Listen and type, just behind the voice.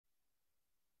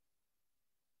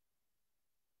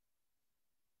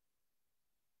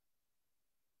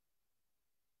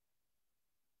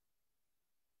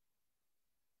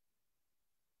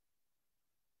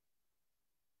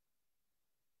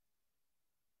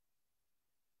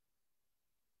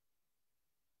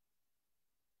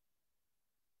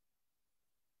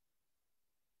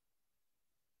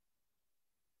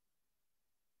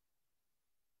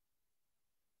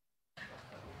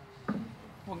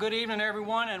Good evening,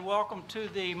 everyone, and welcome to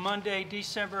the Monday,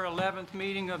 December 11th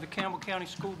meeting of the Campbell County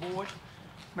School Board.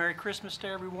 Merry Christmas to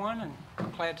everyone, and I'm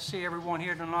glad to see everyone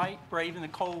here tonight, braving the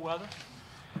cold weather.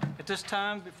 At this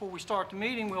time, before we start the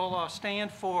meeting, we'll stand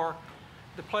for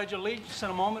the Pledge of Allegiance in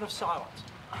a moment of silence.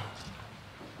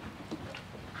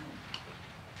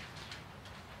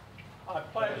 I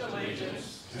pledge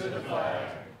allegiance to the flag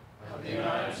of the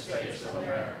United States of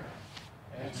America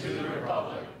and to the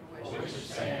republic for which it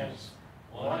stands,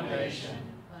 one nation,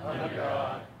 under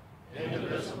God,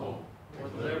 indivisible,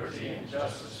 with liberty and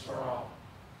justice for all.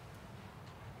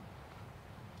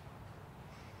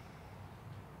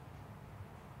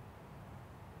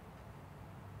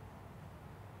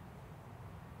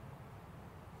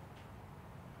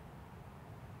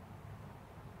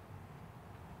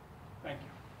 Thank you.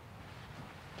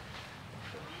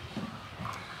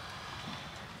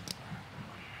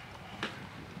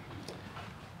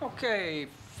 Okay,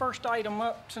 first item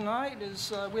up tonight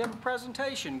is we have a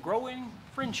presentation, Growing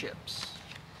Friendships.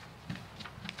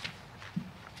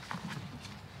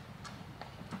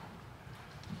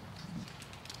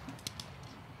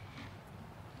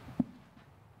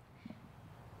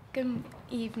 Good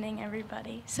evening,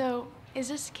 everybody. So,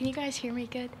 can you guys hear me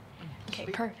good? Okay,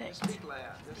 perfect. Speak loud.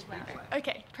 Just speak loud.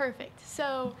 Okay, perfect.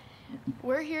 So,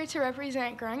 we're here to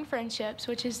represent Growing Friendships,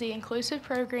 which is the inclusive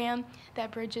program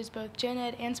that bridges both gen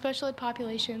ed and special ed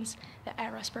populations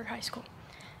at Rustburg High School.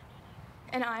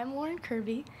 And I am Lauren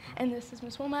Kirby, and this is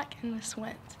Ms. Womack and Ms.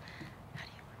 Wentz.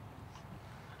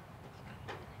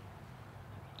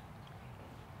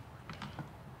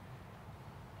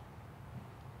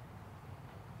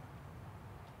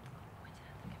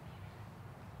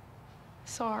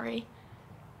 Sorry.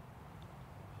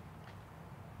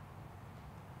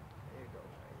 There you go.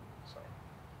 Sorry.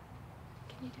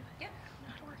 Can you do it? Yep.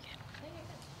 Not working.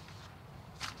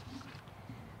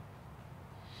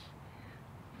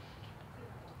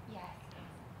 Yes.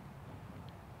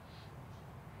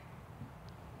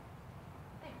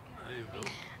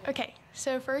 Okay,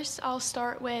 so first I'll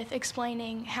start with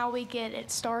explaining how we get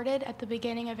it started at the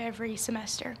beginning of every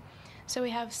semester. So we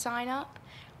have sign up,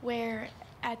 where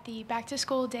at the back to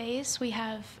school days we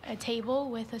have a table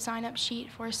with a sign up sheet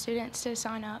for students to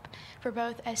sign up for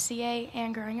both SCA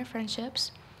and Growing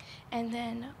Friendships. And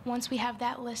then once we have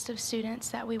that list of students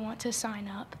that we want to sign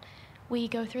up, we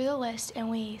go through the list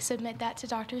and we submit that to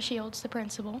Dr. Shields, the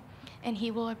principal, and he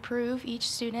will approve each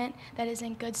student that is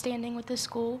in good standing with the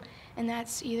school, and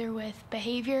that's either with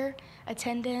behavior,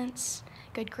 attendance,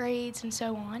 good grades, and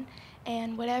so on.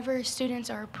 And whatever students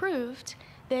are approved,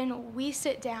 then we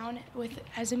sit down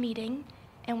as a meeting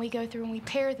and we go through and we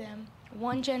pair them,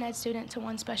 one gen ed student to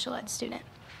one special ed student.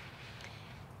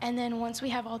 And then once we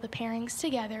have all the pairings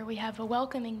together, we have a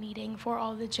welcoming meeting for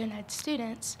all the gen ed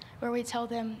students where we tell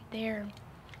them their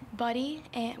buddy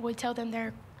and we tell them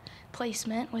their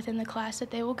placement within the class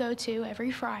that they will go to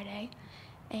every Friday.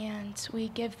 And we'll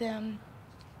give them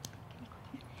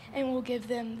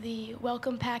the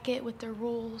welcome packet with the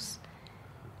rules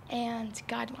and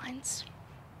guidelines,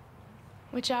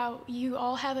 which you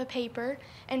all have a paper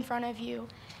in front of you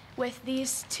with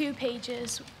these 2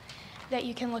 pages that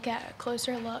you can look at a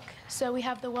closer look. So we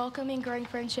have the Welcoming Growing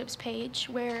Friendships page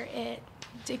where it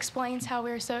explains how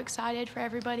we're so excited for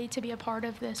everybody to be a part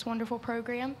of this wonderful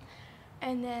program.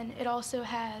 And then it also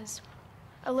has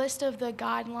a list of the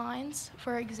guidelines.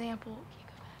 For example,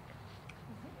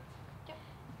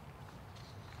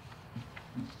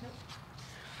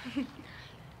 There you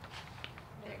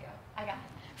go. I got it.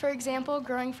 For example,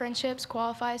 Growing Friendships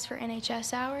qualifies for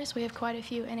NHS hours. We have quite a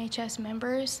few NHS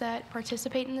members that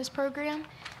participate in this program.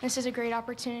 This is a great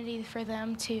opportunity for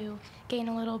them to gain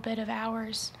a little bit of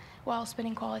hours while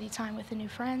spending quality time with a new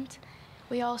friend.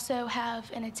 We also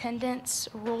have an attendance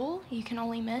rule. You can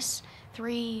only miss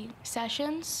 3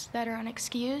 sessions that are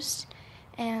unexcused,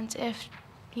 and if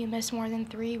you miss more than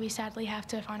 3, we sadly have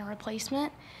to find a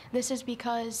replacement. This is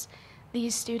because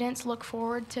these students look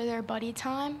forward to their buddy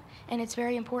time, and it's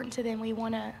very important to them. We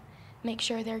want to make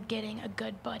sure they're getting a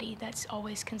good buddy that's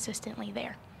always consistently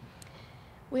there.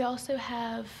 We also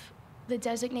have the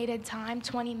designated time,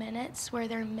 20 minutes, where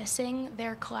they're missing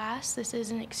their class. This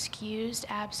is an excused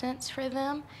absence for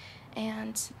them,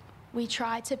 and we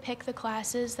try to pick the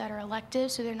classes that are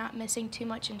elective so they're not missing too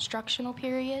much instructional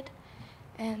period,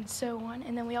 and so on.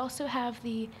 And then we also have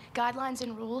the guidelines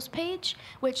and rules page,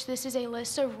 which this is a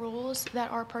list of rules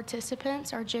that our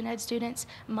participants, our gen ed students,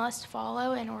 must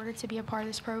follow in order to be a part of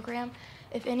this program.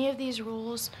 If any of these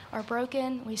rules are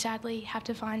broken, we sadly have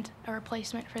to find a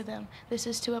replacement for them. This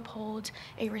is to uphold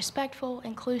a respectful,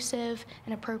 inclusive,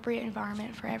 and appropriate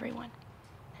environment for everyone.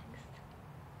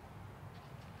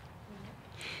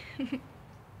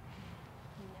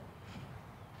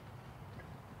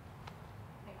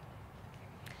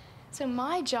 So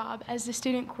my job as the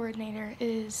student coordinator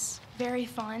is very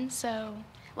fun. So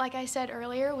like I said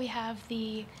earlier, we have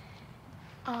the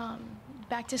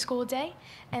back to school day,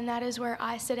 and that is where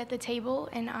I sit at the table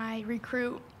and I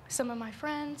recruit some of my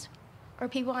friends or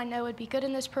people I know would be good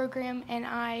in this program, and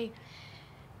I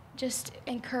just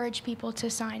encourage people to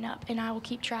sign up, and I will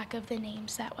keep track of the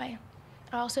names that way.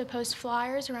 I also post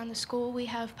flyers around the school. We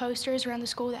have posters around the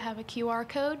school that have a QR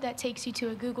code that takes you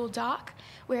to a Google Doc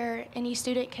where any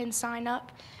student can sign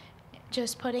up,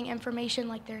 just putting information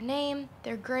like their name,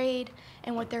 their grade,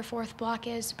 and what their fourth block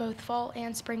is, both fall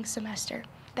and spring semester.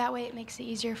 That way it makes it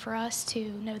easier for us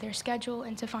to know their schedule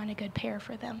and to find a good pair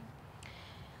for them.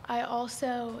 I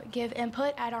also give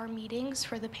input at our meetings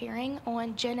for the pairing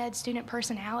on gen ed student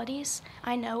personalities.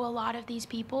 I know a lot of these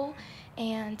people,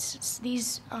 and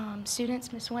these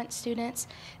students, Ms. Wentz students,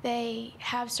 they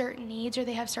have certain needs or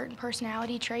they have certain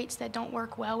personality traits that don't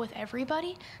work well with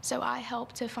everybody. So I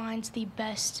help to find the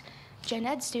best gen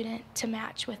ed student to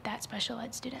match with that special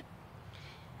ed student.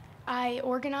 I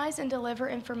organize and deliver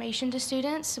information to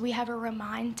students. We have a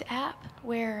Remind app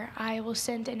where I will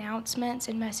send announcements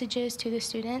and messages to the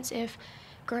students if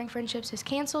Growing Friendships is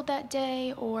canceled that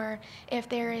day, or if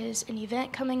there is an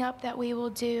event coming up that we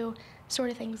will do, sort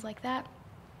of things like that.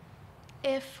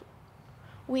 If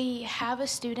we have a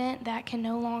student that can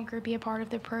no longer be a part of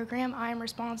the program, I am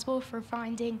responsible for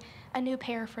finding a new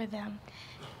pair for them.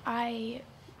 I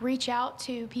reach out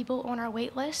to people on our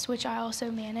wait list, which I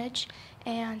also manage,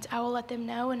 and I will let them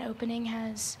know an opening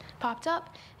has popped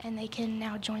up and they can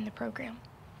now join the program.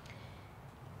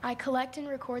 I collect and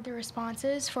record the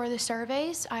responses for the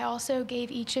surveys. I also gave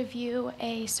each of you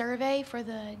a survey for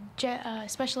the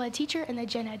special ed teacher and the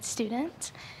gen ed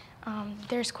student.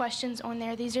 There's questions on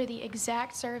there. These are the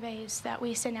exact surveys that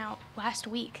we sent out last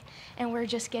week, and we're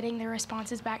just getting the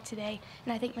responses back today.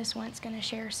 And I think Ms. Wentz is going to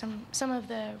share some of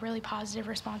the really positive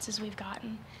responses we've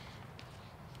gotten.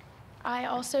 I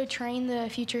also train the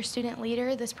future student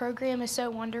leader. This program is so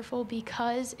wonderful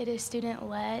because it is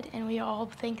student-led, and we all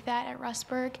think that at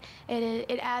Rustburg.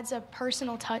 It adds a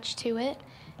personal touch to it.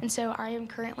 And so I am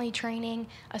currently training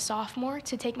a sophomore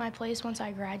to take my place once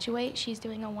I graduate. She's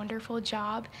doing a wonderful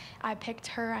job. I picked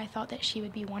her. I thought that she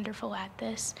would be wonderful at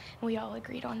this, and we all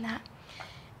agreed on that.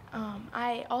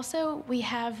 We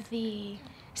have the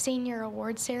senior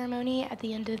award ceremony at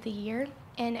the end of the year,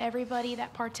 and everybody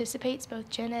that participates, both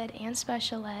gen ed and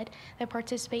special ed, that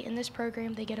participate in this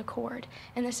program, they get a cord.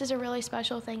 And this is a really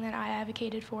special thing that I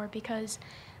advocated for, because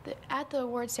at the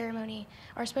award ceremony,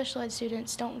 our special ed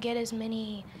students don't get as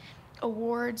many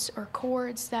awards or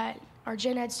cords that our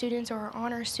gen ed students or our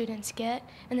honor students get,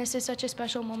 and this is such a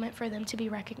special moment for them to be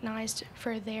recognized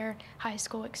for their high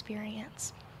school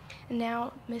experience. And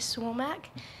now Ms. Womack,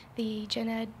 the gen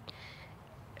ed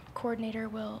coordinator,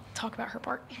 will talk about her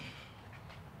part.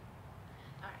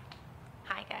 All right.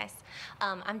 Hi, guys.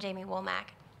 I'm Jamie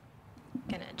Womack.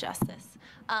 Gonna adjust this.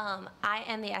 I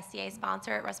am the SCA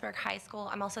sponsor at Rustburg High School.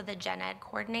 I'm also the gen ed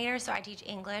coordinator, so I teach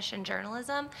English and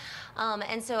journalism.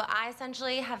 And so I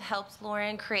essentially have helped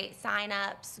Lauren create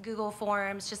signups, Google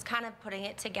Forms, just kind of putting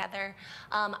it together.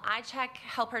 I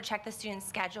help her check the students'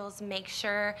 schedules, make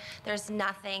sure there's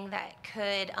nothing that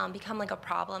could become like a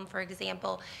problem. For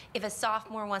example, if a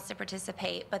sophomore wants to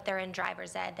participate, but they're in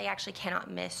driver's ed, they actually cannot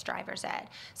miss driver's ed.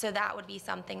 So that would be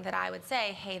something that I would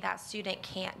say, hey, that student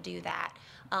can't do that.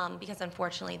 Because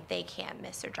unfortunately they can't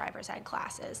miss their driver's ed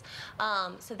classes.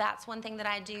 So that's one thing that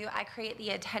I do. I create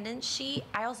the attendance sheet.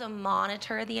 I also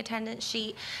monitor the attendance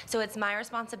sheet. So it's my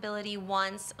responsibility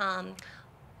once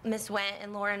Ms. Went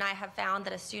and Laura and I have found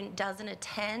that a student doesn't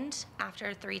attend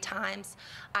after 3 times,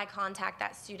 I contact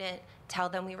that student, tell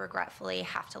them we regretfully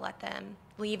have to let them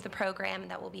leave the program and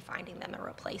that we'll be finding them a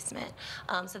replacement.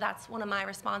 So that's one of my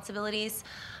responsibilities.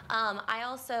 I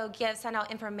also send out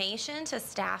information to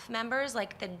staff members,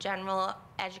 like the general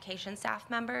education staff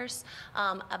members,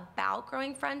 about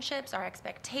Growing Friendships, our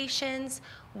expectations,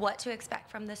 what to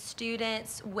expect from the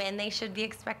students, when they should be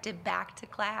expected back to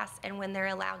class, and when they're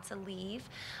allowed to leave,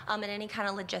 and any kind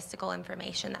of logistical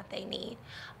information that they need.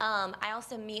 I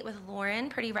also meet with Lauren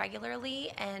pretty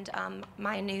regularly, and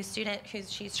my new student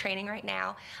she's training right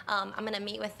now, I'm going to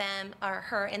meet with them or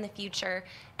her in the future,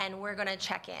 and we're going to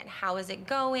check in. How is it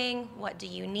going? What do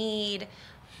you need?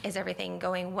 Is everything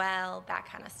going well? That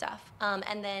kind of stuff.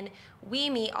 And then we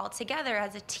meet all together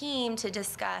as a team to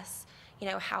discuss,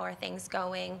 how are things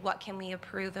going? What can we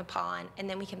improve upon? And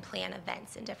then we can plan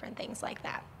events and different things like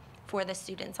that for the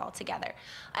students all together.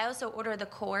 I also order the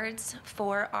cords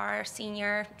for our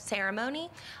senior ceremony.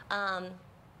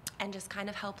 and just kind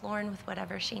of help Lauren with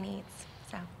whatever she needs.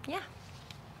 So, yeah.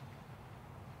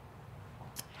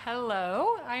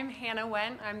 Hello, I'm Hannah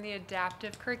Wendt. I'm the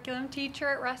adaptive curriculum teacher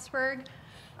at Rustburg.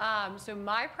 So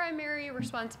my primary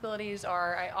responsibilities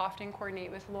are I often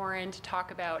coordinate with Lauren to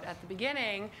talk about at the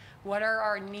beginning what are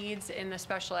our needs in the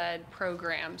special ed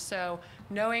program. So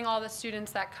knowing all the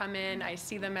students that come in, I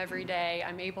see them every day.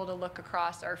 I'm able to look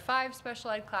across our 5 special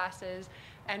ed classes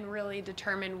and really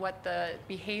determine what the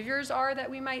behaviors are that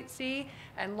we might see.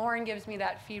 And Lauren gives me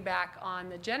that feedback on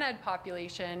the gen ed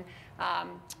population,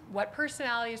 what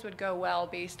personalities would go well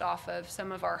based off of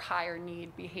some of our higher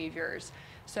need behaviors.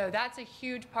 So that's a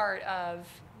huge part of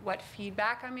what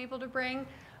feedback I'm able to bring.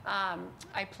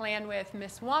 I plan with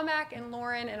Ms. Womack and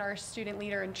Lauren and our student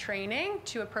leader in training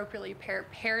to appropriately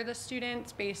pair the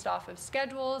students based off of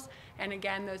schedules and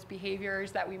again, those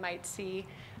behaviors that we might see.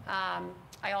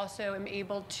 I also am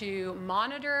able to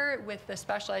monitor with the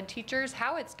special ed teachers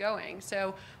how it's going.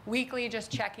 So weekly,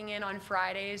 just checking in on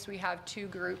Fridays, we have 2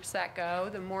 groups that go,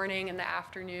 the morning and the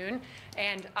afternoon.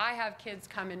 And I have kids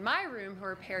come in my room who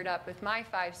are paired up with my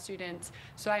 5 students.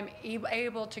 So I'm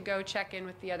able to go check in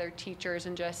with the other teachers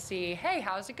and just see, hey,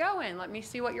 how's it going? Let me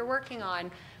see what you're working on.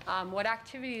 What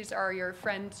activities are your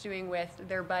friends doing with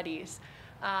their buddies?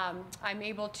 I'm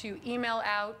able to email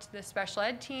out the special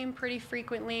ed team pretty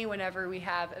frequently whenever we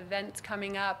have events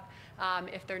coming up.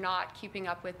 If they're not keeping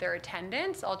up with their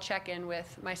attendance, I'll check in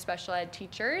with my special ed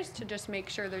teachers to just make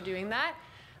sure they're doing that,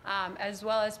 as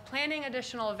well as planning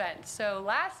additional events. So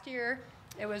last year,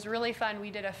 it was really fun.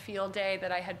 We did a field day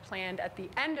that I had planned at the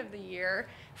end of the year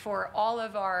for all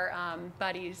of our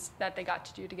buddies that they got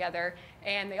to do together.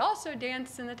 And they also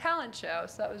danced in the talent show,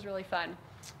 so that was really fun.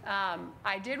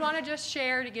 I did want to just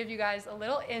share to give you guys a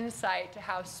little insight to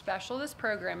how special this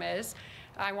program is.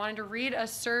 I wanted to read a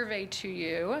survey to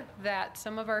you that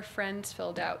some of our friends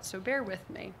filled out, so bear with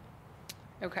me.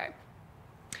 Okay.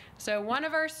 So one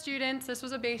of our students, this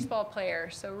was a baseball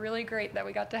player, so really great that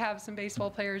we got to have some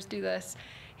baseball players do this.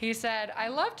 He said, "I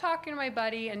love talking to my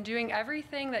buddy and doing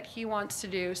everything that he wants to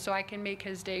do so I can make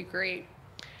his day great."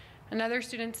 Another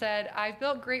student said, "I've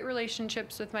built great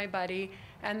relationships with my buddy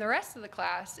and the rest of the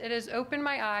class. It has opened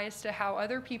my eyes to how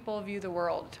other people view the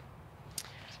world.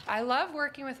 I love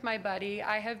working with my buddy.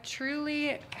 I have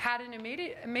truly had an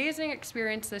amazing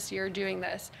experience this year doing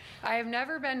this. I have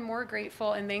never been more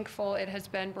grateful and thankful it has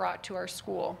been brought to our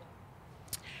school.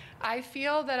 I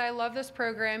feel that I love this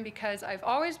program because I've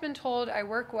always been told I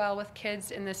work well with kids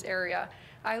in this area.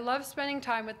 I love spending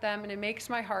time with them and it makes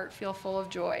my heart feel full of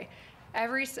joy.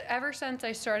 Ever since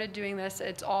I started doing this,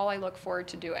 it's all I look forward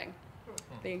to doing."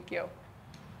 Thank you.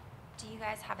 Do you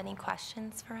guys have any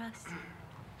questions for us?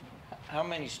 How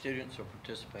many students are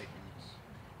participating in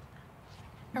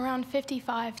this? Around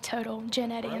 55 total,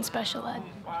 gen ed and special ed.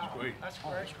 Wow, that's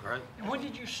great. Great. And when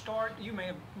did you start? You may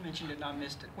have mentioned it and I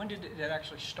missed it. When did it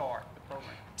actually start, the program?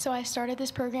 So I started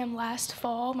this program last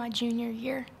fall, my junior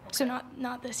year. So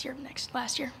not this year,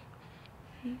 last year.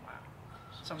 Wow.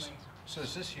 It's amazing. So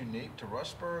is this unique to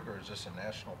Rustburg, or is this a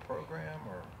national program,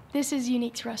 or? This is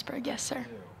unique to Rustburg, yes, sir.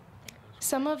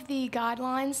 Some of the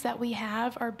guidelines that we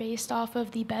have are based off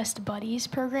of the Best Buddies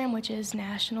program, which is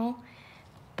national,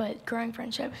 but Growing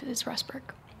Friendship is Rustburg.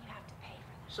 And you have to pay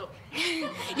for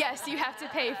that. So, Yes, you have to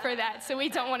pay for that, so we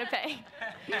don't want to pay.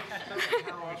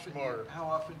 How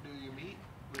often do you meet?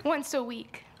 Once a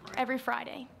week, every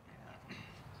Friday.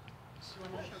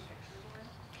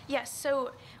 Yes,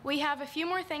 so we have a few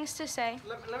more things to say.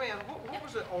 Let me ask, what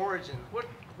was the origin? What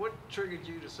triggered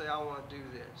you to say, I want to do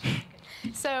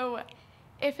this? So,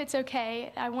 if it's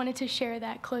okay, I wanted to share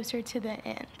that closer to the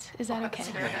end. Is that okay?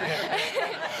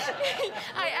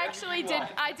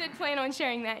 I did plan on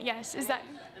sharing that, yes. Is that?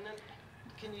 And then,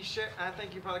 can you share, I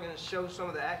think you're probably going to show some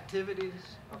of the activities.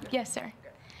 Okay. Yes, sir.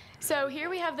 So here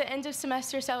we have the end of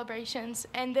semester celebrations,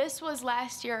 and this was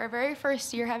last year, our very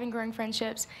first year having Growing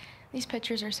Friendships. These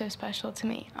pictures are so special to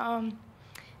me. And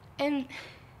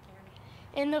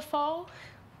in the fall,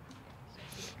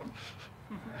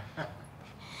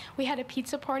 we had a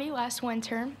pizza party last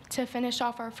winter to finish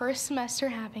off our first semester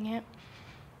having it.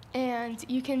 And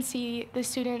you can see the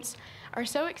students are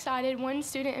so excited. One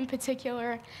student in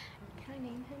particular, can I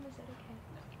name him? Is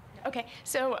that okay? Okay,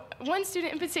 so one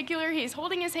student in particular, he's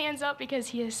holding his hands up because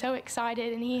he is so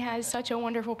excited and he has such a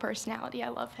wonderful personality. I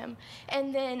love him.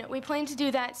 And then we plan to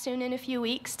do that soon in a few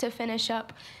weeks to finish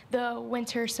up the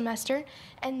winter semester.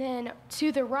 And then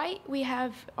to the right, we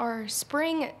have our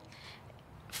spring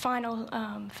final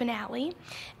finale,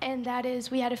 and that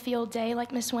is we had a field day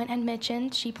like Miss Wendt had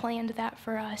mentioned. She planned that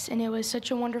for us, and it was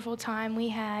such a wonderful time. We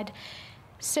had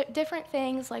different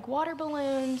things like water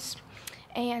balloons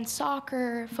and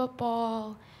soccer,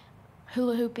 football,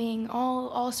 hula hooping,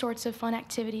 all sorts of fun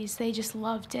activities. They just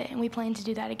loved it, and we plan to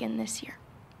do that again this year.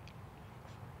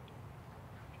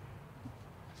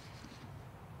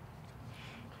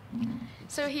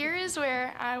 So here is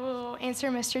where I will answer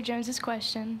Mr. Jones's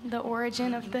question, the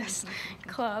origin of this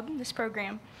club, this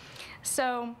program.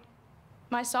 So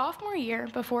my sophomore year,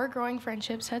 before Growing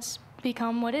Friendships has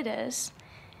become what it is,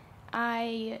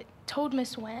 I told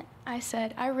Miss Went, I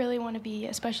said, I really want to be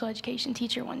a special education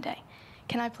teacher one day.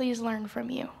 Can I please learn from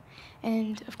you?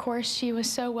 And of course, she was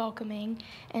so welcoming,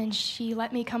 and she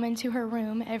let me come into her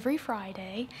room every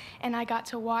Friday, and I got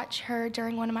to watch her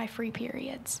during one of my free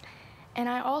periods. And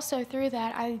I also, through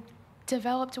that, I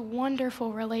developed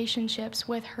wonderful relationships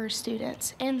with her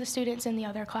students and the students in the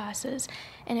other classes.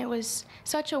 And it was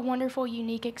such a wonderful,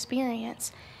 unique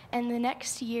experience. And the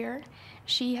next year,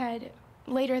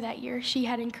 later that year, she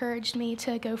had encouraged me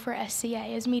to go for SCA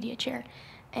as media chair.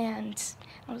 And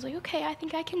I was like, okay, I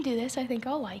think I can do this. I think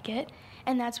I'll like it.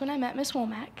 And that's when I met Miss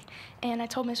Womack. And I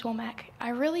told Miss Womack,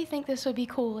 I really think this would be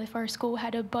cool if our school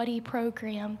had a buddy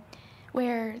program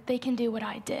where they can do what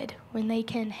I did, when they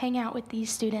can hang out with these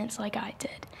students like I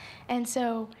did. And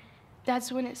so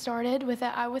that's when it started.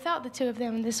 Without the two of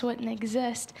them, this wouldn't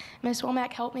exist. Miss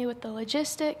Womack helped me with the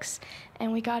logistics,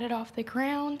 and we got it off the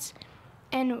ground.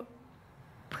 And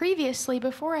previously,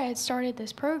 before I had started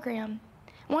this program,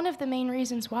 one of the main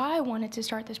reasons why I wanted to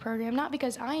start this program, not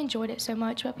because I enjoyed it so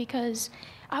much, but because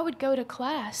I would go to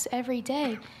class every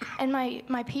day, and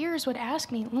my peers would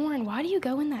ask me, Lauren, why do you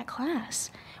go in that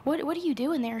class? What do you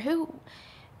do in there? Who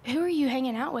are you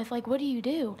hanging out with? Like, what do you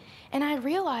do? And I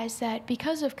realized that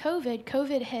because of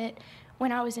COVID hit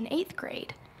when I was in 8th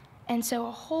grade. And so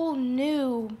a whole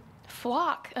new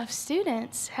flock of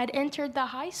students had entered the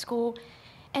high school,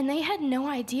 and they had no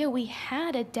idea we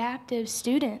had adaptive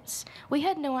students. We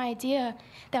had no idea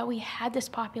that we had this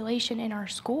population in our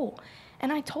school.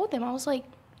 And I told them, I was like,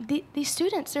 these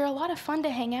students, they're a lot of fun to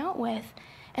hang out with.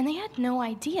 And they had no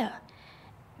idea,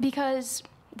 because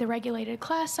the regulated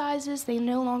class sizes, they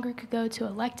no longer could go to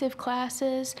elective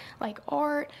classes like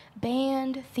art,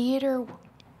 band, theater,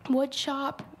 wood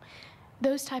shop,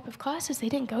 those type of classes. They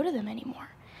didn't go to them anymore.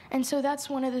 And so that's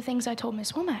one of the things I told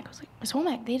Miss Womack. I was like, Miss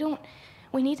Womack,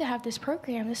 we need to have this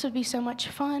program. This would be so much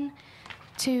fun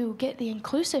to get the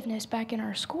inclusiveness back in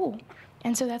our school.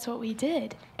 And so that's what we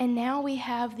did. And now we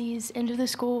have these end of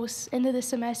the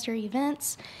semester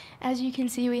events. As you can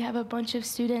see, we have a bunch of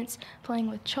students playing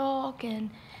with chalk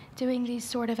and doing these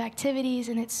sort of activities,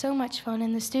 and it's so much fun,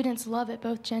 and the students love it,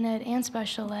 both gen ed and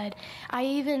special ed. I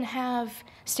even have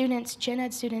gen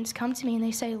ed students come to me and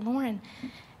they say, Lauren,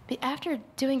 after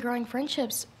doing Growing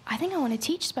Friendships, I think I want to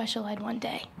teach special ed one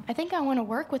day. I think I want to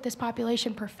work with this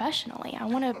population professionally. I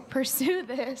want to pursue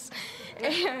this.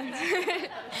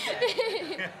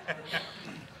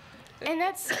 And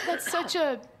that's such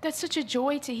a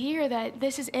joy to hear that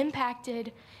this has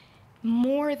impacted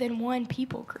more than one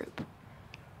people group.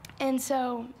 And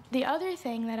so the other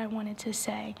thing that I wanted to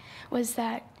say was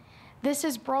that this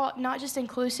has brought not just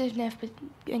inclusiveness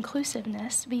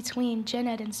between gen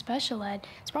ed and special ed,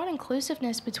 it's brought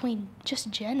inclusiveness between just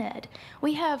gen ed.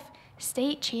 We have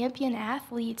state champion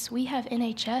athletes, we have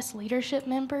NHS leadership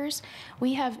members,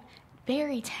 we have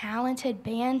very talented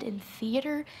band and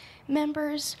theater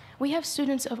members. We have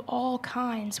students of all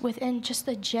kinds within just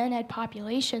the gen ed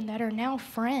population that are now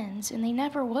friends, and they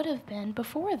never would have been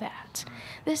before that.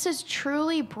 This has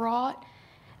truly brought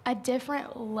a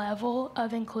different level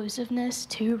of inclusiveness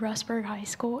to Rustburg High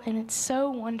School, and it's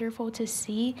so wonderful to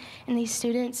see. And these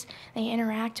students, they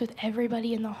interact with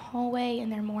everybody in the hallway,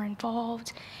 and they're more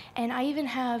involved. And I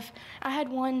had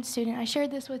one student, I shared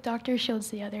this with Dr.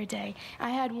 Shields the other day. I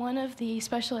had one of the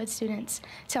special ed students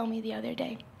tell me the other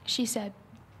day, she said,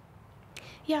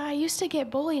 yeah, I used to get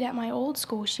bullied at my old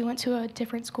school. She went to a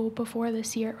different school before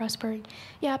this year at Rustburg.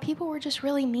 Yeah, people were just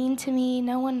really mean to me.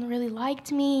 No one really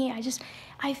liked me. I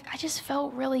just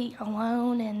felt really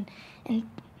alone and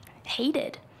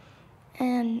hated.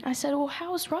 And I said, well,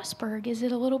 how's Rustburg? Is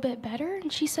it a little bit better?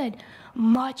 And she said,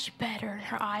 much better.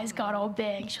 Her eyes got all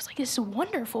big. She was like, this is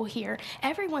wonderful here.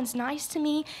 Everyone's nice to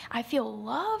me. I feel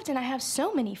loved, and I have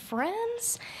so many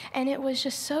friends. And it was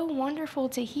just so wonderful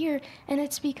to hear. And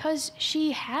it's because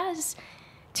she has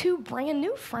 2 brand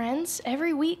new friends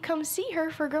every week come see her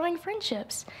for Growing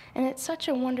Friendships. And it's such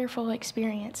a wonderful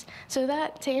experience. So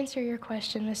to answer your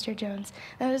question, Mr. Jones,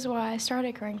 that is why I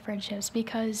started Growing Friendships,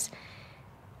 because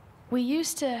we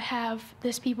used to have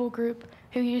this people group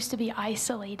who used to be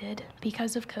isolated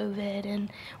because of COVID and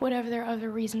whatever their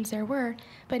other reasons there were,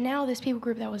 but now this people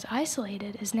group that was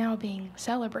isolated is now being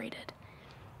celebrated.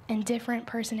 and different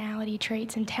personality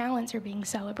traits and talents are being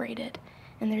celebrated.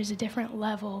 And there's a different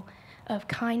level of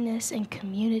kindness and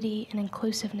community and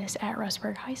inclusiveness at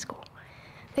Rustburg High School.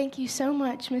 Thank you so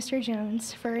much, Mr.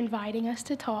 Jones, for inviting us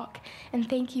to talk, and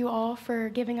thank you all for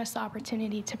giving us the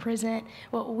opportunity to present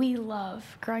what we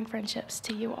love, Growing Friendships,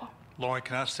 to you all. Lauren,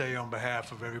 can I say on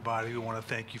behalf of everybody, we want to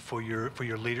thank you for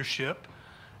your leadership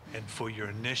and for your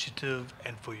initiative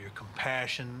and for your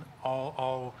compassion,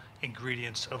 all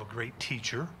ingredients of a great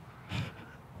teacher.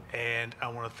 And I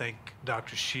want to thank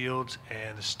Dr. Shields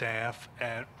and the staff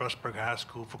at Rustburg High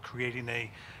School for creating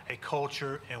a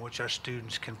culture in which our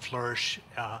students can flourish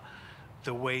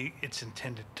the way it's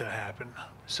intended to happen.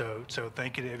 So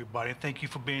thank you to everybody, and thank you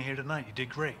for being here tonight. You did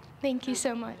great. Thank you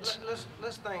so much.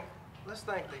 Let's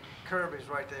thank the Kirby's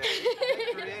right there.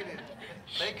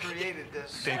 They created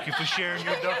this. Thank you for sharing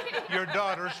your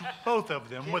daughters, both of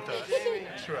them, with us. Jamie.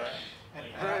 That's right.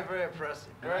 Very, very impressive.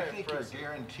 Very I think impressive.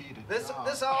 you're guaranteed a This job.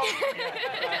 all.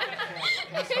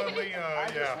 Miss Huntley,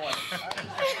 yeah.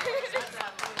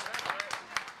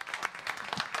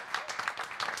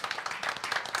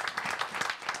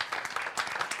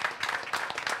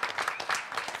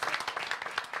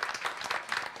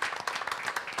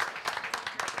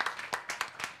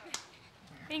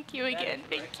 Thank you again.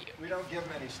 Thank you. We don't give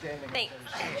them any standing Thanks.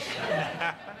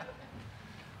 ovations.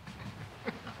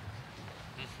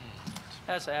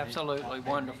 That's absolutely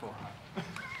wonderful.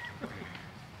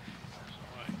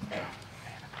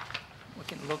 We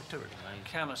can look to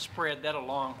kind of spread that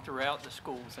along throughout the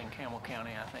schools in Campbell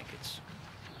County. I think it's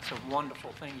a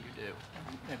wonderful thing you do.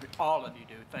 And all of you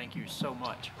do. Thank you so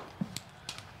much.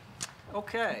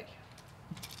 Okay.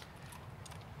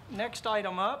 Next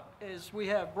item up is we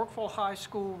have Brookville High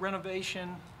School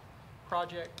renovation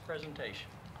project presentation.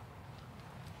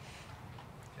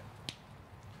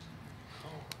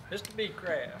 Mr. B.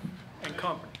 Craft and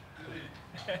company.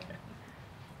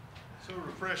 So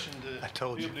refreshing I to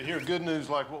told be you. able to hear good news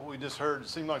like what we just heard. It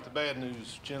seemed like the bad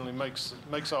news generally makes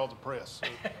all the press.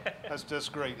 So that's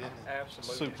great, isn't it?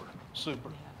 Absolutely.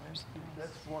 Super.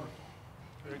 That's wonderful.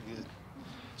 Very good.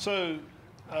 So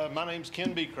my name's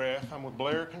Ken B. Craft. I'm with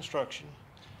Blair Construction.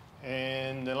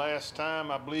 And the last time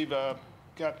I believe I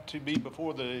got to be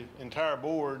before the entire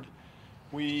board,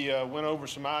 we went over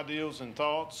some ideas and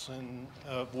thoughts and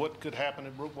what could happen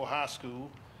at Brookville High School.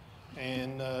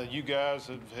 And you guys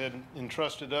had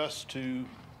entrusted us to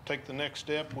take the next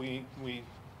step. We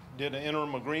did an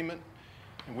interim agreement,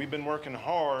 and we've been working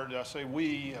hard. I say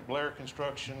we, Blair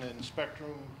Construction and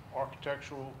Spectrum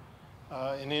Architectural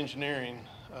and Engineering.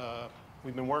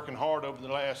 We've been working hard over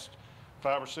the last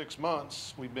 5 or 6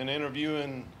 months. We've been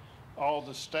interviewing all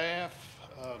the staff,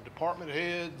 department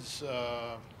heads.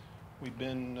 We've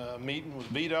been meeting with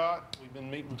VDOT. We've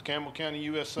been meeting with Campbell County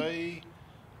USA,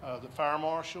 the fire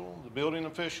marshal, the building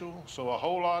official. So a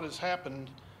whole lot has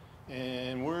happened,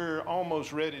 and we're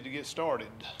almost ready to get started.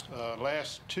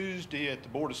 Last Tuesday at the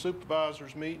Board of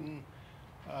Supervisors meeting,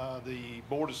 the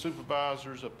Board of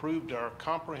Supervisors approved our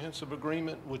comprehensive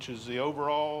agreement, which is the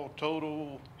overall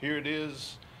total. Here it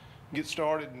is. Get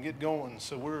started and get going.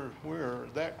 So we're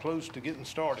that close to getting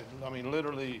started. I mean,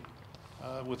 literally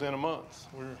within a month,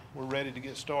 we're ready to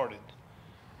get started.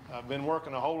 I've been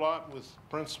working a whole lot with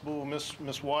Principal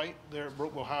Miss White there at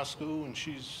Brookville High School, and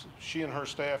she and her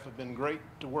staff have been great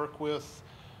to work with,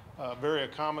 very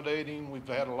accommodating. We've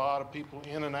had a lot of people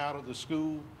in and out of the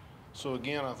school. So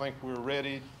again, I think we're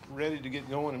ready to get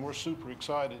going, and we're super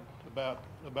excited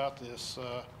about this.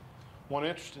 One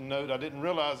interesting note, I didn't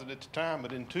realize it at the time,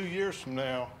 but in 2 years from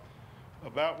now,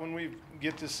 about when we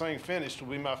get this thing finished, will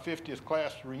be my 50th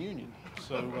class reunion.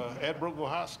 So at Brookville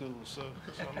High School. So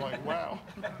I'm like, wow,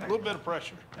 a little bit of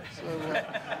pressure.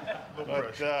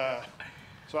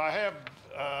 So I have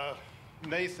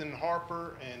Nathan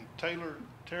Harper and Taylor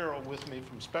Terrell with me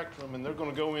from Spectrum, and they're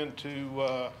going to go into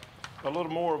a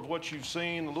little more of what you've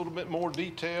seen, a little bit more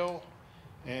detail.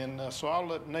 And so I'll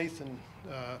let Nathan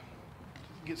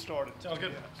get started. Sounds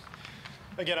good.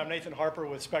 Again, I'm Nathan Harper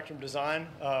with Spectrum Design.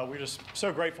 We're just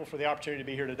so grateful for the opportunity to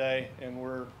be here today, and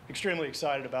we're extremely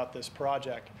excited about this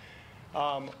project.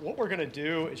 What we're going to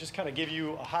do is just kind of give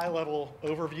you a high-level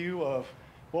overview of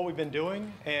what we've been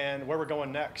doing and where we're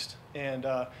going next. And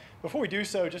before we do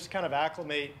so, just to kind of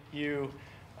acclimate you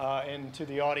into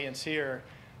the audience here,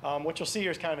 what you'll see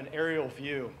here is kind of an aerial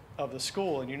view of the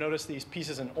school, and you notice these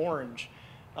pieces in orange.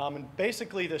 And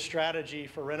basically, the strategy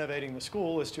for renovating the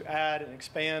school is to add and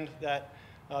expand that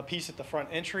piece at the front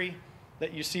entry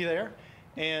that you see there,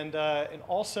 and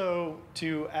also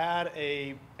to add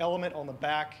a element on the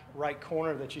back right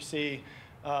corner that you see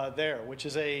there, which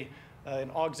is an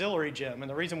auxiliary gym. And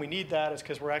the reason we need that is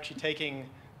because we're actually taking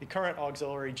the current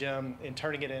auxiliary gym and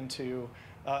turning it into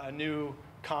a new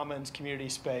commons community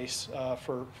space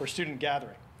for student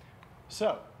gathering.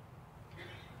 So,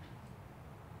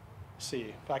 let's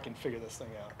see if I can figure this thing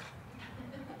out.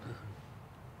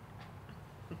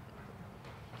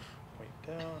 Wait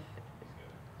down.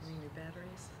 Bring your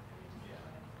batteries.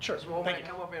 Sure. Just won't Thank you.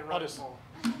 come up and I'll run just- for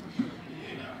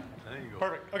There you go.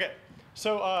 Perfect. Okay.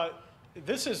 So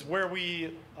this is where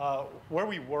we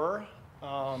were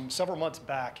several months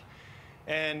back,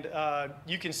 and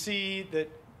you can see that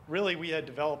really we had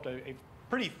developed a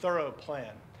pretty thorough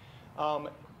plan.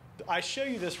 I show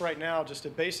you this right now just to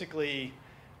basically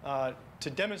to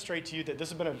demonstrate to you that this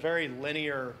has been a very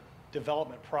linear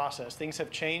development process. Things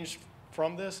have changed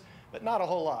from this, but not a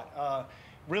whole lot.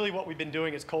 Really what we've been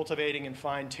doing is cultivating and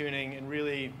fine-tuning and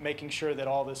really making sure that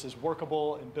all this is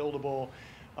workable and buildable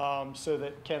so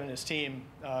that Ken and his team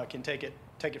can take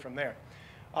it from there.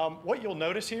 What you'll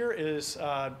notice here is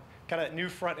kind of that new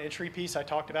front entry piece I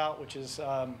talked about, which is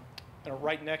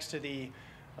right next to the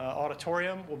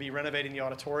auditorium. We'll be renovating the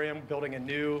auditorium, building a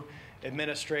new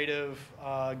administrative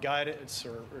guidance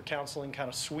or counseling kind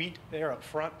of suite there up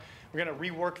front. We're going to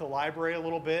rework the library a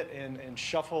little bit and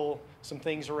shuffle some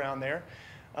things around there.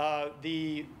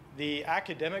 The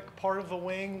academic part of the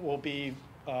wing will be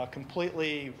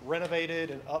completely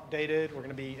renovated and updated. We're going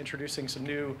to be introducing some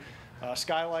new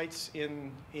skylights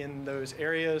in those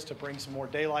areas to bring some more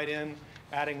daylight in,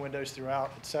 adding windows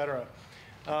throughout, et cetera.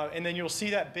 And then you'll see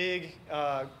that big,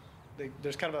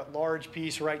 there's kind of a large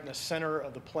piece right in the center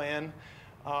of the plan,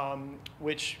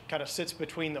 which kind of sits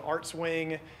between the arts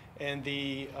wing and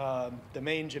the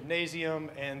main gymnasium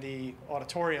and the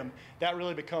auditorium. That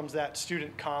really becomes that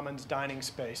student commons dining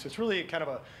space. So it's really kind of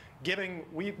a giving,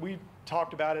 we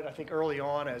talked about it, I think, early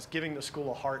on as giving the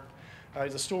school a heart.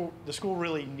 The school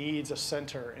really needs a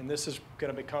center, and this is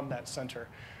going to become that center.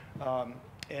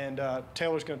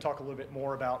 Taylor's going to talk a little bit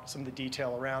more about some of the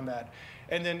detail around that.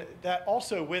 And then that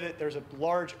also with it, there's a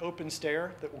large open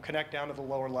stair that will connect down to the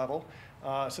lower level.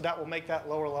 So that will make that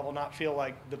lower level not feel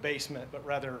like the basement, but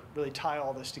rather really tie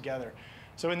all this together.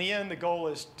 So in the end, the goal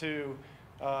is to,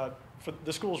 for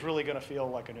the school's really going to feel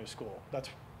like a new school.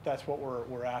 That's what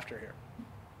we're after here.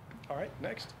 All right,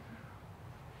 next.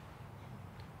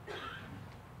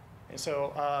 And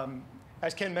so,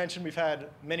 as Ken mentioned, we've had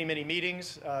many, many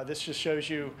meetings. This just shows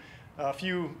you a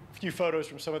few photos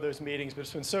from some of those meetings, but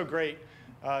it's been so great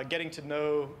getting to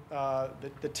know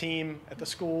the team at the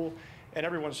school, and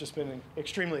everyone's just been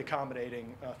extremely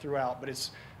accommodating throughout. But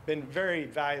it's been very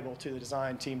valuable to the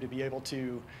design team to be able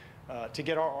to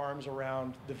get our arms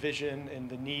around the vision and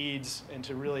the needs, and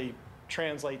to really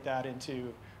translate that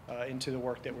into the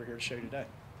work that we're here to show you today.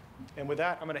 And with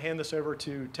that, I'm going to hand this over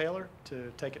to Taylor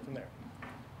to take it from there.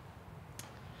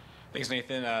 Thanks,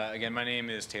 Nathan. Again, my name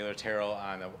is Taylor Terrell.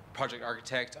 I'm a project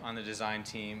architect on the design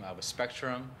team with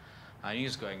Spectrum. You can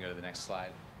just go ahead and go to the next slide.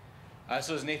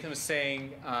 So as Nathan was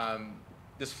saying,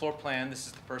 this floor plan, this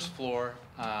is the first floor.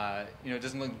 It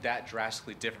doesn't look that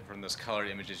drastically different from those colored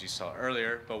images you saw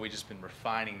earlier, but we've just been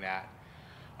refining that.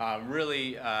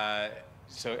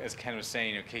 So as Ken was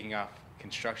saying, kicking off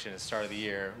construction at the start of the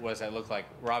year, what does that look like?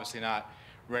 We're obviously not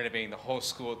renovating the whole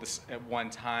school at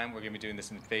one time. We're going to be doing this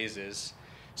in phases.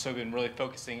 So we've been really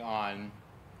focusing on,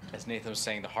 as Nathan was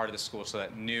saying, the heart of the school, so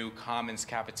that new commons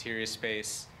cafeteria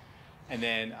space, and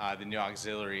then the new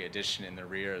auxiliary addition in the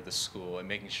rear of the school, and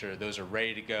making sure those are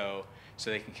ready to go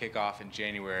so they can kick off in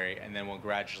January, and then we'll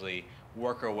gradually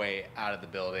work our way out of the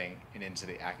building and into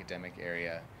the academic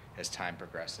area as time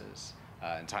progresses,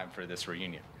 and time for this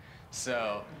reunion.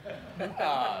 So we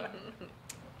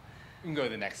can go to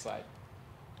the next slide.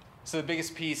 So the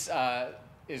biggest piece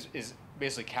is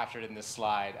basically captured in this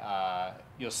slide.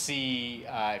 You'll see,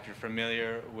 if you're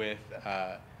familiar with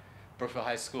Brookville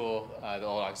High School, the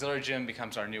old auxiliary gym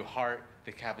becomes our new heart,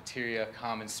 the cafeteria,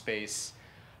 common space,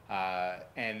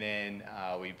 and then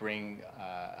we bring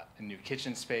a new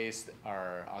kitchen space,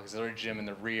 our auxiliary gym in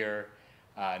the rear,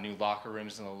 new locker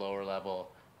rooms in the lower level.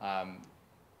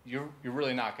 You're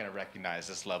really not going to recognize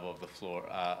this level of the floor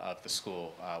of the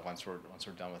school once we're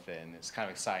done with it, and it's kind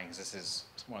of exciting because this is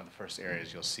one of the first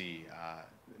areas you'll see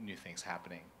new things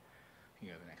happening. You can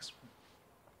go to the next one.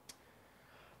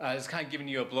 It's kind of giving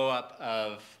you a blow up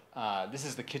of this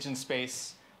is the kitchen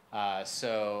space.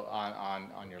 So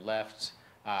on your left,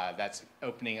 that's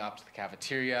opening up to the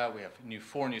cafeteria. We have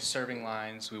 4 new serving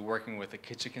lines. We're working with a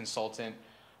kitchen consultant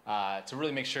to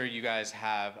really make sure you guys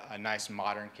have a nice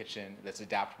modern kitchen that's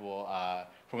adaptable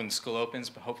for when the school opens,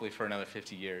 but hopefully for another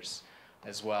 50 years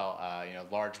as well.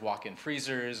 Large walk-in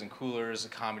freezers and coolers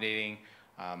accommodating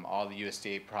all the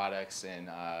USDA products and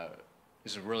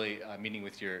this is really meeting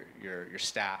with your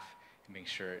staff and making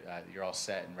sure that you're all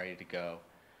set and ready to go.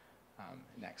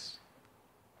 Next.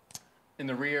 In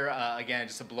the rear, again,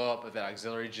 just a blow up of that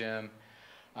auxiliary gym.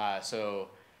 So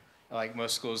like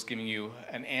most schools, giving you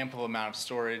an ample amount of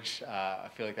storage. I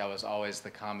feel like that was always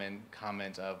the common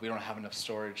comment of we don't have enough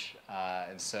storage.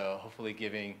 And so hopefully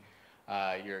giving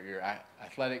your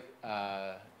athletic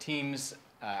teams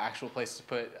actual place to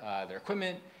put their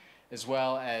equipment, as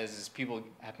well as people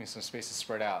having some space to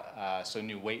spread out. So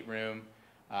new weight room,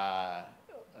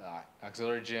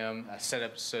 auxiliary gym set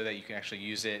up so that you can actually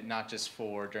use it not just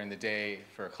for during the day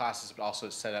for classes, but also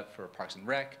set up for Parks and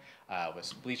Rec with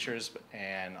some bleachers,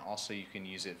 and also you can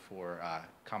use it for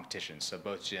competitions. So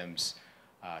both gyms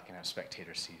can have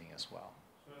spectator seating as well.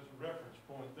 So as a reference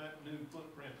point, that new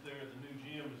footprint there, the new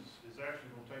gym is actually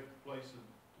going to take the place of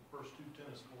the first 2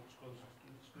 tennis courts closest to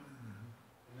the school.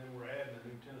 And then we're adding a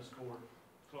new tennis court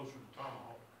closer to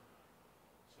Tomahawk.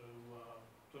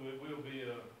 So it will be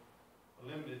a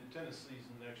limited tennis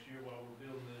season next year while we're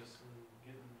building this and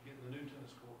getting the new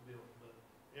tennis court built. But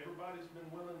everybody's been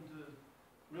willing to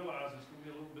realize it's going to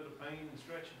be a little bit of pain and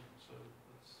stretching. So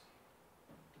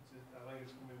I think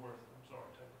it's going to be worth it. I'm sorry,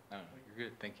 Taylor. No, you're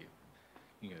good. Thank you.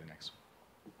 You can go to the next one.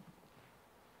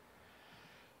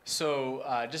 So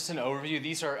just an overview,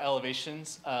 these are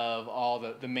elevations of all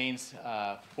the main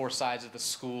 4 sides of the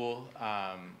school.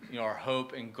 Our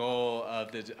hope and goal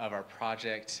of our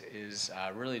project is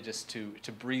really just to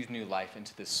breathe new life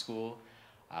into this school,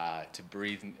 to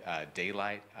breathe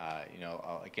daylight.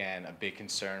 Again, a big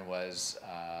concern was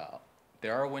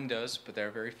there are windows, but there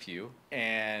are very few,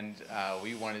 and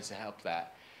we wanted to help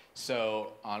that.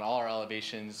 So on all our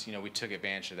elevations, we took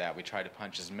advantage of that. We tried to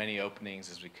punch as many openings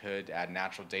as we could, add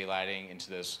natural daylighting into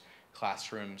those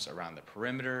classrooms around the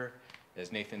perimeter.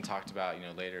 As Nathan talked about,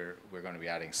 later we're going to be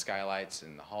adding skylights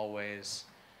in the hallways,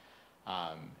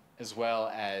 as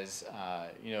well as,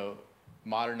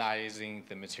 modernizing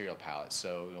the material palette.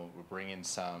 So we're bringing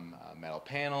some metal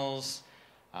panels,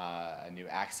 a new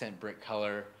accent brick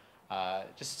color,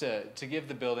 just to give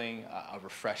the building a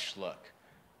refreshed look.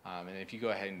 And if you go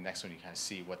ahead and the next one, you kind of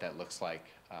see what that looks like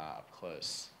up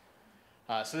close.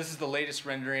 So this is the latest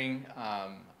rendering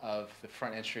of the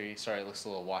front entry. Sorry, it looks a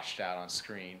little washed out on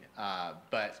screen.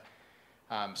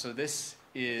 So this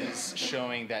is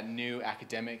showing that new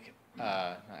the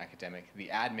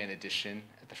admin addition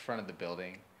at the front of the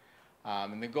building.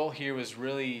 And the goal here was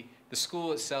really, the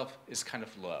school itself is kind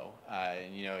of low.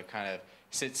 It kind of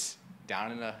sits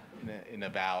down in a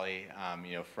valley,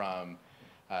 from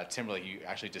Timberlake, you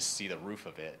actually just see the roof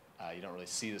of it. You don't really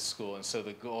see the school. And so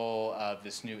the goal of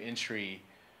this new entry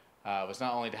was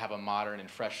not only to have a modern and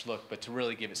fresh look, but to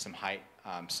really give it some height,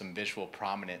 some visual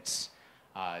prominence,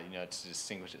 to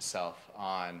distinguish itself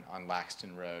on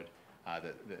Laxton Road.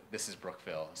 This is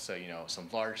Brookville. So, some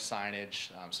large signage,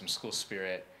 some school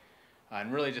spirit,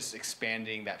 and really just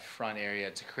expanding that front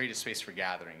area to create a space for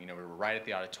gathering. We were right at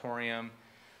the auditorium.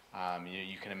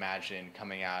 You can imagine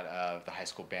coming out of the high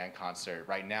school band concert.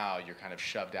 Right now, you're kind of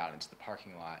shoved out into the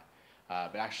parking lot.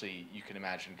 But actually, you can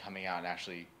imagine coming out and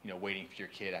actually, waiting for your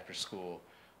kid after school,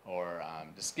 or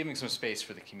just giving some space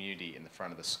for the community in the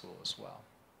front of the school as well.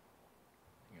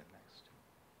 You go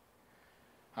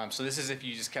next. So this is if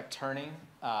you just kept turning.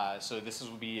 So this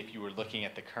would be if you were looking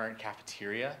at the current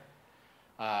cafeteria,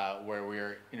 where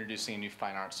we're introducing a new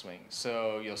fine arts wing.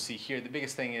 So you'll see here, the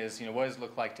biggest thing is, what does it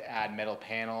look like to add metal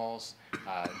panels,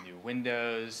 new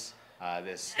windows,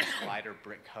 this lighter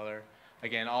brick color.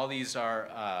 Again, all these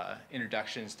are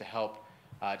introductions to help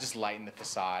just lighten the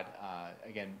facade.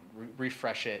 Again,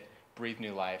 refresh it, breathe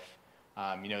new life.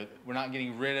 We're not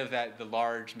getting rid of the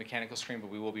large mechanical screen,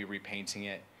 but we will be repainting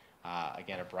it.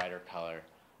 Again, a brighter color,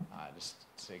 just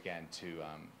to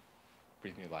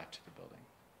breathe new life to the building.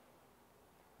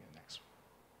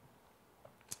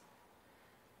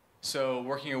 So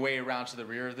working your way around to the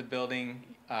rear of the building,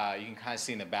 you can kind of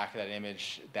see in the back of that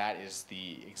image, that is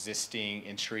the existing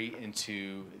entry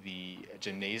into the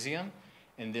gymnasium.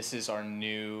 And this is our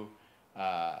new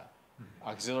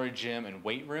auxiliary gym and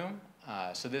weight room.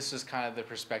 So this is kind of the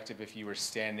perspective if you were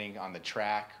standing on the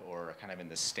track or kind of in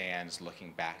the stands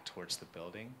looking back towards the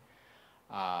building.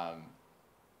 I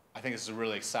think this is a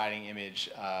really exciting image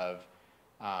of,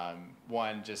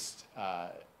 one, just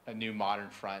a new modern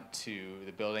front to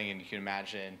the building, and you can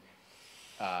imagine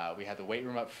we have the weight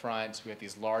room up front. We have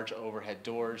these large overhead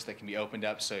doors that can be opened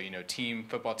up, so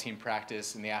football team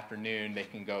practice in the afternoon, they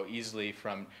can go easily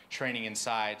from training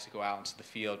inside to go out into the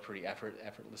field pretty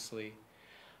effortlessly.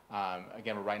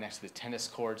 Again, we're right next to the tennis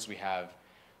courts. We have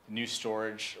new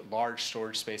large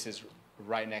storage spaces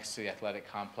right next to the athletic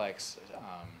complex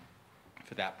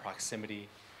for that proximity.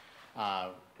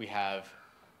 We have,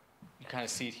 you kind of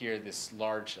see it here, this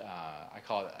large, I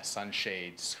call it a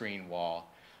sunshade screen wall,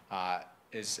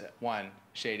 is one,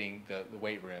 shading the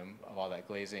weight room of all that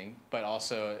glazing, but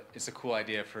also it's a cool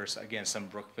idea for, again, some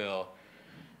Brookville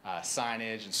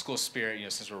signage and school spirit, you know,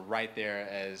 since we're right there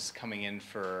as coming in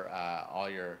for all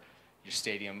your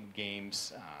stadium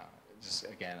games. Just,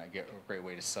 again, a great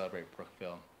way to celebrate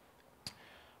Brookville.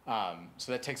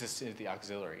 So that takes us to the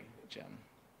auxiliary gym.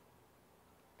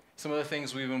 Some of the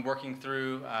things we've been working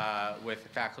through with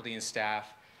faculty and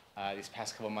staff these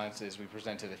past couple months is we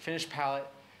presented a finish palette.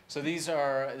 So this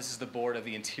is the board of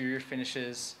the interior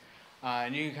finishes.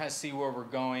 And you can kind of see where we're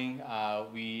going.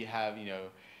 We have, you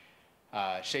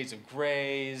know, shades of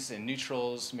grays and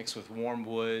neutrals mixed with warm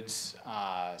woods,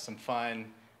 some fun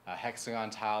hexagon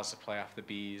tiles to play off the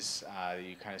bees that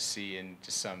you kind of see in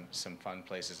just some fun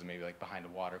places, maybe like behind a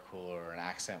water cooler or an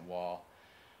accent wall.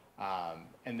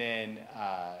 And then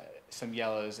some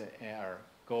yellows or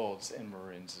golds and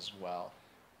maroons as well.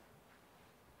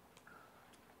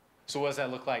 So what does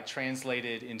that look like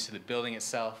translated into the building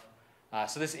itself?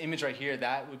 So this image right here,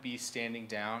 that would be standing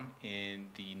down in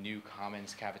the new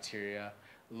Commons cafeteria,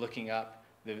 looking up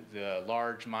the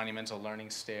large monumental learning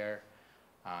stair.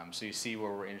 So you see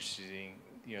where we're introducing,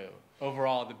 you know,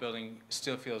 overall the building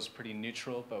still feels pretty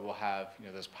neutral, but we'll have, you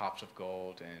know, those pops of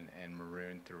gold and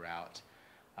maroon throughout,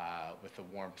 with the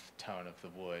warmth tone of the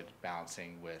wood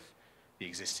balancing with the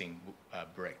existing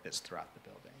brick that's throughout the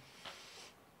building.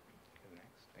 Go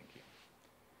next, thank you.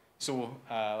 So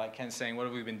like Ken's saying, what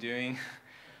have we been doing?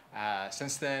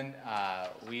 Since then,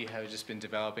 we have just been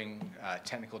developing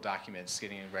technical documents,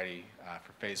 getting ready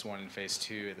for phase 1 and phase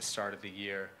 2 at the start of the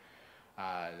year.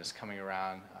 Just coming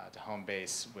around to home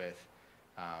base with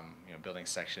you know, building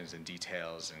sections and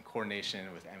details and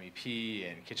coordination with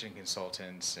MEP and kitchen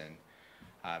consultants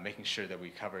and making sure that we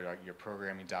covered your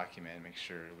programming document and make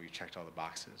sure we checked all the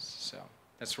boxes. So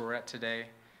that's where we're at today.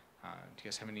 Do you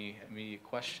guys have any immediate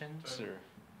questions? So, or?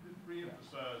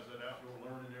 Re-emphasize that outdoor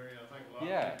learning area. I think a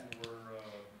lot of people were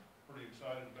pretty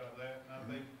excited about that. And I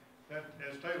think that,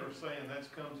 as Taylor's saying, that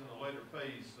comes in a later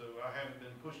phase, so I haven't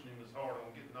been pushing him as hard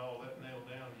on getting all that nailed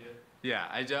down yet. Yeah,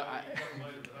 Later,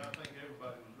 but I think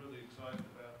everybody was really excited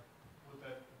about what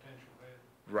that potential had.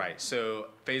 Right,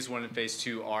 so phase 1 and phase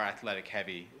 2 are athletic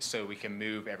heavy, so we can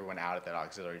move everyone out of that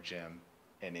auxiliary gym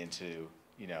and into,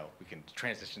 you know, we can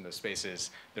transition those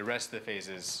spaces. The rest of the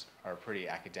phases are pretty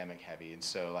academic heavy, and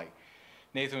so like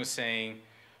Nathan was saying,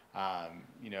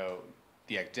 you know,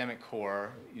 the academic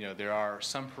core, you know, there are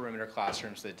some perimeter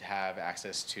classrooms that have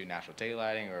access to natural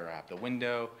daylighting or have the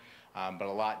window, but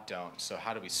a lot don't. So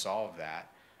how do we solve that?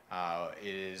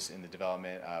 It is in the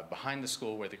development behind the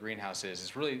school where the greenhouse is.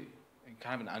 It's really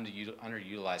kind of an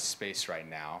underutilized space right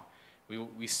now.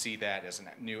 We see that as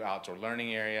a new outdoor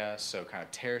learning area, so kind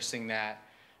of terracing that,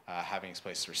 having a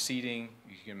place for seating.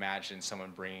 You can imagine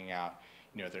someone bringing out,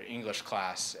 you know, their English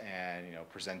class and, you know,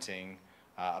 presenting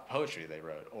a poetry they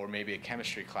wrote, or maybe a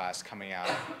chemistry class coming out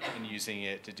and using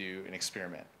it to do an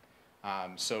experiment.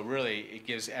 So really, it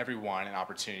gives everyone an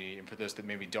opportunity, and for those that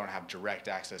maybe don't have direct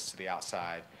access to the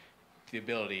outside, the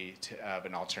ability to have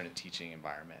an alternate teaching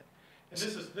environment. And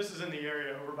this is in the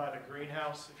area over by the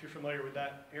greenhouse, if you're familiar with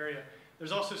that area.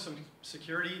 There's also some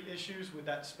security issues with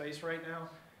that space right now,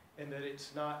 in that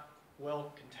it's not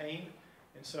well contained.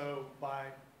 And so by,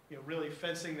 you know, really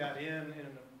fencing that in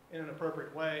an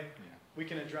appropriate way, we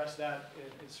can address that.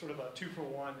 It's sort of a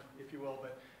 2-for-1, if you will.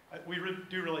 But we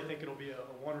do really think it'll be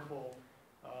a wonderful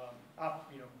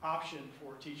option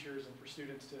for teachers and for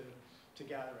students to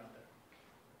gather out there.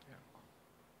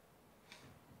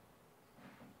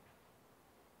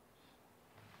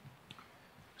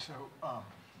 So,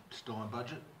 still on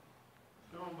budget?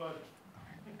 Still on budget.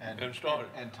 And started.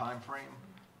 And time frame?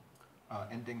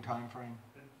 Ending time frame?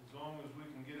 As long as we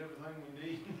can get everything we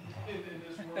need in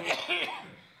this world.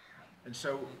 And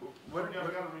so, what? Y'all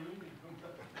got a reunion?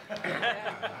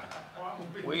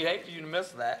 We'd hate for you to miss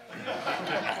that.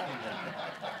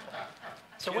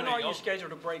 So when are you scheduled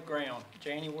to break ground?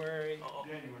 January?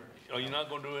 January. Are you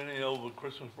not gonna do any over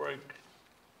Christmas break?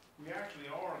 We actually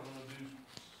are going to do,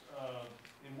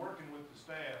 in working with the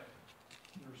staff,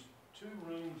 there's 2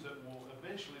 rooms that will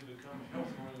eventually become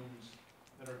health rooms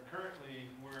that are currently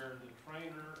where the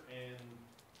trainer and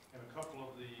a couple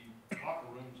of the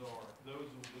locker rooms are. Those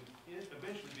will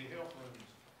eventually be health rooms.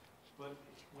 But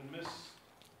when Miss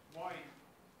White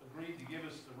agreed to give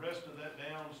us the rest of that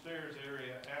downstairs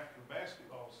area after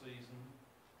basketball season,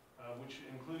 which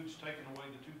includes taking away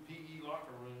the 2 PE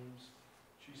locker rooms,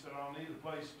 she said, I'll need a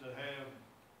place to have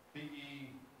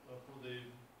PE for the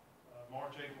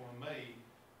March, April, and May.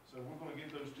 So we're gonna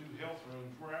get those 2 health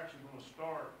rooms. We're actually gonna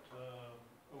start,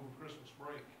 over Christmas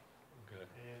break. Okay.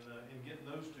 And getting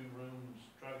those 2 rooms,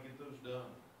 try to get those done.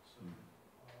 So,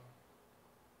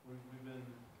 we've been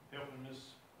helping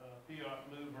Miss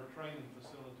Piot move her training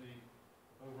facility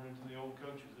over into the old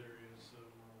coaches area. So,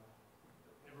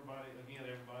 everybody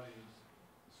is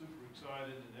super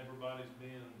excited and everybody's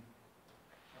been,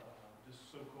 just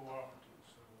so cooperative.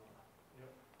 So,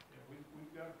 yep,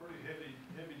 we've got a pretty heavy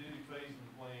duty phasing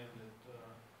plan that,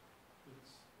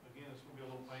 it's gonna be a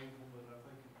little painful, but I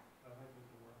think it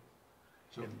will work.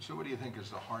 So what do you think is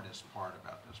the hardest part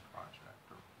about this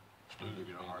project? Or just to give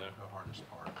you the hardest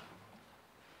part?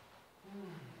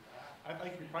 I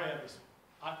think we probably have this,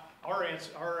 our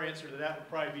answer to that would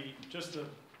probably be just the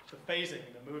phasing,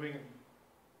 the moving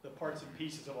the parts and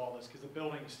pieces of all this, because the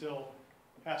building still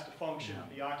has to function and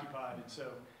be occupied. And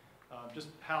so just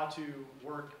how to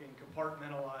work and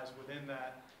compartmentalize within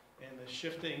that, and the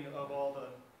shifting of all the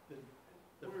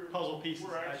puzzle pieces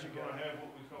We're as you actually go. gonna have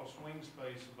what we call swing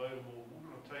space available. We're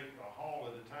gonna take a hall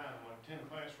at a time, like 10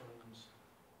 classrooms,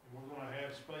 and we're gonna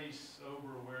have space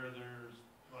over where there's,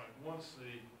 like, once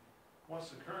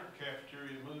the current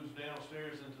cafeteria moves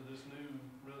downstairs into this new,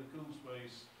 really cool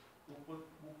space, we'll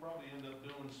probably end up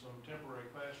doing some temporary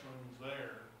classrooms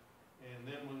there. And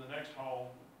then when the next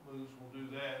hall moves, we'll do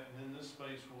that. And then this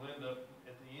space will end up,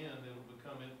 at the end, it'll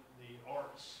become the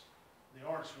arts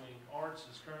wing. Arts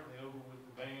is currently over with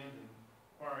the band and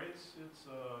choir. It's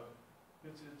a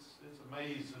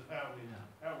maze of how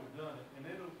we've done it. And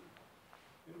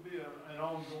it'll be an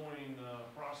ongoing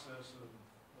process of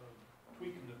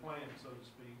tweaking the plan, so to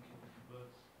speak. But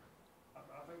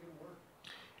I think it'll work.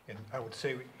 And I would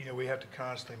say, we have to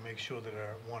constantly make sure that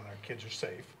our kids are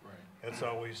safe. Right. That's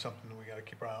always something that we got to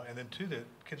keep our eye on. And then 2, that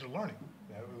kids are learning.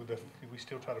 We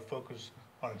still try to focus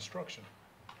on instruction.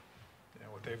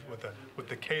 With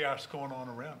the chaos going on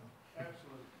around them.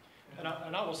 Absolutely.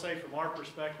 And I will say from our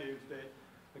perspective that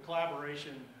the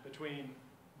collaboration between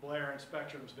Blair and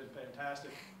Spectrum has been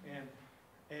fantastic,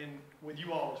 and with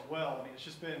you all as well. I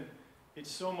mean,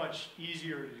 it's so much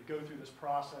easier to go through this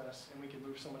process, and we can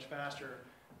move so much faster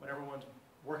when everyone's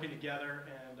working together,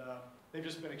 and they've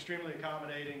just been extremely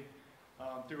accommodating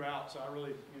throughout. So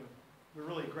we're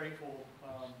really grateful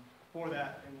for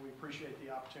that, and we appreciate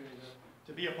the opportunity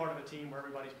to be a part of a team where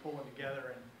everybody's pulling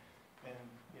together and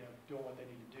doing what they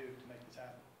need to do to make this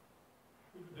happen.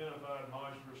 We've identified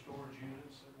modular storage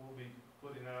units that we'll be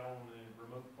putting out on the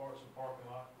remote parts of the parking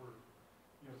lot for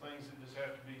things that just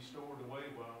have to be stored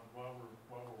away while we're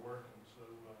working. So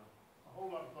a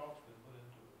whole lot of thought's been put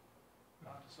into it.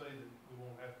 Not to say that we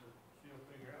won't have to still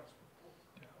figure out some.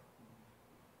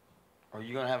 Are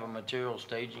you gonna have a material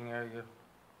staging area?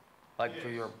 Like for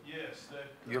your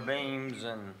beams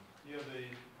and? Yeah,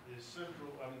 the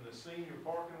senior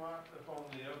parking lot up on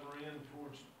the upper end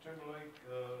towards Timberlake,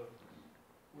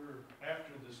 we're,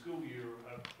 after the school year,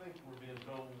 I think we're being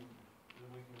told that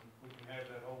we can have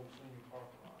that whole senior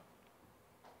parking lot.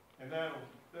 And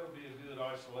that'll be a good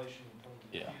isolation from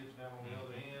the kids down on the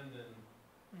other end, and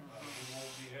we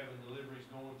won't be having deliveries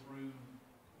going through,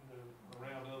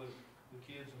 around the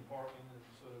kids and parking, and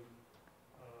so,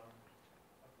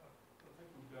 I think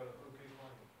we've got an okay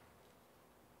plan.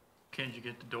 Can you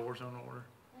get the doors on order?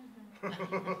 It's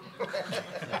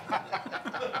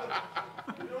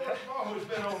always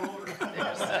been on order.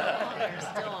 They're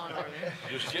still on order.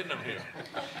 Just getting them here.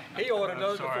 He ordered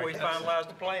those before he finalized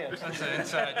the plans. That's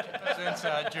an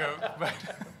inside joke, but.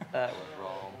 That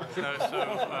was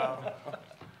wrong.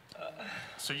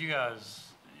 So you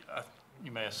guys,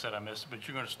 you may have said I missed it, but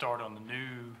you're going to start on the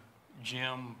new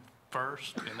gym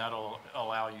first, and that'll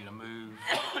allow you to move,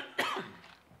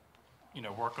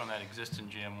 work on that existing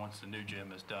gym once the new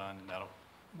gym is done, and that'll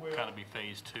kind of be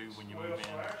phase 2 when you move in.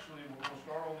 So actually, we're gonna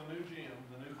start on the new gym,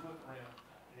 the new foot ramp,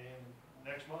 and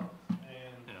next month.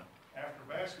 And after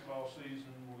basketball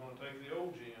season, we're gonna take the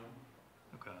old gym.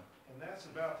 Okay. And that's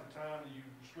about the time that you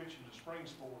switch into spring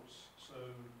sports. So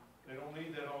they don't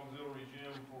need that auxiliary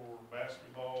gym for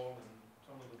basketball and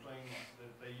some of the things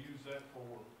that they use that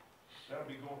for. That'll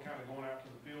be going out to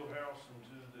the field house and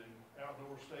to the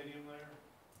outdoor stadium there.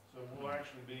 So we'll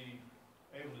actually be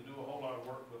able to do a whole lot of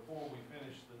work before we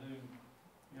finish the new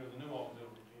auxiliary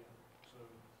gym. So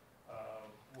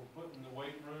we're putting the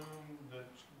weight room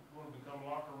that's going to become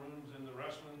locker rooms in the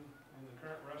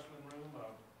current wrestling room.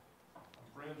 I'm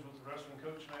friends with the wrestling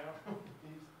coach now.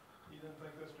 He doesn't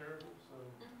think that's terrible. So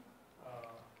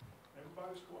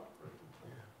everybody's cooperating.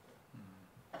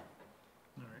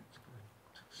 All right.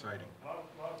 It's exciting. A lot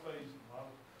of phasing, a lot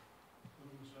of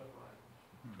moving stuff around.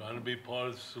 Trying to be part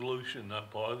of the solution, not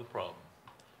part of the problem.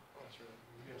 That's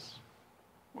right. Yes.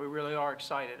 We really are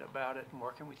excited about it and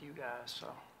working with you guys, so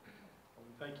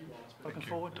Thank you all. It's been, looking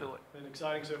forward to it. been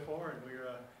exciting so far, and we're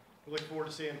looking forward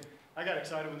to seeing. I got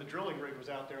excited when the drilling rig was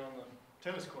out there on the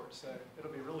tennis court, so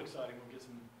it'll be real exciting when we get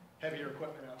some heavier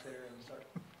equipment out there and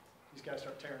these guys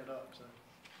start tearing it up. So.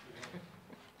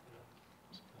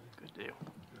 Good deal.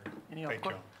 Any other Thank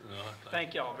you. questions?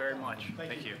 Thank y'all very much.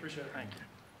 Thank you. Appreciate it. Thank you.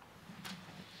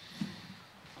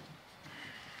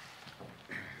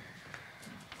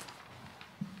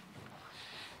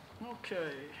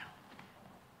 Okay.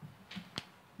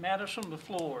 Matters from the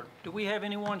floor. Do we have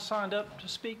anyone signed up to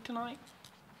speak tonight?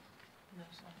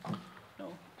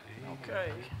 No?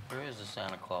 Okay. Where is the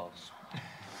Santa Claus?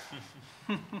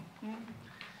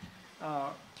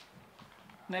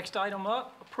 Next item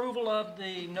up, approval of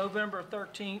the November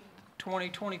 13th,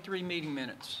 2023 meeting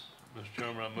minutes. Mr.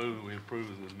 Chairman, I move that we approve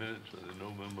the minutes of the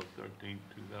November 13th,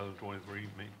 2023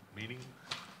 meeting.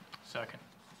 Second.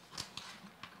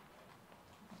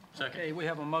 Okay, we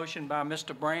have a motion by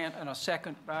Mr. Brandt and a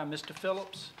second by Mr.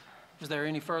 Phillips. Is there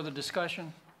any further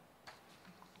discussion?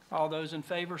 All those in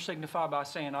favor signify by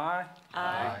saying aye.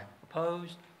 Aye.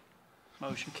 Opposed?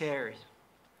 Motion carries.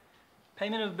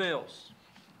 Payment of bills.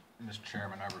 Mr.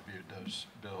 Chairman, I reviewed those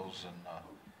bills and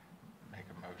make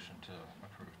a motion to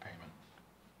approve payment.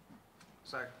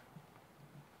 Second.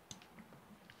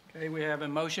 Okay, we have a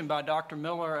motion by Dr.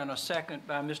 Miller and a second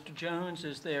by Mr. Jones.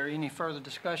 Is there any further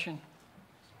discussion?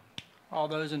 All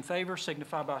those in favor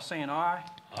signify by saying aye.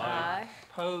 Aye.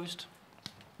 Opposed?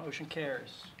 Motion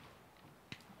carries.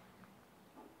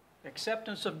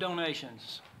 Acceptance of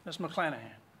donations. Ms.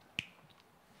 McClanahan.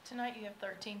 Tonight you have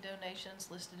 13 donations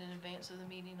listed in advance of the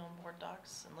meeting on board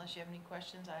docs. Unless you have any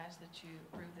questions, I ask that you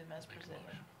approve them as presented.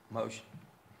 Motion.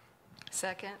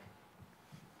 Second.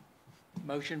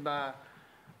 Motion by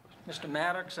Mr.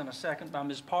 Maddox and a second by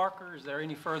Ms. Parker. Is there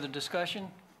any further discussion?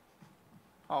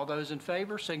 All those in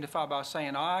favor signify by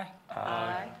saying aye.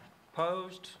 Aye.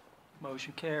 Opposed?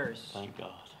 Motion carries. Thank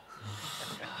God.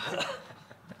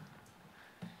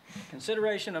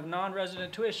 Consideration of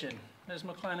non-resident tuition. Ms.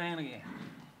 McClanahan again.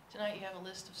 Tonight you have a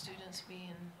list of students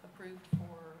being approved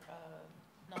for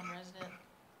non-resident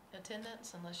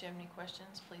attendance. Unless you have any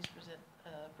questions, please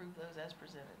approve those as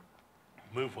presented.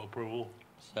 Move for approval.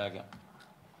 Second.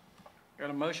 Got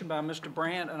a motion by Mr.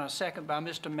 Brandt and a second by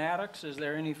Mr. Maddox. Is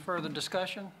there any further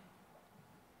discussion?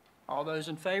 All those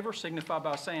in favor signify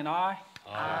by saying aye.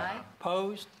 Aye.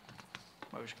 Opposed?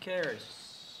 Motion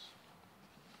carries.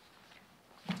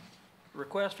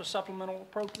 Request for supplemental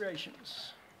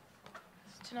appropriations.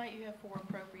 Tonight you have 4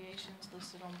 appropriations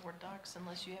listed on board docs.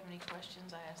 Unless you have any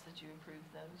questions, I ask that you approve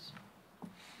those.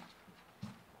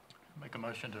 Make a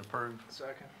motion to approve.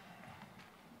 Second.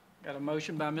 Got a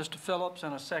motion by Mr. Phillips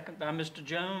and a second by Mr.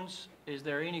 Jones. Is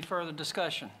there any further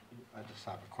discussion? I just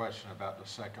have a question about the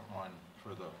second one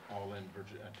for the All-In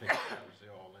Virginia. I think that was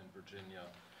the All-In Virginia.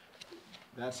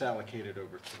 That's allocated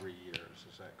over 3 years,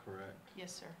 is that correct?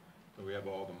 Yes, sir. So we have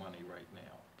all the money right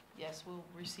now. Yes, we'll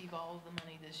receive all of the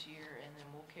money this year, and then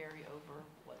we'll carry over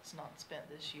what's not spent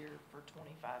this year for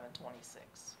 25 and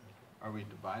 26. Are we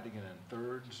dividing it in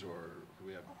thirds, or do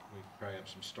we probably have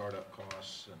some startup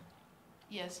costs? And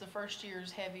Yes, the first year is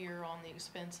heavier on the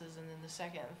expenses, and then the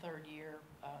second and third year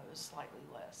is slightly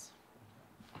less.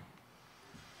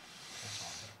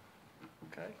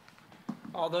 Okay.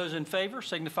 All those in favor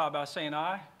signify by saying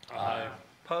aye. Aye.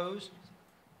 Opposed?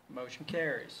 Motion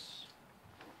carries.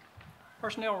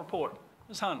 Personnel report.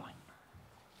 Ms. Hunley.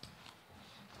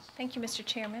 Thank you, Mr.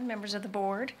 Chairman, members of the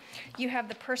board. You have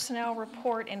the personnel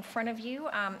report in front of you.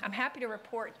 I'm happy to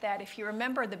report that if you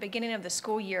remember the beginning of the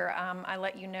school year, I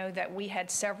let you know that we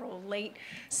had several late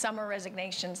summer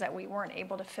resignations that we weren't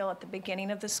able to fill at the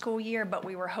beginning of the school year, but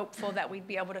we were hopeful that we'd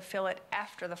be able to fill it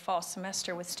after the fall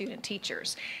semester with student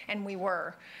teachers, and we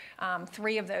were.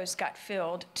 3 of those got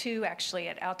filled, 2 actually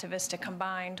at Alta Vista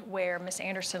combined, where Ms.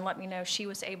 Anderson let me know she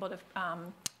was able to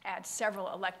add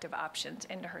several elective options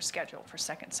into her schedule for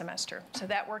second semester. So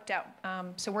that worked out.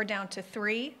 So we're down to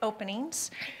 3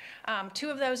 openings. 2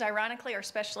 of those, ironically, are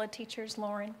special ed teachers,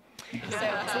 Lauren. So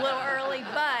it's a little early,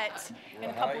 but in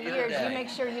a couple years, you make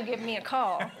sure you give me a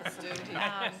call.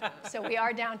 So we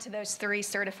are down to those 3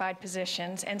 certified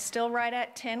positions and still right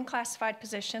at 10 classified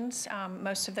positions.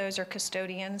 Most of those are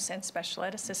custodians and special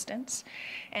ed assistants.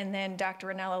 And then Dr.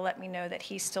 Ranella let me know that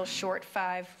he's still short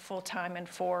 5 full-time and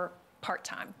 4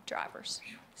 part-time drivers.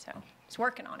 So he's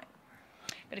working on it.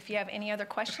 But if you have any other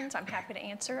questions, I'm happy to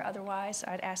answer. Otherwise,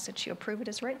 I'd ask that you approve it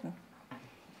as written.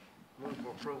 Move for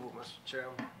approval, Mr.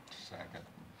 Chairman. second.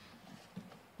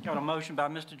 Got a motion by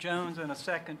Mr. Jones and a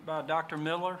second by Dr.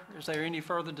 Miller. Is there any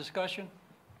further discussion?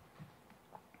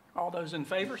 All those in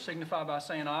favor signify by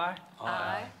saying aye.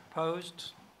 Aye.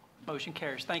 Opposed? Motion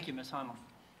carries. Thank you, Ms. Hunley.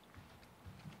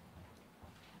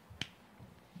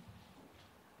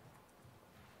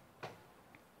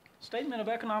 Statement of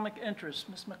economic interest,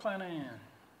 Ms. McClanahan.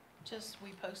 Just,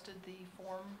 we posted the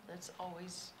form that's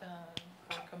always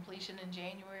for completion in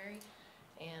January,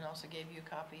 and also gave you a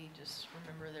copy. Just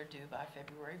remember they're due by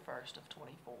February 1st of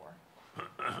 '24.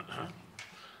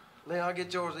 Leon, I'll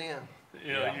get yours in.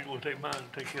 Yeah, you're gonna take mine,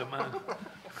 take care of mine.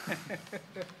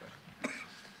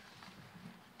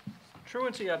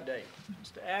 Truancy update.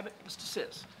 Mr. Abbott, Mr.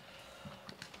 Sis.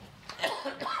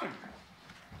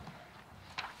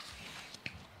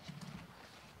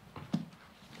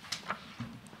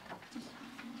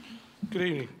 Good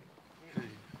evening.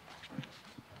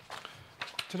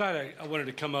 Tonight, I wanted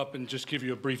to come up and just give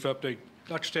you a brief update.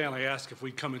 Dr. Stanley asked if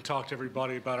we'd come and talk to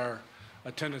everybody about our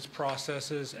attendance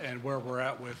processes and where we're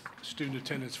at with student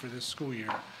attendance for this school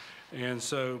year. And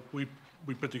so we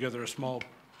put together a small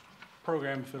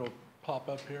program, if it'll pop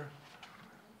up here.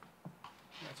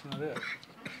 That's not it.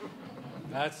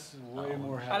 That's way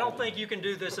more happy. I don't think you can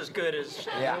do this as good as.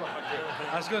 Yeah.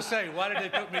 I was going to say, why did they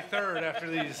put me third after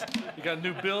these? You got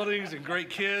new buildings and great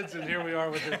kids, and here we are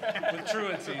with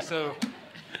truancy. So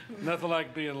nothing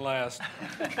like being last.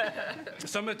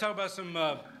 So I'm going to talk about some,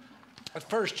 at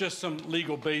first, just some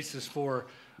legal basis for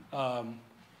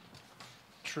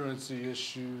truancy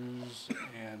issues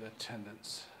and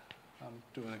attendance. I'm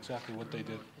doing exactly what they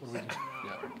did. What do we do?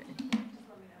 Yeah.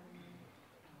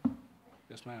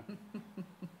 Yes, ma'am.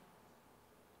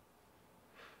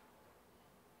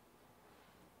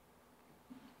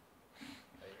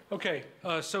 Okay,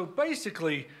 so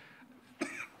basically,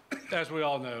 as we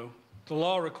all know, the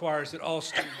law requires that all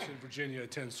students in Virginia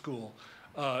attend school.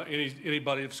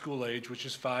 Anybody of school age, which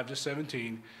is 5 to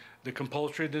 17. The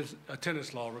compulsory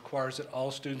attendance law requires that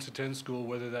all students attend school,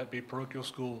 whether that be parochial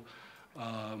school,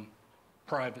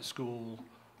 private school,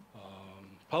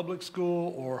 public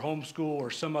school, or homeschool, or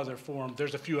some other form.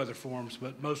 There's a few other forms,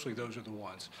 but mostly those are the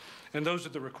ones. And those are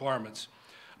the requirements.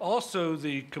 Also,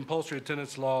 the compulsory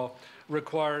attendance law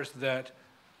requires that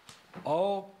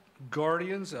all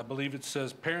guardians, I believe it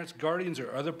says parents, guardians,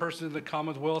 or other persons in the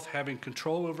Commonwealth having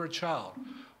control over a child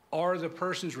are the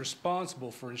persons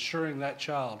responsible for ensuring that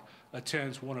child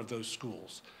attends one of those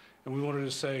schools. And we wanted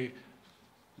to say,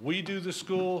 we do the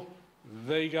school,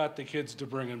 they got the kids to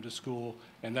bring them to school,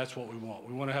 and that's what we want.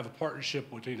 We want to have a partnership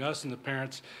between us and the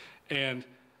parents, and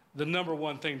the number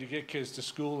one thing to get kids to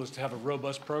school is to have a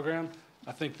robust program.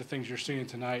 I think the things you're seeing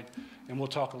tonight, and we'll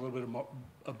talk a little bit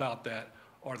about that,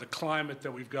 are the climate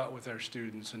that we've got with our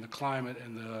students, and the climate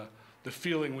and the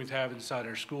feeling we have inside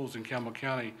our schools in Campbell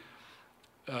County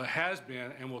has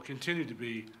been and will continue to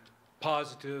be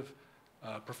positive,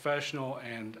 professional,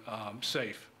 and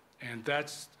safe. And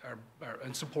that's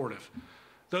and supportive.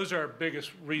 Those are our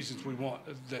biggest reasons we want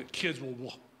that kids will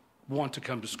want to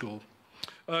come to school.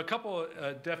 A couple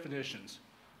of definitions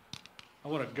I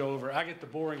want to go over. I get the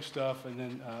boring stuff, and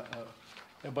then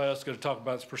everybody else is going to talk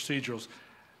about its procedurals.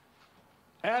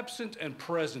 Absent and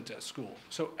present at school.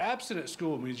 So absent at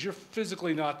school means you're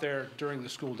physically not there during the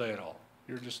school day at all.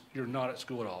 You're not at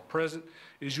school at all. Present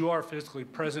is you are physically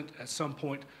present at some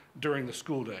point during the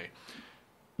school day.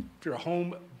 If you're a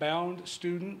homebound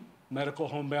student, medical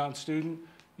homebound student,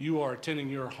 you are attending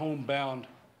your homebound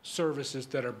services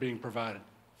that are being provided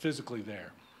physically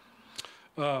there.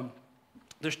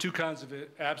 There's two kinds of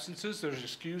absences. There's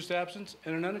excused absence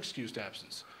and an unexcused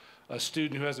absence. A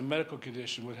student who has a medical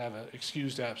condition would have an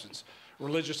excused absence.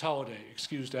 Religious holiday,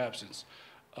 excused absence.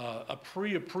 A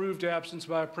pre-approved absence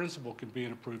by a principal can be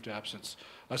an approved absence.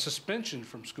 A suspension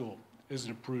from school is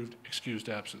an approved excused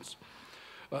absence.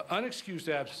 Unexcused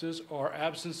absences are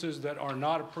absences that are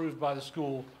not approved by the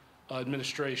school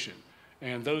administration.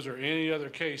 And those are any other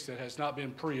case that has not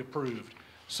been pre-approved.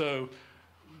 So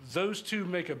those two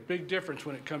make a big difference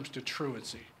when it comes to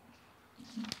truancy.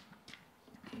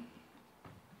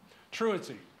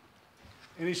 Truancy.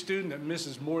 Any student that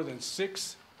misses more than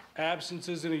 6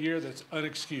 absences in a year that's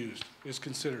unexcused is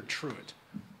considered truant.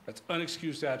 That's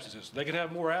unexcused absences. They can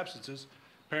have more absences.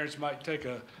 Parents might take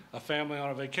a family on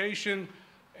a vacation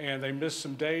and they miss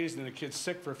some days and the kid's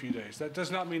sick for a few days. That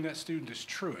does not mean that student is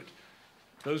truant.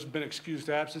 Those have been excused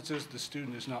absences. The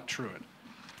student is not truant.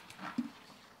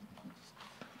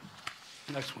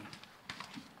 Next one.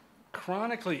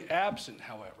 Chronically absent,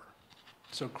 however.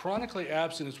 So chronically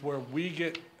absent is where we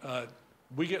get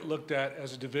looked at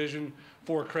as a division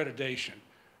for accreditation.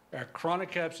 Our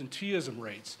chronic absenteeism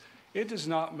rates, it does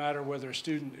not matter whether a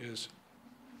student is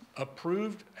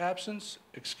approved absence,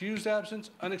 excused absence,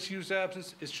 unexcused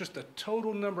absence. It's just the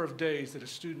total number of days that a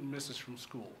student misses from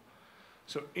school.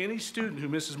 So any student who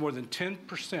misses more than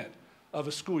 10% of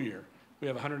a school year, we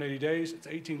have 180 days, it's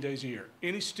 18 days a year.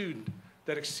 Any student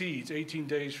that exceeds 18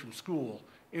 days from school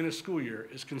in a school year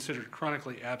is considered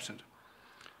chronically absent.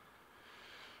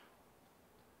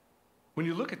 When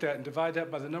you look at that and divide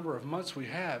that by the number of months we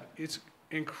have, it's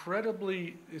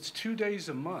 2 days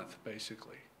a month,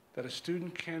 basically, that a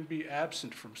student can be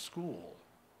absent from school,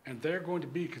 and they're going to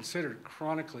be considered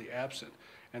chronically absent.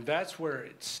 And that's where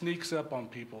it sneaks up on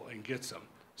people and gets them.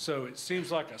 So it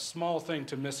seems like a small thing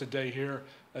to miss a day here,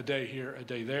 a day here, a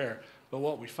day there. But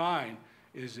what we find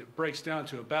is it breaks down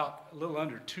to about a little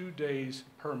under 2 days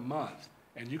per month,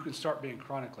 and you can start being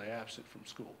chronically absent from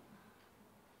school.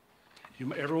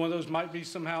 Every one of those might be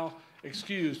somehow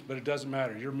excused, but it doesn't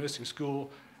matter. You're missing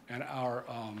school, and our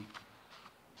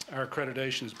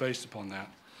accreditation is based upon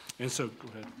that. And so, go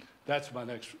ahead. That's my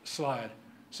next slide.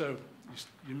 So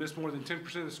you miss more than 10%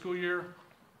 of the school year,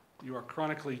 you are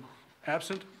chronically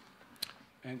absent,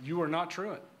 and you are not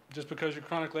truant. Just because you're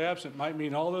chronically absent might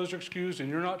mean all those are excused and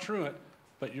you're not truant,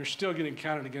 but you're still getting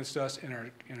counted against us in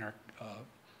our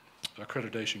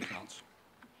accreditation counts.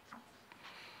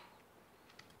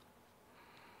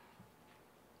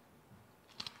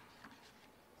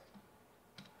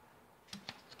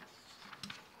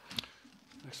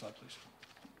 Next slide, please.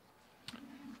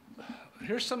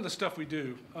 Here's some of the stuff we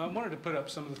do. I wanted to put up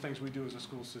some of the things we do as a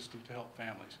school system to help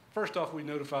families. First off, we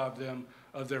notify them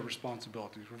of their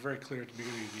responsibilities. We're very clear at the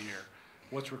beginning of the year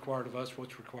what's required of us,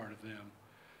 what's required of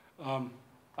them.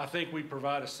 I think we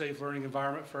provide a safe learning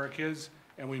environment for our kids,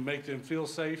 and we make them feel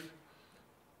safe.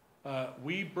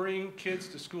 We bring kids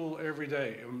to school every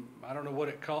day. I don't know what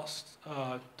it costs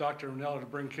Dr. Ranella to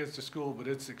bring kids to school, but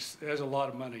there's a lot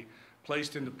of money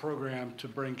placed in the program to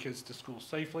bring kids to school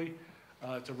safely.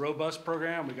 It's a robust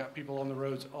program. We got people on the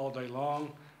roads all day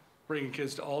long, bringing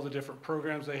kids to all the different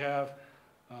programs they have.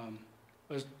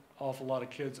 There's an awful lot of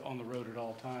kids on the road at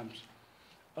all times.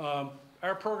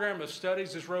 Our program of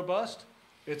studies is robust.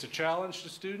 It's a challenge to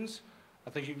students.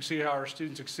 I think you can see how our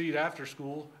students exceed after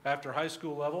school, after high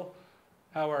school level,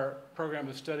 how our program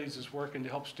of studies is working to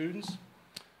help students.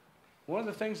 One of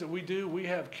the things that we do, we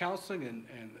have counseling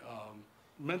and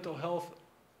mental health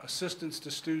assistance to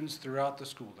students throughout the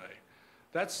school day.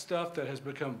 That's stuff that has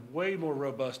become way more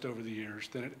robust over the years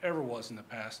than it ever was in the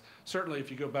past. Certainly, if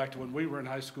you go back to when we were in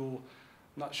high school,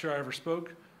 I'm not sure I ever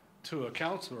spoke to a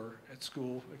counselor at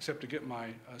school except to get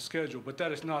my schedule, but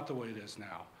that is not the way it is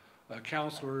now.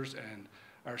 Counselors and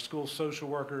our school social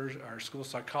workers, our school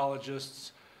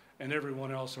psychologists, and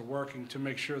everyone else are working to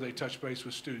make sure they touch base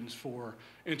with students for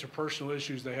interpersonal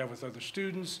issues they have with other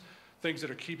students, things that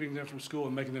are keeping them from school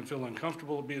and making them feel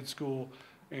uncomfortable to be at school,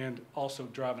 and also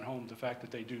driving home the fact that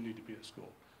they do need to be at school.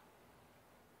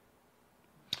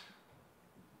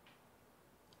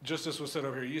 Just as was said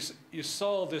over here, you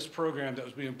saw this program that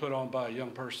was being put on by a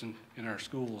young person in our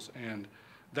schools, and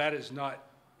that is not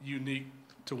unique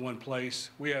to one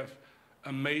place. We have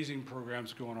amazing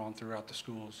programs going on throughout the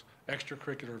schools,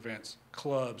 extracurricular events,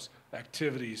 clubs,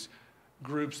 activities,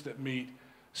 groups that meet,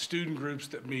 student groups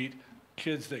that meet,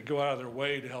 kids that go out of their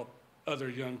way to help other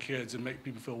young kids and make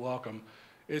people feel welcome.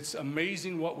 It's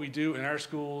amazing what we do in our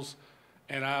schools,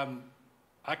 and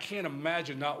I can't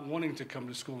imagine not wanting to come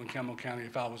to school in Campbell County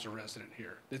if I was a resident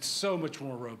here. It's so much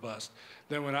more robust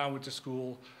than when I went to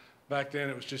school. Back then,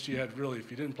 it was just you had really,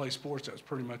 if you didn't play sports, that was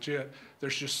pretty much it.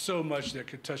 There's just so much that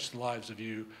could touch the lives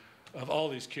of all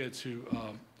these kids who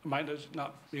might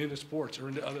not be into sports or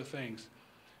into other things.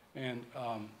 And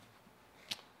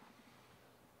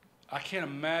I can't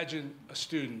imagine a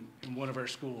student in one of our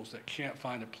schools that can't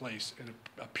find a place in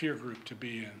a peer group to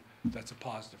be in that's a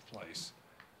positive place.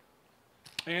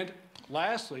 And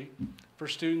lastly, for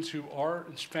students who are,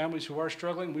 families who are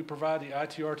struggling, we provide the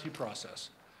ITRT process.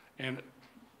 And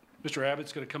Mr.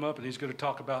 Abbott's going to come up and he's going to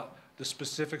talk about the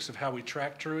specifics of how we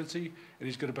track truancy, and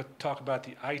he's going to talk about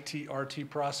the ITRT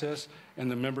process and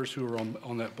the members who are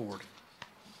on that board.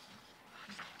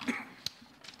 Hey,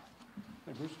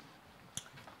 Bruce.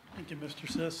 Thank you, Mr.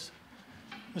 Siss.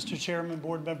 Mr. Chairman,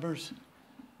 board members,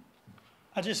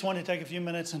 I just want to take a few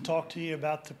minutes and talk to you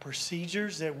about the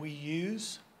procedures that we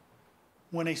use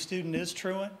when a student is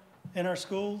truant in our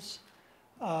schools.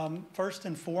 First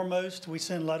and foremost, we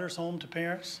send letters home to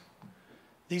parents.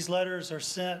 These letters are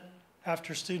sent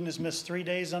after a student has missed 3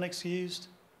 days unexcused,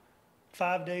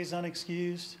 5 days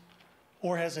unexcused,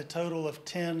 or has a total of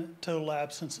 10 total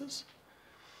absences.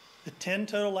 The 10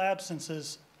 total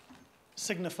absences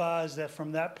signifies that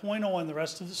from that point on, the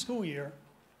rest of the school year,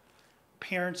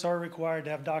 parents are required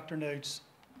to have doctor notes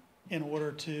in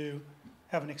order to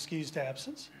have an excused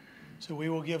absence. So we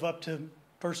will give up to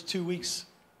first 2 weeks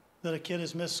that a kid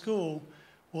has missed school,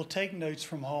 will take notes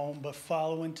from home, but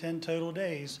following 10 total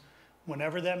days,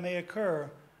 whenever that may occur,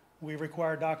 we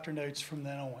require doctor notes from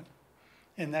then on.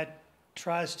 And that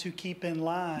tries to keep in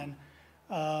line,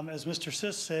 as Mr.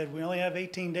 Sis said, we only have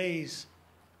 18 days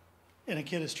and a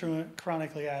kid is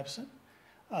chronically absent.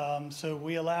 So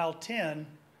we allow 10,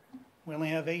 we only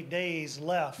have 8 days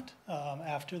left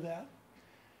after that.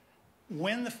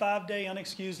 When the 5-day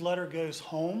unexcused letter goes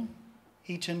home,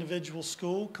 each individual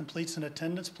school completes an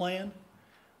attendance plan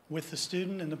with the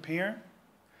student and the parent.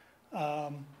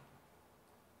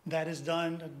 That is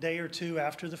done a day or two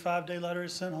after the 5-day letter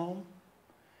is sent home.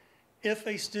 If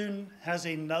a student has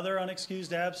another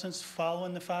unexcused absence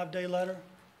following the 5-day letter,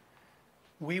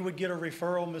 we would get a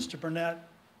referral, Mr. Burnett,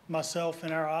 myself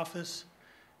in our office,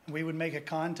 and we would make a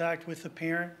contact with the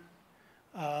parent.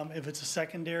 If it's a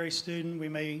secondary student, we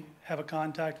may have a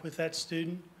contact with that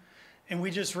student. And we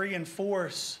just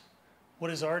reinforce what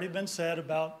has already been said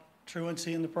about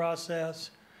truancy in the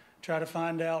process, try to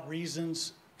find out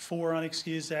reasons for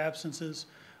unexcused absences.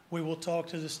 We will talk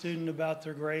to the student about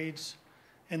their grades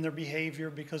and their behavior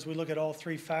because we look at all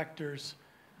 3 factors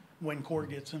when court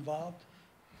gets involved.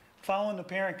 Following the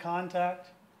parent contact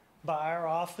by our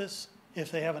office,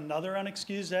 if they have another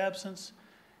unexcused absence,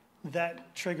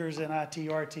 that triggers an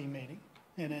ITRT meeting.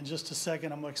 And in just a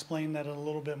second, I'm going to explain that in a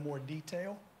little bit more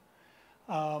detail.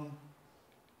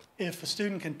 If a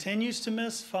student continues to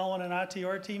miss following an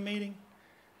ITRT meeting,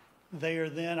 they are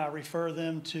then, I refer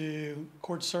them to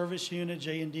court service unit,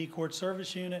 J&D court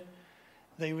service unit.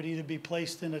 They would either be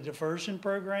placed in a diversion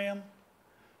program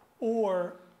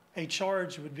or a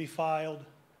charge would be filed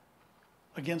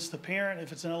against the parent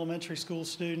if it's an elementary school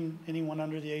student, anyone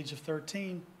under the age of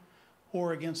 13,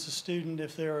 or against the student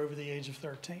if they're over the age of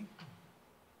 13.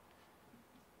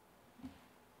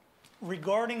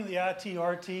 Regarding the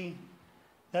ITRT,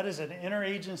 that is an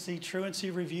interagency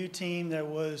truancy review team that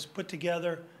was put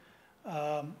together,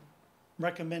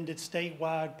 recommended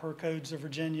statewide per codes of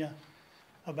Virginia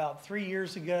about 3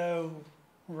 years ago,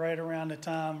 right around the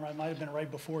time, it might have been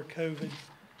right before COVID.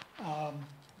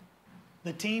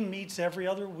 The team meets every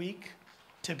other week,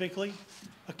 typically.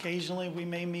 Occasionally, we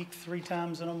may meet 3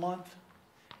 times in a month.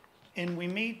 And we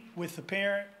meet with the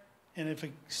parent, and if a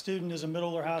student is a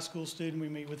middle or high school student, we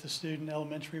meet with the student.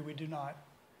 Elementary, we do not.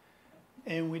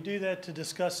 And we do that to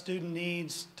discuss student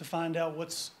needs, to find out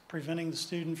what's preventing the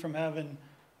student from having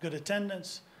good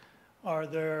attendance. Are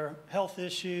there health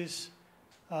issues,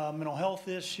 mental health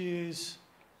issues,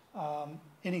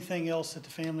 anything else that the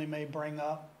family may bring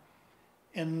up.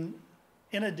 And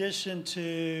in addition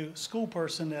to school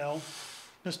personnel,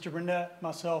 Mr. Burnett,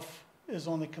 myself, is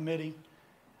on the committee.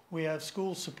 We have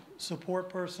school support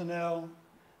personnel,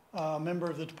 a member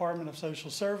of the Department of Social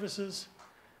Services,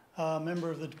 a member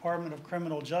of the Department of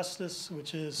Criminal Justice,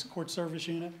 which is court service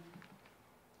unit.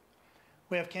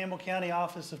 We have Campbell County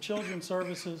Office of Children's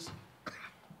Services,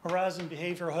 Horizon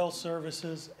Behavioral Health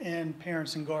Services, and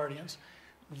parents and guardians.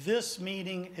 This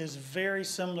meeting is very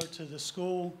similar to the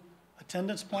school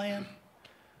attendance plan,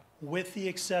 with the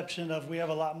exception of we have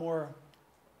a lot more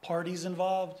parties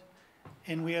involved,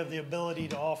 and we have the ability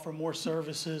to offer more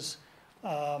services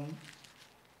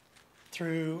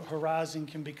through Horizon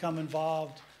can become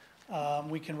involved.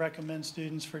 We can recommend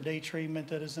students for day treatment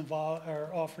that is involved or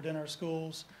offered in our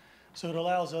schools. So it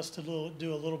allows us to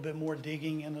do a little bit more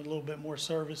digging and a little bit more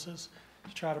services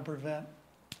to try to prevent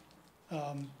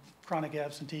chronic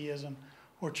absenteeism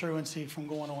or truancy from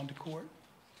going on to court.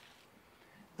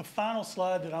 The final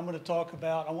slide that I'm going to talk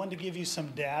about, I wanted to give you some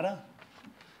data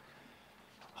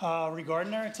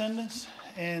regarding our attendance.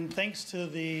 And thanks to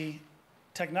the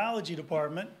technology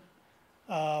department,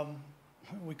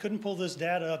 we couldn't pull this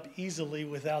data up easily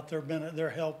without their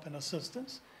help and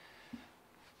assistance.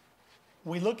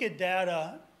 We look at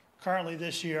data currently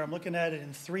this year. I'm looking at it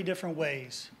in 3 different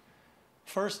ways.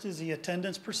 First is the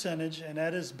attendance percentage, and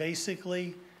that is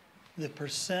basically the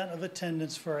percent of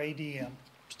attendance for ADM,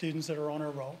 students that are on our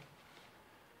roll.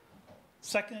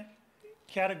 Second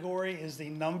category is the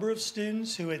number of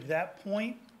students who at that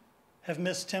point have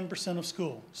missed 10% of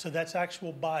school. So that's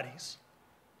actual bodies.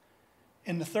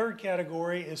 And the third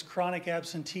category is chronic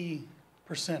absentee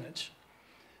percentage.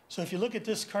 So if you look at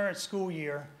this current school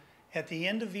year, at the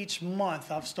end of each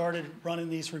month, I've started running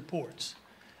these reports.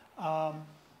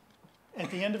 At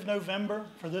the end of November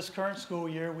for this current school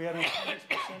year, we had an attendance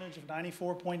percentage of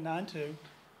 94.92.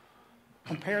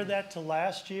 Compare that to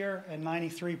last year at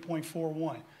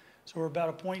 93.41. So we're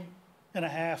about 1.5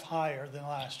 points higher than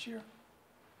last year.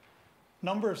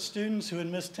 Number of students who had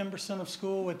missed 10% of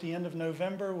school at the end of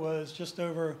November was just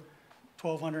over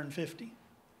 1,250.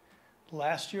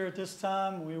 Last year at this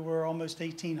time, we were almost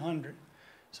 1,800.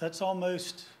 So that's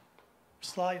almost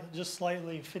just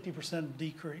slightly 50%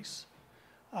 decrease.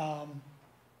 No,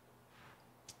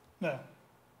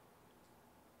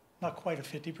 not quite a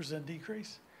 50%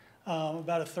 decrease,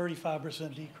 about a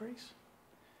 35% decrease.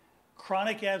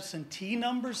 Chronic absentee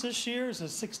numbers this year is at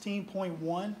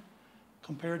 16.1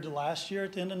 compared to last year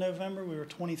at the end of November, we were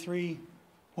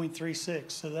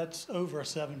 23.36, so that's over a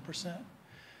 7%.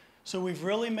 So we've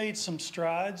really made some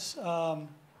strides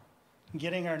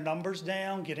getting our numbers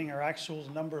down, getting our actual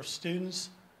number of students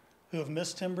who have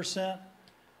missed 10%.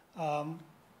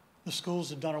 The schools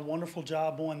have done a wonderful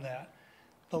job on that.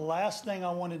 The last thing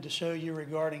I wanted to show you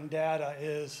regarding data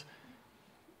is,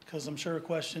 because I'm sure a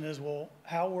question is, well,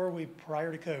 how were we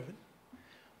prior to COVID?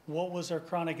 What was our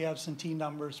chronic absentee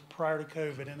numbers prior to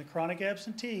COVID? And the chronic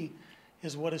absentee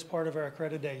is what is part of our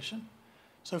accreditation.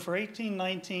 So for 18,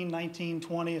 19, 19,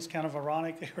 20, it's kind of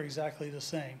ironic, they were exactly the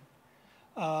same.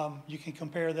 You can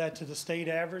compare that to the state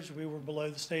average. We were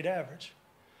below the state average.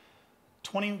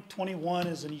 2021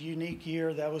 is a unique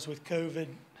year. That was with COVID.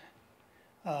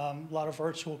 A lot of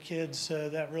virtual kids, so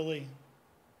that really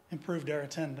improved our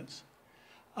attendance.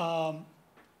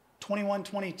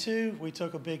 21-22, we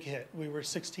took a big hit. We were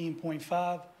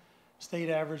 16.5. State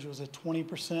average was at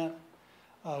 20%.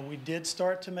 We did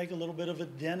start to make a little bit of a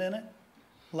dent in it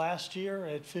last year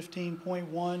at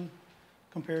 15.1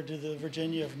 compared to the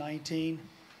Virginia of 19.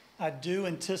 I do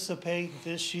anticipate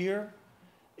this year,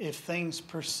 if things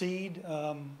proceed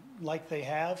like they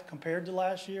have compared to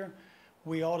last year,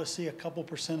 we ought to see a couple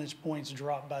percentage points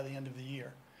drop by the end of the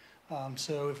year.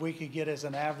 So if we could get as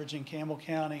an average in Campbell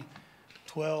County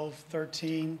 12,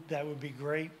 13, that would be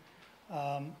great.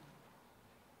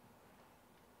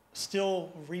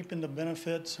 Still reaping the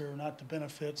benefits, or not the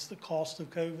benefits, the cost of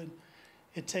COVID.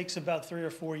 It takes about 3 or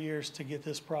 4 years to get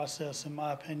this process, in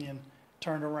my opinion,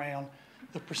 turned around.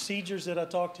 The procedures that I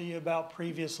talked to you about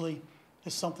previously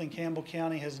is something Campbell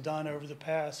County has done over the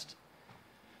past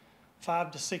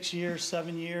 5 to 6 years,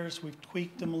 7 years. We've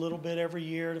tweaked them a little bit every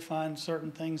year to find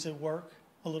certain things that work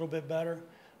a little bit better.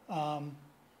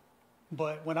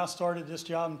 But when I started this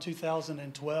job in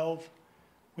 2012,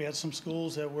 we had some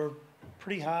schools that were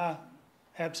pretty high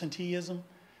absenteeism.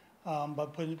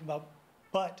 But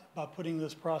by putting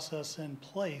this process in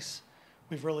place,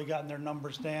 we've really gotten their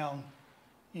numbers down.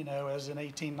 You know, as in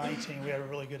 18, 19, we had a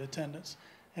really good attendance.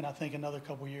 And I think another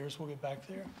couple of years we'll get back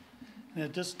there. And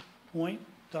at this point,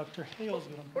 Dr. Hale's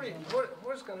going to...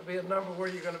 What's going to be a number where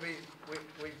you're going to be,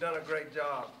 we've done a great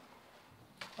job?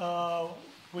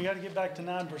 We got to get back to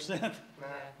 9%.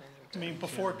 I mean,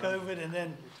 before COVID, and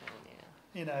then,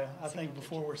 you know, I think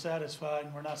before we're satisfied,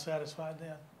 and we're not satisfied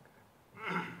then.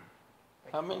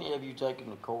 How many have you taken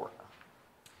to court?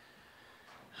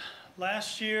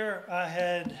 Last year, I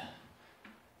had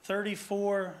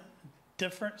 34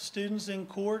 different students in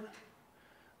court.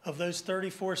 Of those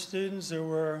 34 students, there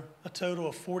were a total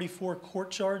of 44 court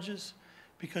charges,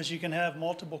 because you can have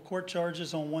multiple court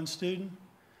charges on one student.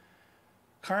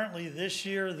 Currently, this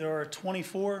year, there are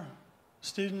 24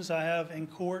 students I have in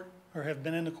court, or have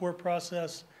been in the court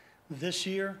process this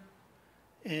year.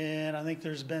 And I think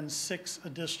there's been 6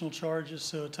 additional charges,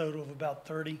 so a total of about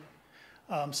 30.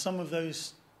 Some of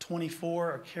those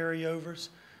 24 are carryovers.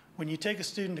 When you take a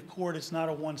student to court, it's not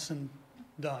a once and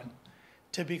done.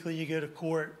 Typically, you go to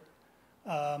court.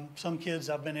 Some kids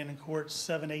I've been in court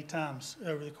 7, 8 times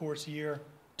over the course of a year,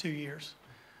 2 years.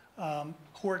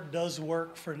 Court does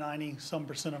work for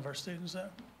 90-some% of our students, though.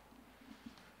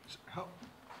 How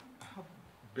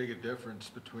big a difference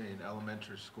between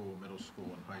elementary school, middle school,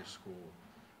 and high school,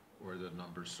 or are the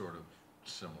numbers sort of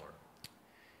similar?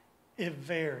 It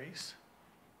varies.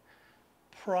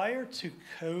 Prior to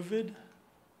COVID,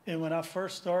 and when I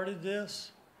first started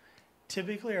this,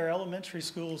 typically our elementary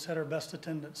schools had our best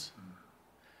attendance,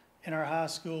 and our high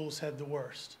schools had the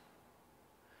worst.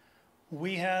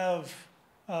 We have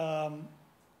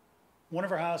one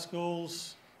of our high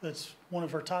schools that's one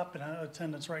of our top in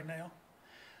attendance right now.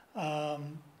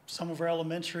 Some of our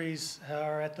elementaries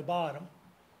are at the bottom.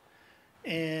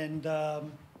 And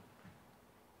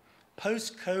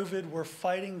post-COVID, we're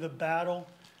fighting the battle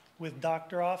with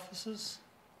doctor offices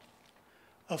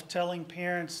of telling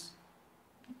parents,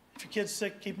 if your kid's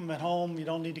sick, keep them at home. You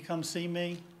don't need to come see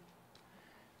me.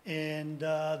 And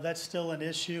that's still an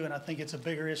issue, and I think it's a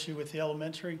bigger issue with the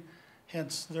elementary.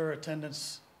 Hence, their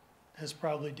attendance has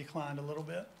probably declined a little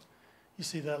bit. You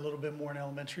see that a little bit more in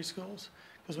elementary schools.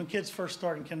 Because when kids first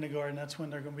start in kindergarten, that's when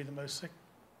they're going to be the most sick.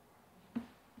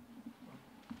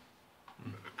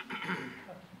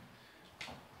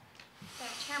 So,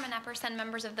 Chairman, I Happerson,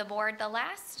 members of the board. The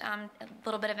last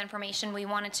little bit of information we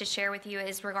wanted to share with you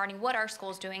is regarding what our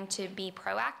school's doing to be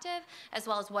proactive, as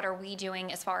well as what are we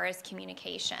doing as far as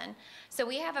communication. So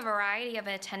we have a variety of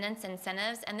attendance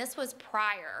incentives, and this was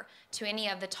prior to any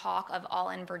of the talk of All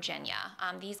in Virginia.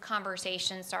 These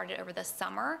conversations started over the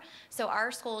summer. So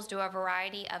our schools do a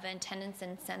variety of attendance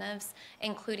incentives,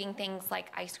 including things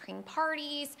like ice cream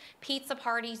parties, pizza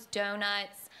parties,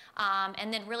 donuts,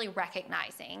 and then really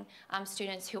recognizing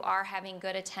students who are having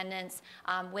good attendance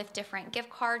with different gift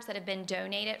cards that have been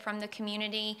donated from the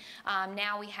community.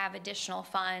 Now we have additional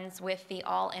funds with the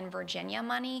All in Virginia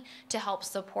money to help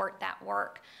support that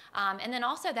work. And then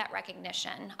also that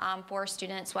recognition for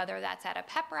students, whether that's at a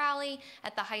pep rally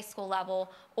at the high school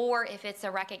level, or if it's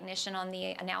a recognition on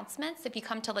the announcements. If you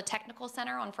come to the technical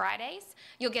center on Fridays,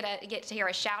 you'll get to hear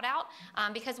a shout out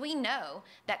because we know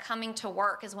that coming to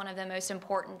work is one of the most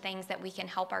important things that we can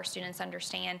help our students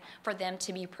understand for them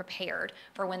to be prepared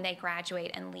for when they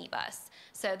graduate and leave us.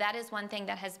 So that is one thing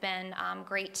that has been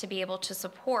great to be able to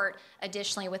support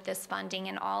additionally with this funding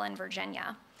and All in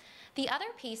Virginia. The other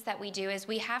piece that we do is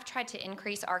we have tried to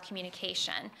increase our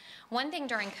communication. One thing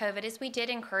during COVID is we did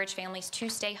encourage families to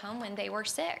stay home when they were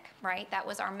sick, right? That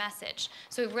was our message.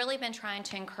 So we've really been trying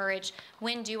to encourage,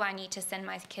 when do I need to send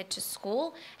my kid to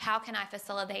school? How can I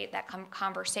facilitate that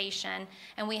conversation?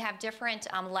 And we have different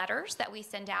letters that we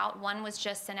send out. One was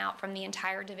just sent out from the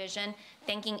entire division,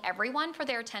 thanking everyone for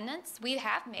their attendance. We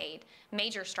have made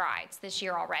major strides this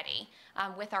year already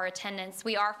with our attendance.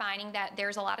 We are finding that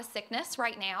there's a lot of sickness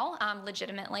right now,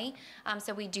 legitimately,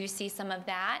 so we do see some of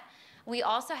that. We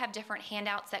also have different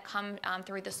handouts that come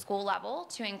through the school level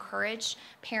to encourage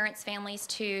parents, families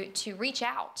to reach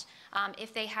out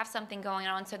if they have something going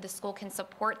on so the school can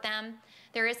support them.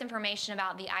 There is information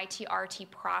about the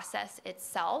ITRT process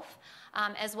itself,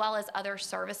 as well as other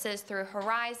services through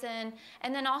Horizon,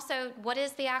 and then also what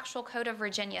does the actual Code of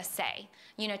Virginia say,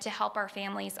 to help our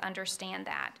families understand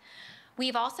that.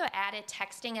 We've also added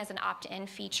texting as an opt-in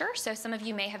feature, so some of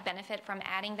you may have benefited from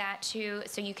adding that too,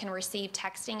 so you can receive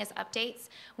texting as updates.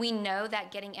 We know that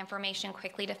getting information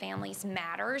quickly to families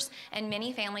matters, and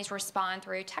many families respond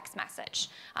through text message.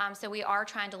 So we are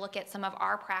trying to look at some of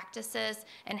our practices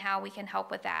and how we can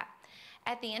help with that.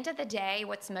 At the end of the day,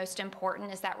 what's most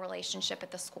important is that relationship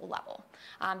at the school level.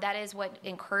 That is what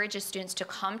encourages students to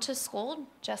come to school,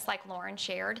 just like Lauren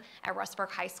shared at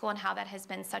Rustburg High School and how that has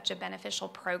been such a beneficial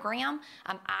program.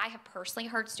 I have personally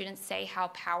heard students say how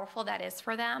powerful that is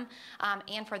for them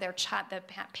and for their the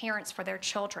parents for their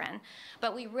children.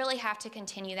 But we really have to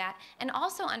continue that and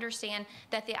also understand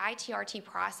that the ITRT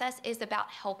process is about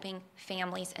helping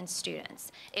families and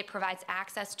students. It provides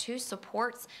access to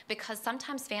supports because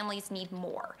sometimes families need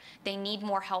more. They need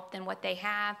more help than what they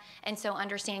have, and so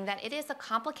understanding that it is a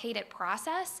complicated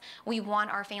process. We want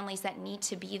our families that need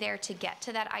to be there to get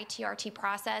to that ITRT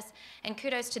process, and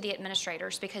kudos to the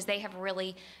administrators because they have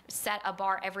really set a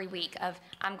bar every week of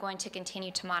I'm going to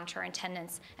continue to monitor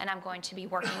attendance and I'm going to be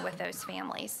working with those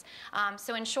families.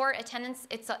 So in short, attendance,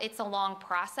 it's a long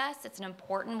process, it's an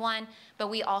important one, but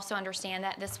we also understand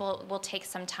that this will take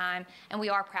some time, and we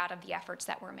are proud of the efforts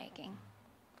that we're making.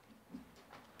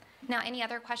 Now, any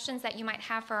other questions that you might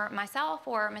have for myself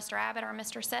or Mr. Abbott or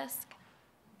Mr. Sisk?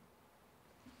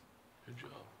 Good job.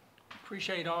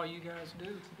 Appreciate all you guys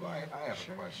do. Well, I have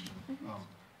a question.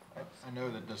 I know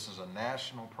that this is a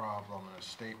national problem and a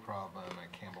state problem and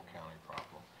a Campbell County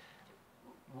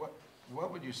problem.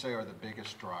 What would you say are the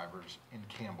biggest drivers in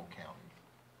Campbell County?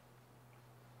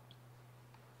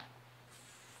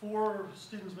 For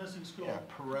students missing school? Yeah,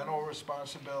 parental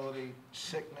responsibility,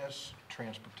 sickness,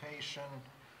 transportation.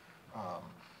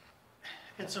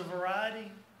 It's a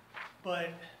variety, but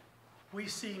we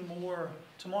see more.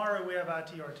 Tomorrow we have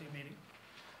ITRT meeting.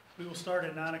 We will start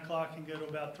at 9 o'clock and go to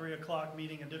about 3 o'clock,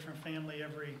 meeting a different family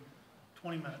every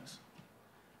 20 minutes.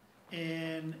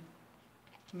 And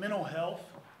mental health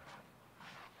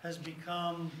has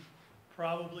become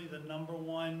probably the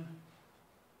 #1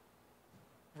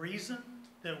 reason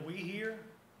that we hear.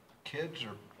 Kids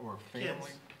or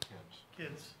family?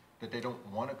 Kids. That they don't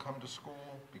want to come to school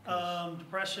because?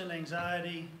 Depression,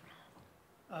 anxiety,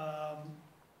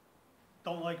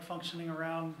 don't like functioning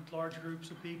around large groups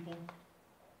of people.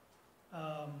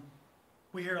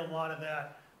 We hear a lot of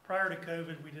that. Prior to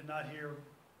COVID, we did not hear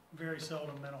very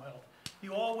seldom mental health.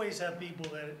 You always have people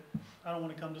that, I don't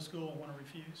want to come to school and want to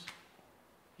refuse.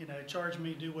 Charge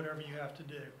me, do whatever you have to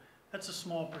do. That's a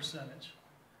small percentage.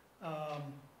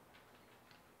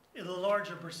 The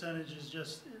larger percentage is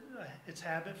just, it's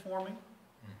habit forming,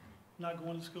 not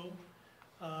going to school.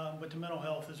 But the mental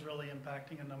health is really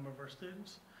impacting a number of our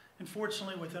students. And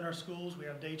fortunately, within our schools, we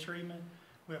have day treatment,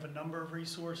 We have a number of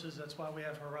resources. That's why we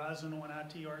have Horizon on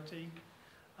ITRT.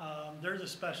 They're the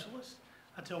specialists.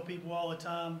 I tell people all the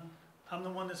time, I'm the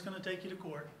one that's going to take you to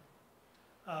court.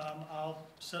 I'll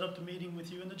set up the meeting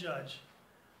with you and the judge,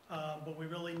 but we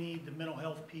really need the mental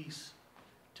health piece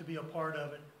to be a part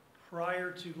of it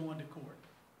prior to going to court.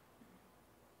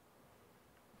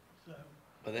 So,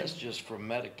 But that's just for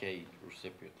Medicaid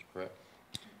recipients, correct?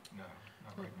 No,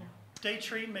 not right now. state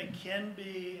treatment can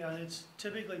be, it's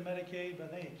typically Medicaid,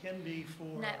 but I think it can be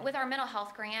for. No, with our mental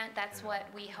health grant, that's what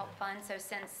we help fund. So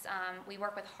since we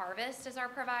work with Harvest as our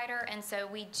provider, and so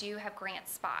we do have grant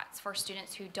spots for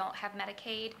students who don't have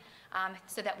Medicaid,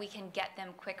 so that we can get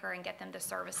them quicker and get them the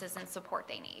services and support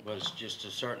they need. But it's just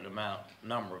a certain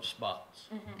number of spots.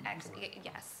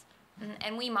 Yes.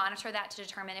 And we monitor that to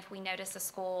determine if we notice a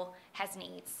school has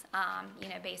needs,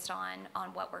 based on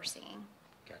what we're seeing.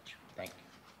 Gotcha. Thank you.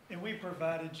 And we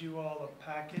provided you all a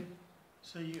packet,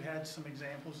 so you had some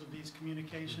examples of these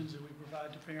communications that we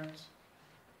provide to parents.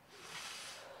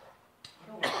 I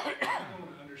don't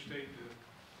want to understate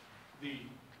the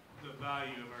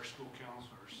value of our school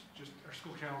counselors. Just our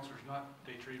school counselors, not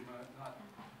day treatment,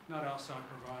 not outside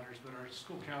providers, but our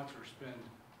school counselors spend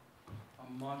a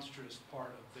monstrous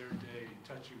part of their day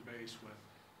touching base with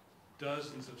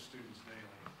dozens of students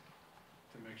daily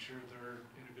to make sure they're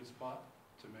in a good spot,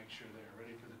 to make sure they're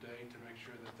ready for the day, to make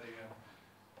sure that they have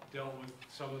dealt with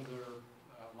some of their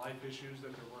life issues that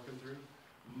they're working through.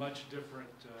 Much different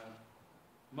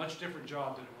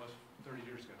job than it was 30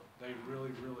 years ago. They really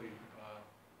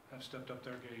have stepped up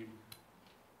their game.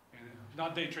 And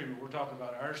not day treatment, we're talking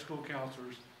about our school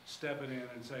counselors stepping in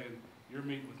and saying, you're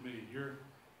meeting with me.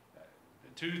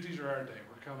 Tuesdays are our day.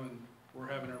 We're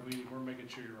having our meeting, we're making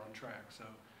sure you're on track. So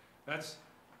that's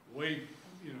way,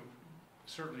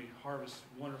 certainly Harvest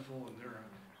wonderful, and they're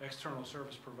an external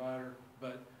service provider,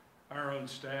 but our own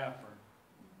staff are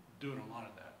doing a lot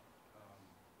of that,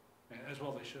 and as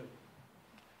well they should.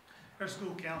 Our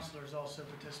school counselors also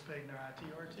participate in our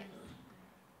ITRT.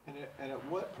 And at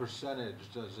what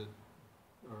percentage does it,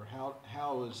 or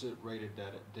how is it rated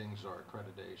that it dings our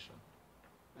accreditation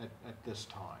at this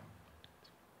time?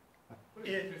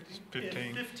 If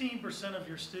 15% of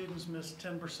your students miss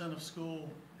 10% of school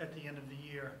at the end of the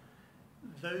year,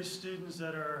 those students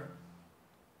that are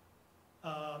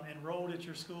enrolled at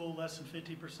your school less than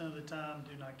 50% of the time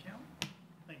do not count, I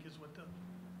think is what the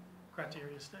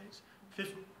criteria states.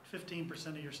 15%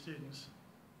 of your students,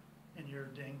 and you're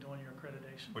dinged on your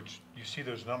accreditation. Which, you see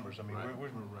those numbers, I mean, Right.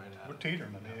 we're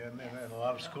teetering, and a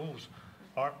lot of schools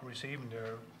aren't receiving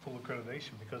their full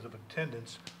accreditation because of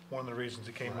attendance. One of the reasons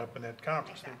it came up in that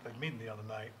conference, that meeting the other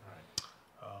night.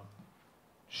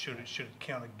 Should it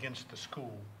count against the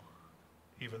school,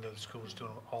 even though the school is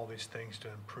doing all these things to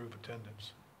improve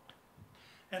attendance?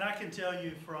 And I can tell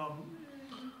you from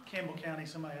Campbell County,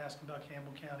 somebody asked about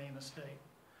Campbell County and the state.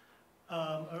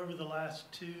 Over the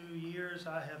last 2 years,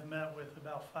 I have met with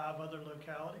about 5 other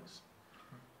localities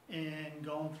and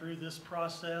gone through this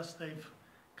process. They've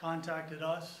contacted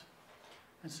us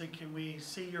and said, can we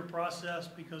see your process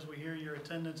because we hear your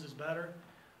attendance is better.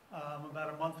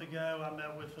 About a month ago, I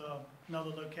met with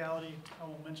another locality. I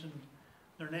won't mention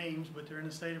their names, but they're in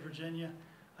the state of Virginia.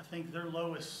 I think their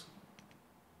lowest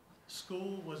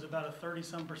school was about a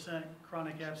 30-some%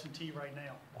 chronic absentee right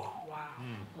now. Wow.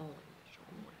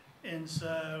 And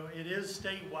so it is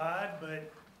statewide,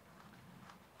 but,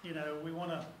 we want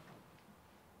to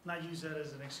not use that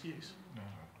as an excuse. I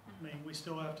mean, we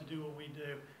still have to do what we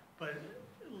do. But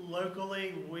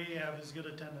locally, we have as good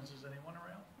attendance as anyone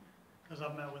around, because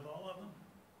I've met with all of them.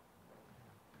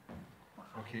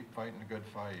 We'll keep fighting a good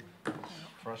fight. It's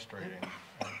frustrating.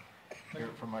 I hear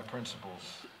it from my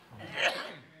principals.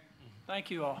 Thank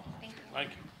you all.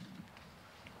 Thank you.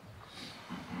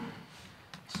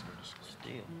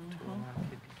 Still,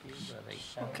 250 kids out of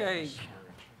 8,000. Okay,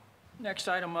 next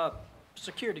item up,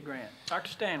 security grant. Dr.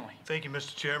 Stanley. Thank you,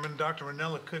 Mr. Chairman. Dr.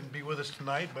 Ranella couldn't be with us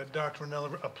tonight, but Dr.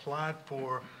 Ranella applied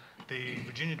for the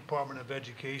Virginia Department of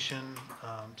Education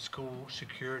School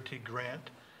Security Grant,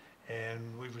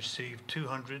 and we received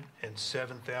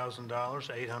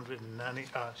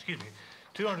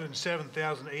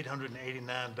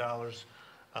 $207,889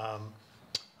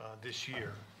 this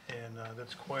year. And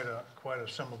that's quite a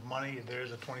sum of money.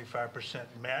 There's a 25%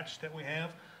 match that we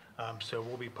have. So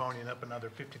we'll be ponying up another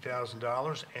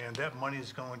 $50,000, and that money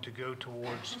is going to go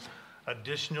towards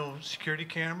additional security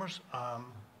cameras,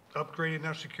 upgrading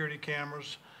our security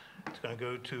cameras. It's going to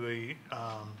go to a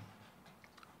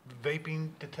vaping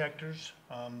detectors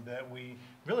that we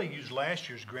really used last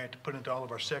year's grant to put into all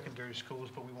of our secondary schools,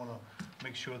 but we want to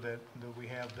make sure that we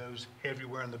have those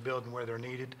everywhere in the building where they're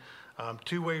needed.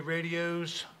 Two-way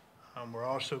radios. We're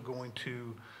also going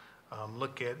to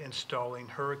look at installing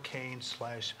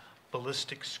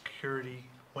hurricane/ballistic security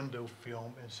window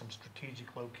film in some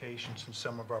strategic locations in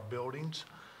some of our buildings.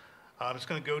 It's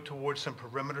going to go towards some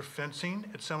perimeter fencing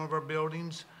at some of our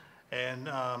buildings and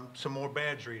some more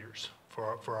badge readers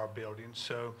for our buildings.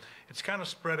 So it's kind of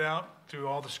spread out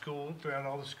throughout all the schools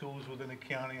within the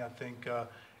county. I think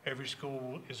every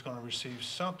school is going to receive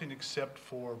something except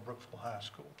for Brookville High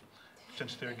School,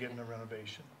 since they're getting a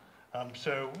renovation.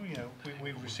 So, you know,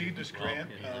 we've received this grant,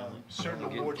 certain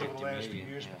awards over the last few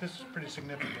years, but this is pretty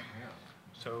significant.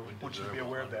 So I want you to be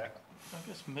aware of that. I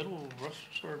guess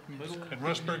Rustburg Middle. And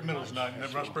Rustburg Middle's not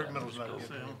getting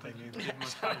anything either.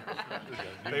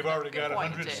 They've already got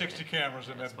 160 cameras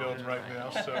in that building right now,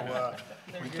 so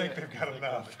we think they've got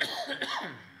enough.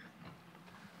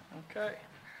 Okay.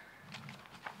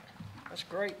 That's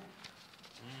great.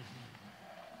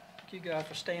 Thank you guys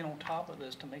for staying on top of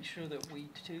this to make sure that we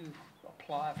too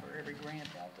apply for every grant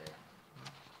out there.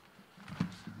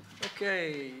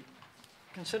 Okay.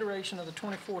 Consideration of the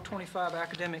 24-25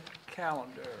 academic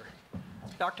calendar.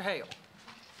 Dr. Hale.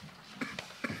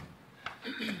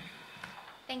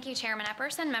 Thank you, Chairman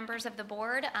Epperson, members of the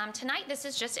board. Tonight, this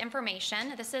is just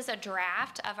information. This is a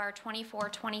draft of our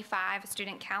 24-25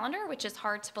 student calendar, which is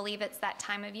hard to believe it's that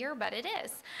time of year, but it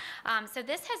is. So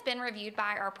this has been reviewed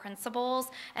by our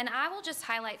principals, and I will just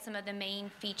highlight some of the main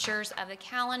features of the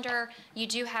calendar. You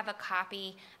do have a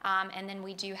copy, and then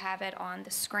we do have it on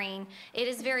the screen. It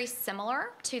is very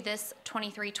similar to this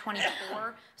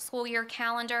 23-24 school year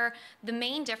calendar. The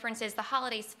main difference is the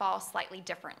holidays fall slightly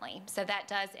differently, so that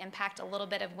does impact a little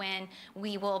bit of when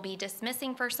we will be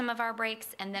dismissing for some of our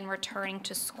breaks and then returning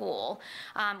to school.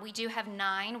 We do have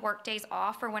 9 work days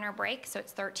off for winter break, so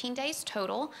it's 13 days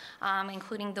total,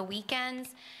 including the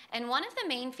weekends. And one of the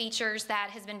main features that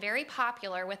has been very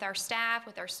popular with our staff,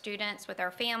 with our students, with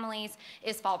our families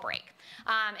is fall break.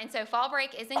 And so fall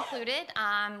break is included.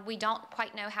 We don't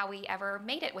quite know how we ever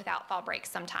made it without fall break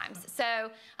sometimes.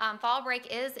 So fall break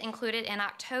is included in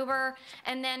October.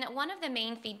 And then one of the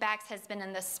main feedbacks has been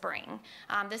in the spring.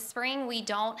 This spring we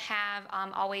don't have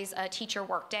always a teacher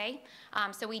work day.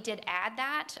 So we did add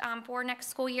that for next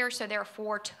school year. So there are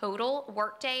 4 total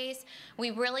work days.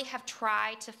 We really have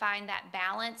tried to find that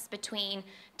balance between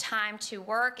time to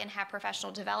work and have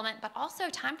professional development, but also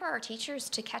time for our teachers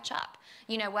to catch up,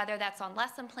 you know, whether that's on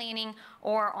lesson planning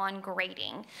or on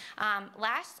grading.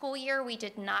 Last school year, we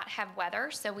did not have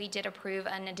weather, so we did approve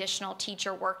an additional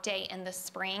teacher workday in the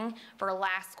spring for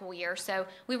last school year. So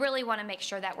we really want to make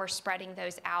sure that we're spreading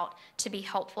those out to be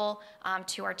helpful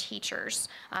to our teachers.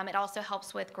 It also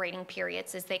helps with grading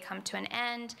periods as they come to an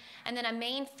end. And then a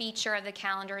main feature of the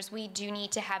calendar is we do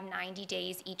need to have 90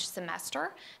 days each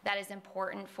semester. That is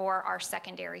important for our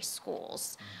secondary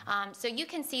schools. So you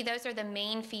can see those are the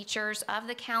main features of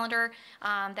the calendar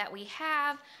that we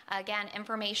have. Again,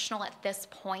 informational at this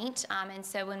point. And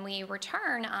so when we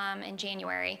return in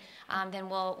January, then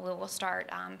we'll start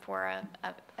for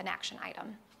an action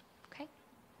item. Okay.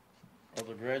 Are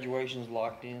the graduations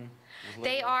locked in?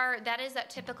 They are. That is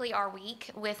typically our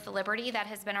week with Liberty. That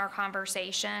has been our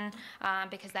conversation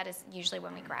because that is usually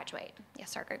when we graduate.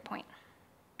 Yes, sir. Great point.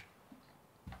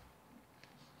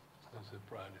 That's it,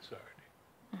 Friday, Saturday.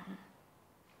 Mm-hmm.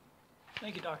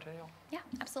 Thank you, Dr. Hale. Yeah,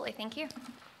 absolutely. Thank you.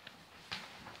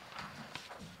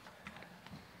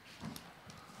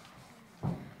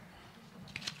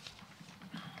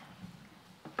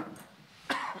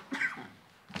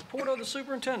 Report of the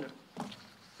superintendent.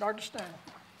 Dr. Stein.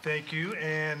 Thank you,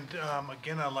 and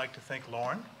again, I'd like to thank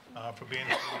Lauren for being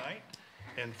here tonight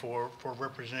and for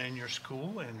representing your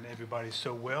school and everybody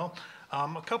so well.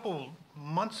 A couple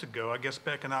months ago, I guess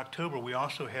back in October, we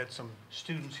also had some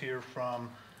students here from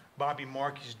Bobby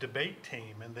Markey's debate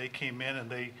team, and they came in and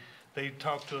they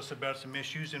talked to us about some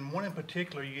issues, and one in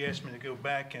particular you asked me to go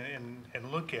back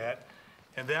and look at,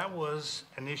 and that was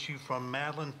an issue from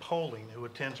Madeline Poling, who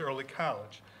attends Early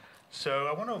College. So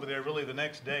I went over there really the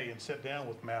next day and sat down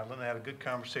with Madeline. I had a good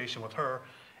conversation with her,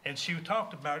 and she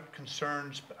talked about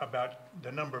concerns about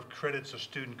the number of credits a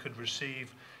student could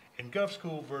receive in Gov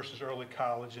School versus Early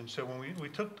College. And so when we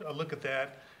took a look at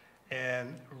that,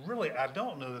 and really I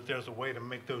don't know that there's a way to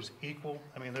make those equal.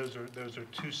 I mean, those are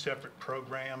 2 separate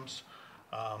programs,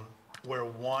 where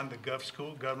one, the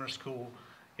Governor School,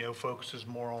 you know, focuses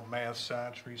more on math,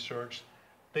 science, research.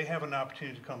 They have an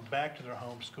opportunity to come back to their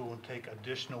home school and take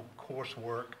additional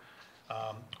coursework,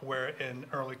 where in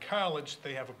Early College,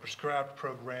 they have a prescribed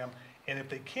program, and if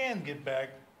they can get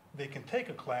back, they can take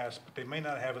a class, but they may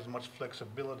not have as much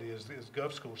flexibility as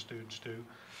Gov School students do.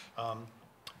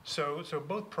 So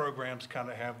both programs kind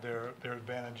of have their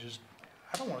advantages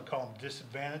I don't want to call them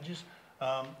disadvantages.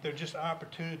 They're just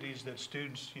opportunities that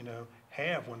students,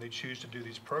 have when they choose to do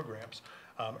these programs.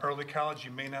 Early college,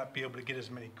 you may not be able to get as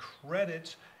many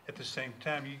credits. At the same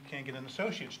time, you can't get an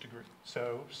associate's degree.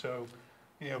 So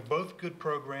both good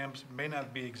programs may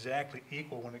not be exactly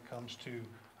equal when it comes to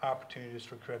opportunities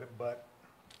for credit, but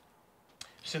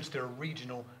since they're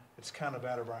regional, it's kind of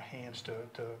out of our hands to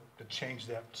change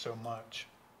that so much.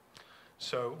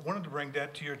 So wanted to bring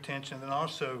that to your attention. And then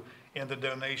also in the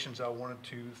donations, I wanted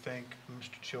to thank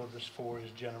Mr. Childress for his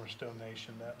generous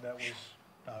donation. That was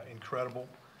incredible.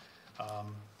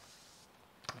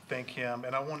 Thank him.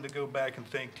 And I wanted to go back and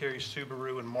thank Terry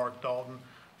Subaru and Mark Dalton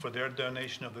for their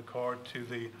donation of the car to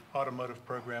the automotive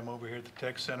program over here at the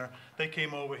Tech Center. They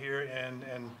came over here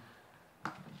and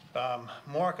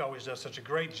Mark always does such a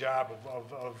great job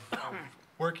of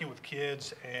working with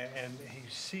kids, and he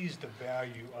sees the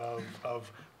value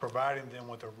of providing them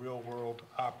with a real world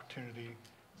opportunity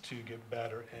to get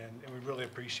better, and we really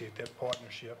appreciate that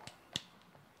partnership.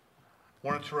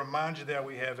 Wanted to remind you that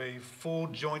we have a full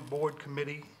joint board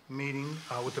committee meeting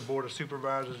with the Board of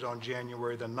Supervisors on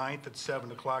January the 9th at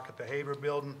 7 o'clock at the Haver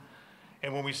Building.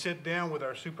 And when we sit down with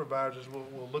our supervisors,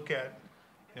 we'll look at,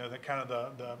 the kind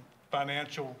of the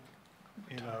financial,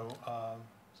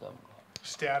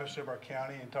 status of our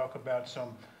county and talk about some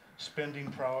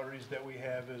spending priorities that we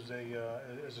have as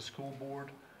a school board.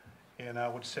 And I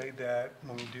would say that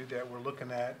when we do that, we're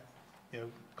looking at,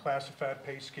 classified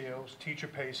pay scales, teacher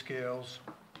pay scales,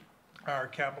 our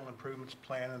capital improvements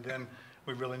plan, and then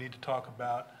we really need to talk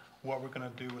about what we're going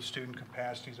to do with student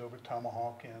capacities over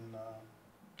Tomahawk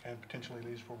and potentially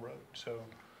Leesville Road. So,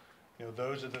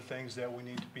 those are the things that we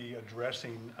need to be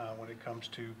addressing when it comes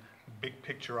to big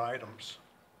picture items.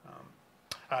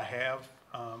 I have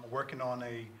working on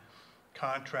a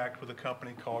contract with a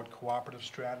company called Cooperative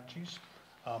Strategies.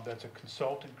 That's a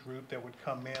consultant group that would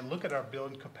come in, look at our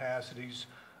building capacities,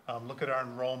 look at our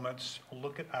enrollments,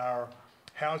 look at our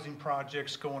housing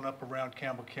projects going up around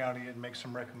Campbell County, and make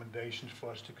some recommendations for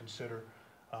us to consider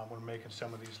when making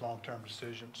some of these long-term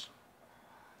decisions.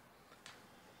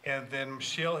 And then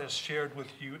Michelle has shared with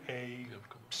you a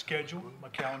schedule, a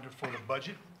calendar for the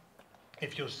budget.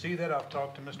 If you'll see that, I've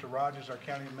talked to Mr. Rogers, our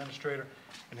county administrator,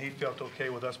 and he felt okay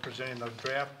with us presenting the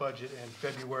draft budget in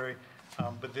February,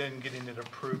 but then getting it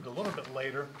approved a little bit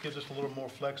later. Gives us a little more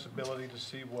flexibility to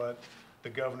see what the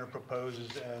governor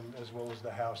proposes, and as well as the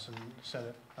House and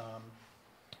Senate,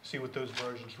 see what those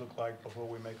versions look like before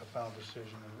we make a final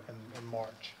decision in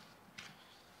March.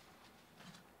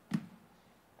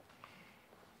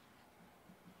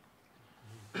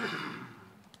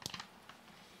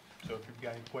 So if you've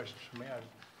got any questions for me, I'd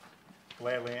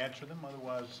gladly answer them.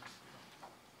 Otherwise,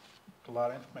 it's a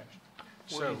lot of information.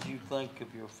 What did you think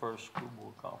of your first school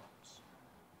board conference?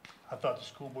 I thought the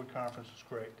school board conference was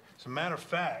great. As a matter of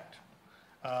fact,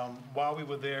 while we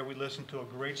were there, we listened to a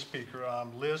great speaker.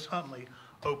 Liz Huntley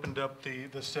opened up the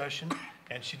session,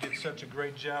 and she did such a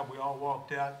great job. We all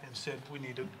walked out and said, we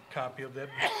need a copy of that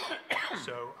book.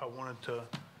 So I wanted to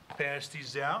pass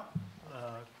these out.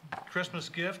 Christmas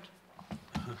gift.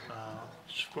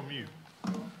 It's from you.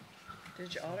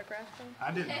 Did you autograph them?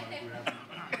 I didn't autograph them.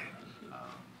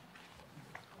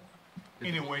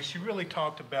 Anyway, she really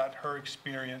talked about her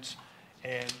experience,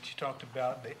 and she talked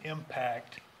about the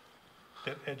impact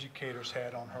that educators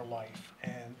had on her life.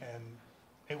 And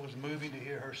it was moving to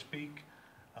hear her speak,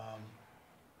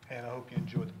 and I hope you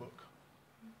enjoyed the book.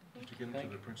 Did you get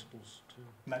into the principals too?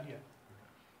 Not yet.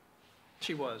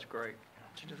 She was great.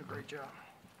 She did a great job.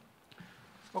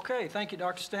 Okay, thank you,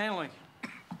 Dr. Stanley.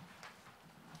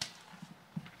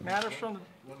 Matters from the...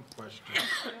 One question.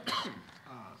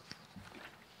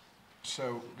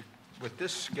 So with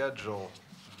this schedule,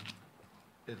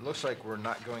 it looks like we're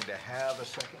not going to have a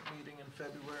second meeting in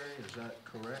February. Is that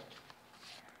correct?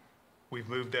 We've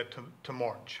moved that to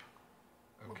March.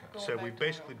 Okay. So we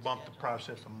basically bumped the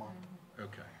process a month.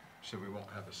 Okay. So we won't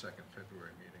have a second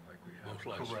February meeting like we have Most the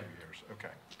last likely. few years.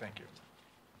 Okay. Thank you.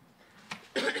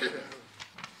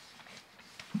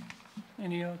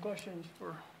 Any other questions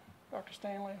for Dr.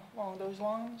 Stanley along those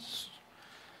lines?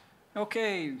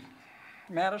 Okay,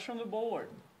 matters from the board.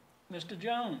 Mr.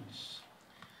 Jones.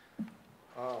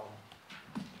 Going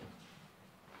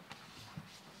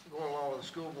along with the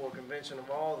school board convention,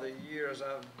 of all the years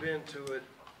I've been to it,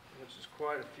 which is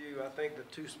quite a few, I think the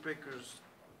two speakers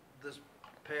this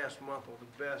past month were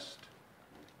the best.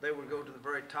 They would go to the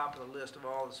very top of the list of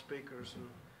all the speakers. And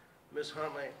Ms.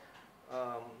 Huntley,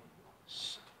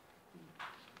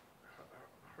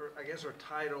 I guess her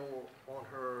title on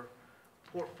her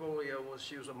portfolio was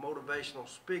she was a motivational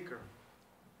speaker.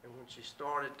 And when she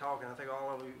started talking, I think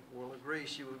all of you will agree,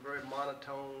 she was very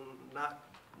monotone, not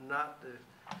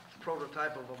the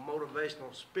prototype of a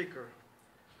motivational speaker.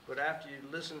 But after you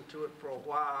listen to it for a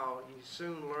while, you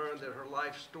soon learned that her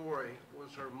life story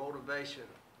was her motivation.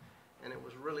 And it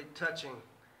was really touching,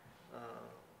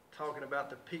 talking about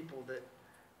the people that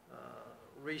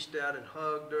reached out and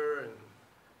hugged her and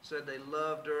said they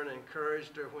loved her and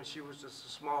encouraged her when she was just a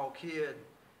small kid,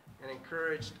 and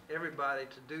encouraged everybody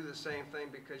to do the same thing,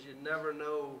 because you never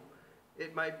know,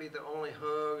 it might be the only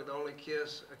hug or the only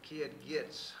kiss a kid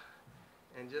gets.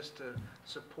 And just to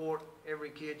support every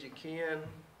kid you can,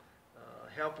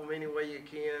 help them any way you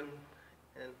can,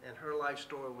 and her life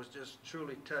story was just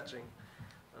truly touching.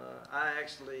 I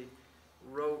actually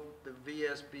wrote the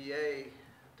VSBA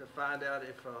to find out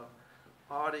if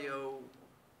audio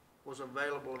was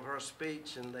available of her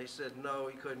speech, and they said no,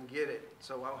 he couldn't get it.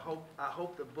 So I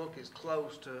hope the book is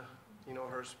close to, you know,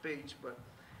 her speech. But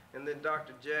and then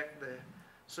Dr. Jack, the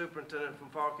superintendent from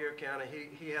Fauquier County,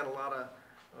 he had a lot of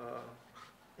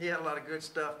good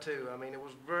stuff too. I mean, it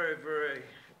was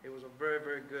a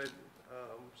very good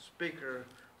speaker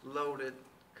loaded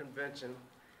convention.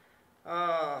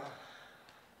 The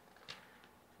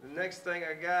next thing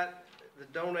I got, the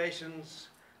donations,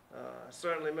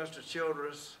 certainly Mr.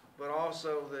 Childress, but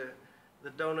also the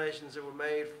donations that were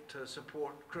made to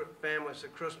support families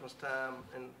at Christmas time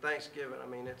and Thanksgiving. I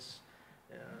mean,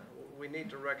 we need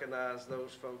to recognize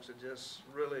those folks that just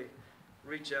really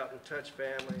reach out and touch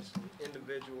families and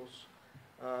individuals.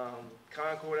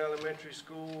 Concord Elementary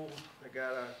School, they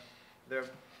got their,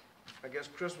 I guess,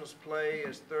 Christmas play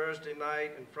is Thursday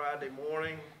night and Friday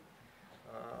morning.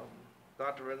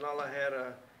 Dr. Ranella had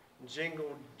a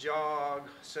jingle jog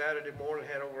Saturday morning,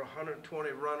 had over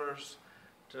 120 runners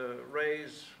to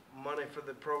raise money for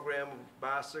the program of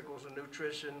bicycles and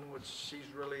nutrition, which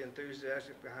she's really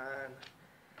enthusiastic behind.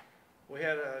 We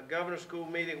had a governor's school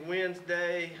meeting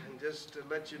Wednesday, and just to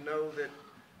let you know that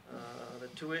the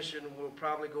tuition will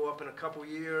probably go up in a couple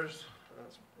years.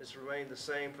 It's remained the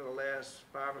same for the last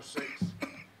 5 or 6.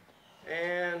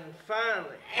 And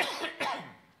finally,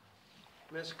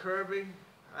 Miss Kirby,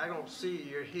 I don't see you.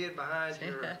 You're hid behind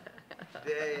your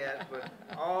dad, but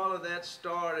all of that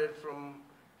started from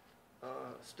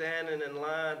standing in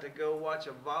line to go watch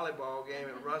a volleyball game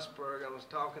at Rustburg. I was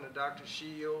talking to Dr.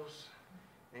 Shields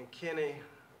and Kenny,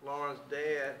 Lauren's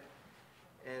dad,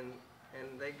 and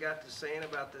they got to saying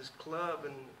about this club,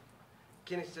 and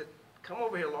Kenny said, "Come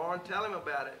over here, Lauren, tell him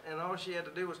about it." And all she had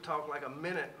to do was talk like a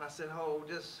minute. And I said, "Hold,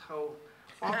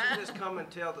 why don't you just come and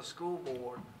tell the school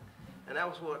board?" And that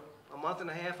was what, a month and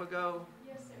a half ago?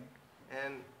 Yes,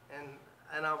 sir.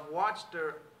 And I've watched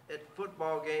her at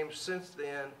football games since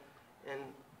then,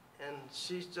 and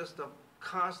she's just a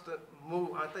constant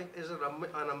move. I think, is it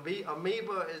an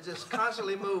amoeba? Is just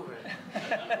constantly moving.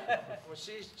 When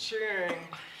she's cheering,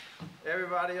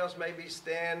 everybody else may be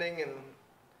standing and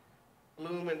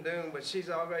gloom and doom, but she's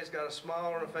always got a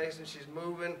smile on her face, and she's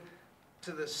moving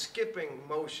to the skipping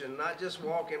motion, not just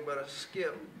walking, but a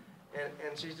skip.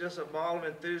 And she's just a ball of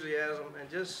enthusiasm, and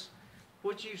just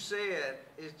what you said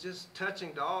is just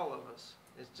touching to all of us.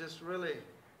 It's just really,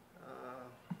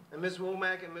 and Ms.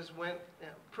 Womack and Ms. Went,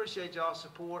 appreciate y'all's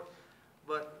support,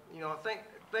 but, you know, I think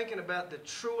thinking about the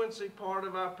truancy part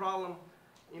of our problem,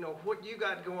 you know, what you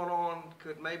got going on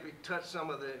could maybe touch some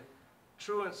of the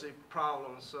truancy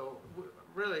problems. So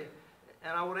really,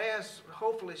 and I would ask,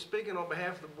 hopefully speaking on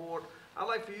behalf of the board, I'd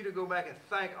like for you to go back and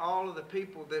thank all of the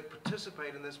people that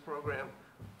participate in this program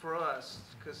for us,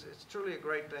 because it's truly a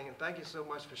great thing. And thank you so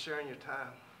much for sharing your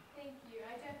time. Thank you.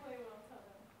 I definitely will tell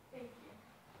them. Thank you.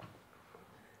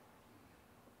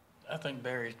 I think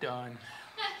Barry's done.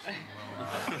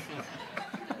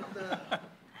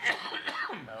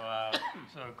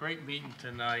 So great meeting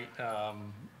tonight.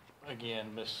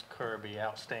 Again, Ms. Kirby,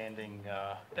 outstanding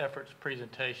efforts,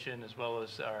 presentation, as well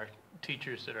as our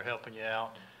teachers that are helping you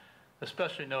out,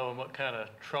 especially knowing what kind of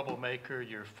troublemaker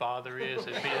your father is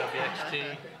at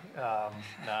BWXT.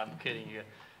 No, I'm kidding. You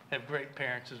have great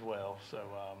parents as well. So,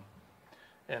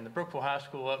 and the Brookville High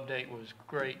School update was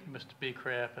great, Mr.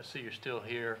 Beecraft. I see you're still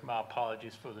here. My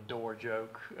apologies for the door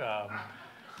joke.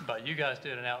 But you guys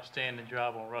did an outstanding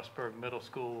job on Rustburg Middle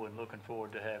School, and looking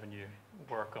forward to having you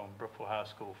work on Brookville High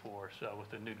School for us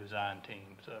with the new design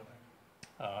team. So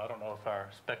I don't know if our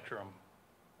Spectrum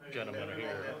gentlemen are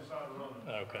here.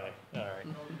 Okay, all right.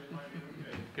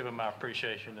 Give them my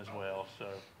appreciation as well. So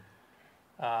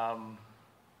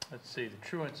let's see, the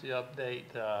truancy update.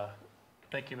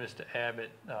 Thank you, Mr.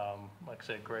 Abbott. Like I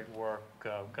said, great work.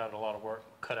 Got a lot of work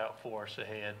cut out for us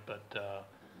ahead, but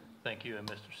thank you and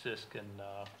Mr. Sisk and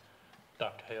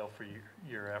Dr. Hale for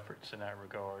your efforts in that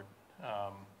regard.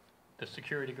 The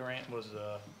security grant was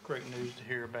great news to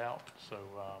hear about, so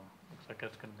looks like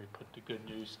that's going to be put to good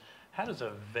use. How does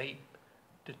a vape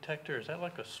detector, is that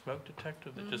like a smoke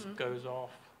detector that just goes off?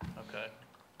 Okay.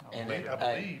 And I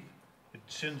believe it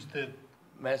sends the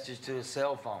message to the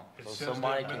cell phone, It so sends the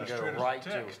somebody can go administrator's right to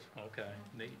it. text. Okay,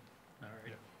 neat. All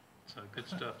right. So good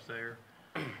stuff there.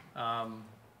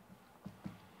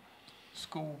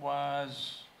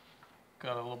 School-wise,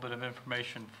 got a little bit of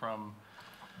information from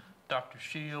Dr.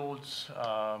 Shields.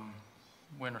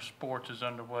 Winter sports is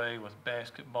underway with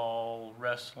basketball,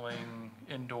 wrestling,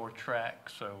 indoor track,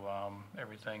 so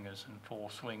everything is in full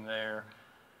swing there.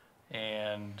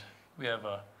 And we have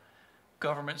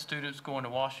government students going to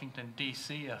Washington,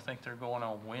 D.C. I think they're going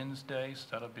on Wednesday, so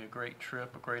that'll be a great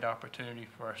trip, a great opportunity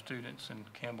for our students in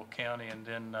Campbell County. And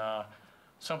then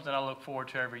something I look forward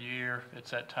to every year,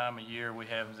 it's that time of year, we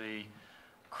have the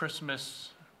Christmas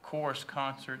chorus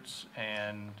concerts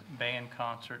and band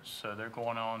concerts. So they're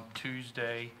going on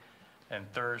Tuesday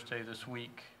and Thursday this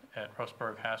week at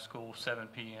Rustburg High School, 7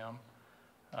 p.m.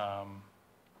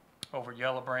 Over at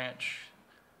Yellow Branch,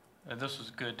 and this is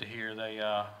good to hear, they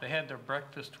had their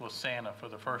breakfast with Santa for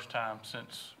the first time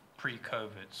since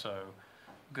pre-COVID. So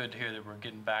good to hear that we're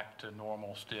getting back to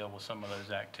normal still with some of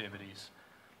those activities.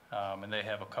 And they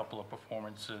have a couple of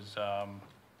performances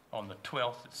on the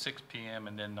 12th at 6 p.m.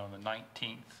 and then on the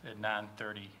 19th at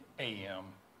 9:30 a.m.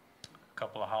 A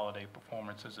couple of holiday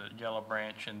performances at Yellow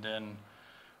Branch. And then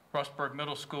Rustburg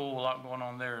Middle School, a lot going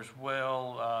on there as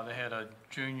well. They had a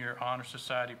Junior Honor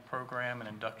Society program and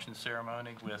induction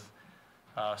ceremony with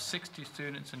 60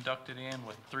 students inducted in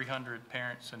with 300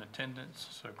 parents in attendance.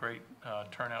 So great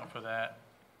turnout for that.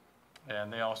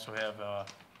 And they also have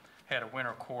had a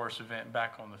winter chorus event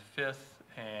back on the 5th,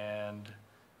 and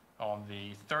on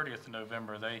the 30th of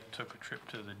November, they took a trip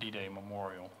to the D-Day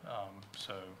Memorial.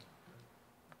 So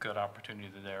good opportunity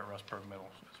there at Rustburg Middle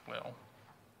as well.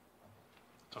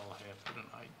 That's all I have for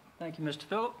tonight. Thank you, Mr.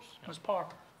 Phillips. Ms.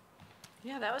 Parker.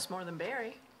 Yeah, that was more than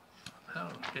Barry. Oh,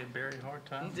 gave Barry a hard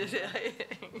time.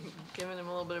 Giving him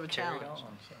a little bit of a Carried challenge.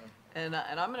 on, so. And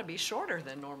I'm going to be shorter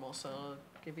than normal, so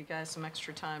give you guys some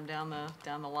extra time down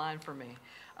the line for me.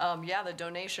 Yeah, the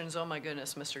donations, oh my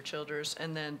goodness, Mr. Childers.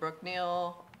 And then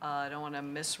Brookneal, I don't want to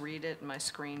misread it, my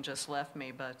screen just left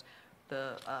me, but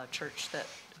the church that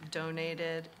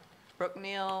donated,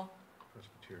 Brookneal,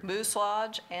 Moose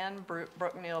Lodge, and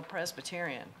Brookneal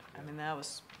Presbyterian. I mean,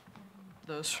 those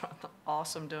are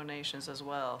awesome donations as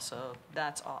well, so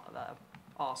that's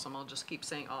awesome. I'll just keep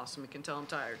saying awesome. You can tell I'm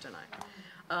tired tonight.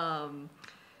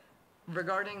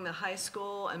 Regarding the high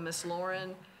school and Miss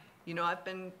Lauren, you know, I've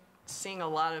been seeing a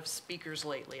lot of speakers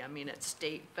lately. I mean, at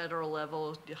state, federal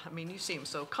level. I mean, you seem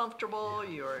so comfortable.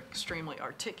 You're extremely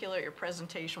articulate. Your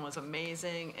presentation was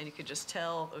amazing, and you could just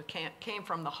tell it came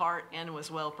from the heart and was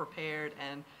well prepared.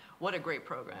 And what a great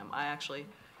program. I actually,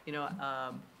 you know,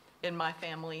 in my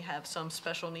family have some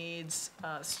special needs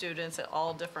students at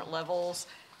all different levels,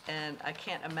 and I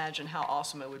can't imagine how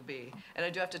awesome it would be. And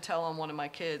I do have to tell on one of my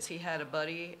kids, he had a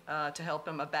buddy to help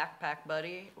him, a backpack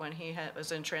buddy, when he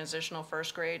was in transitional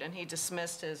first grade, and he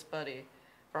dismissed his buddy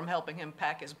from helping him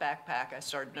pack his backpack. I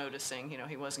started noticing, you know,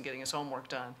 he wasn't getting his homework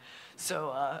done.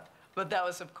 So, but that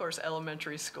was, of course,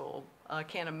 elementary school. I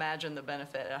can't imagine the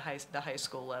benefit at the high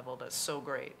school level. That's so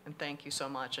great, and thank you so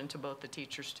much, and to both the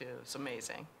teachers, too. It's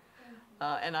amazing.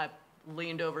 And I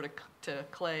leaned over to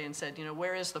Clay and said, you know,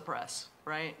 where is the press,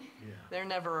 right? Yeah. They're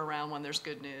never around when there's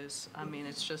good news. I mean,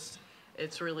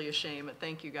 it's really a shame. But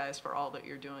thank you guys for all that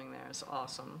you're doing there. It's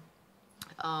awesome.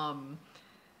 And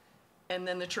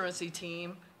then the truancy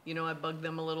team, you know, I bugged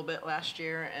them a little bit last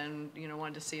year and, you know,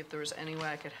 wanted to see if there was any way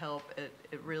I could help.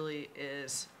 It really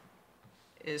is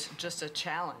just a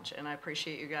challenge. And I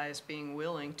appreciate you guys being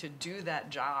willing to do that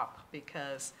job,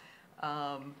 because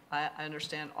I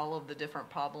understand all of the different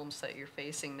problems that you're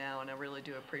facing now, and I really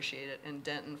do appreciate it. And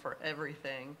Denton, for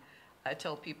everything. I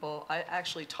tell people, I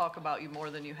actually talk about you more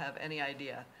than you have any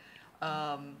idea,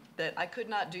 that I could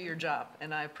not do your job,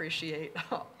 and I appreciate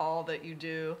all that you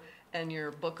do, and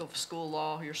your book of school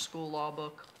law, your school law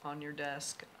book on your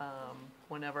desk,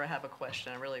 whenever I have a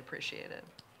question. I really appreciate it.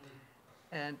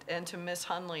 And to Miss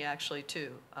Hunley, actually,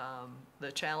 too.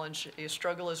 The challenge, your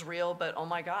struggle is real, but oh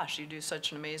my gosh, you do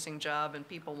such an amazing job, and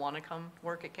people want to come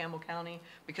work at Campbell County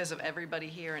because of everybody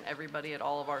here and everybody at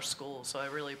all of our schools. So I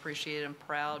really appreciate it. I'm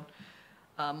proud,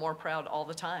 more proud all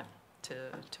the time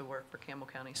to work for Campbell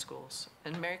County Schools.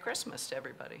 And Merry Christmas to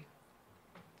everybody.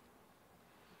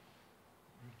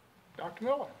 Dr.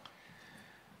 Miller.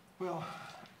 Well,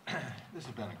 this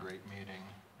has been a great meeting,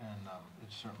 and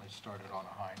it certainly started on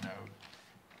a high note.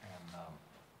 And and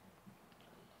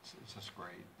it's just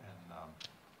great. And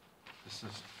this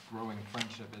is growing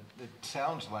friendship. It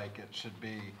sounds like it should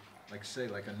be, like say,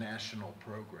 like a national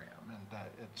program, and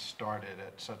that it started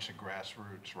at such a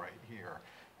grassroots right here.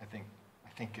 I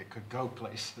think it could go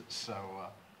places. So,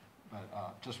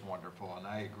 but just wonderful. And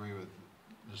I agree with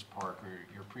Ms. Parker.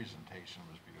 Your presentation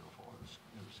was beautiful.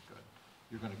 It was good.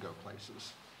 You're going to go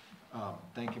places.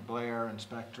 Thank you, Blair and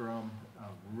Spectrum.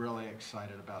 Really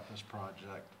excited about this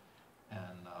project,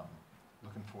 and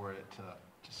looking forward to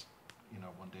just,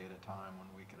 one day at a time, 1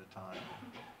 week at a time,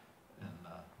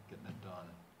 and getting it done.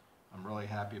 I'm really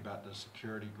happy about the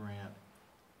security grant.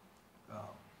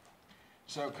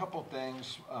 So a couple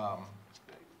things.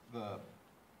 The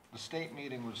state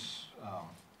meeting was,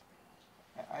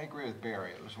 I agree with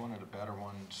Barry, it was one of the better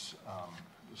ones.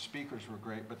 The speakers were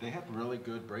great, but they had really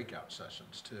good breakout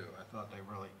sessions too. I thought they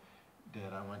really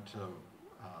did. I went to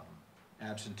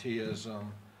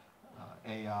absenteeism,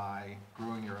 AI,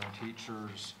 growing your own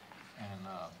teachers, and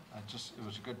it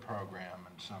was a good program,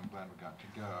 and so I'm glad we got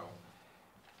to go.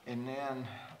 And then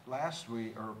last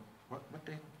week, or what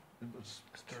day? It was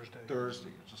Thursday.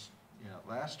 Thursday.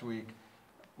 Last week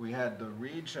we had the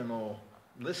regional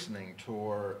listening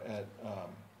tour at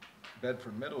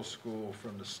Bedford Middle School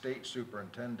from the state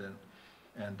superintendent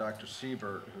and Dr.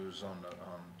 Siebert, who's on the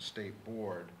state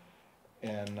board.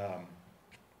 And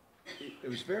it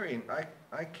was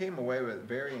I came away with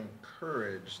very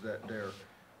encouraged that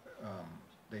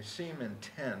they seem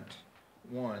intent,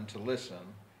 one, to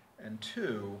listen, and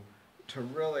two, to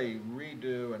really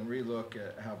redo and relook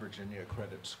at how Virginia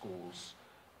accredits schools,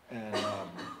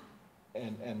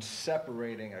 and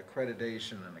separating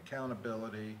accreditation and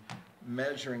accountability,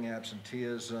 measuring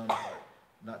absenteeism, but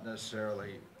not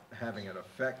necessarily having it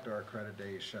affect our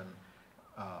accreditation.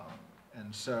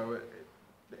 And so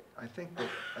I think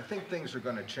things are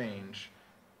going to change,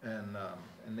 and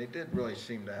they did really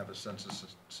seem to have a sense of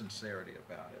sincerity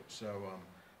about it. So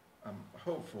I'm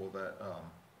hopeful that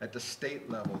at the state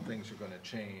level things are going to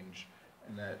change,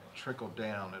 and that trickle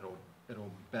down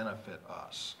it'll benefit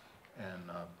us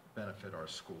and benefit our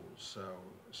schools. So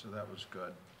that was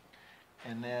good.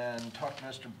 And then talk to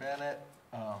Mr. Bennett.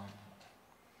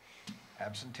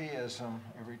 Absenteeism,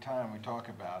 every time we talk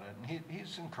about it, and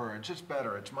he's encouraged. It's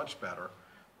better. It's much better,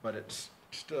 but it's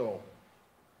still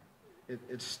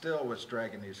what's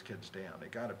dragging these kids down. They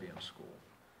got to be in school.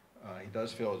 He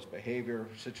does feel his behavior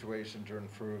situations are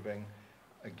improving.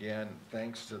 Again,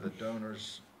 thanks to the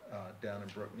donors down in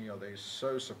Brookneal, they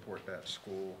so support that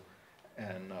school,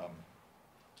 and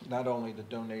not only the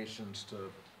donations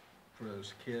for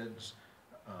those kids.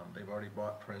 They've already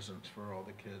bought presents for all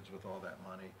the kids with all that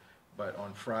money. But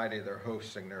on Friday, they're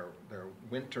hosting their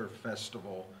winter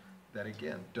festival that,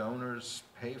 again, donors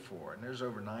pay for. And there's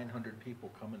over 900 people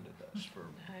coming to this for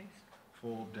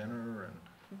full dinner, and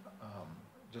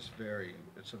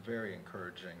it's a very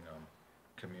encouraging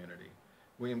community.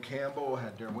 William Campbell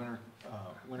had their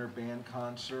winter band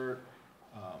concert.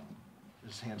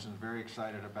 Ms. Hanson's very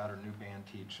excited about her new band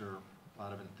teacher, a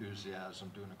lot of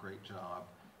enthusiasm, doing a great job.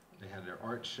 They had their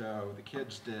art show. The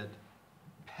kids did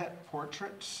pet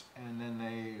portraits, and then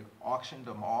they auctioned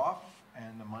them off,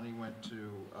 and the money went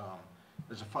to,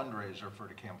 as a fundraiser for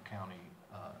the Campbell County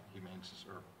Humane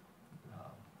Society,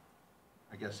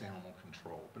 I guess Animal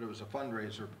Control. But it was a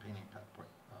fundraiser for painting pet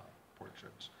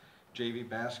portraits. JV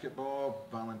basketball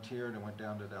volunteered and went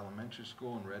down to the elementary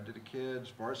school and read to the kids.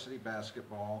 Varsity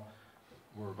basketball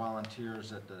were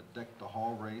volunteers at the Deck the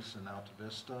Hall race in Alta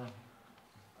Vista.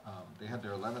 They had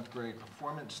their 11th grade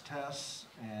performance tests,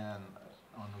 and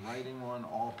on the writing one,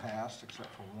 all passed except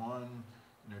for one.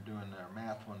 And they're doing their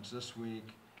math ones this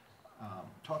week.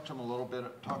 Talked to her a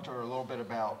little bit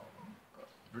about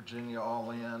Virginia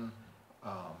All In.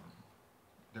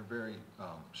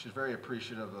 She's very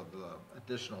appreciative of the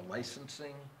additional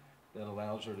licensing that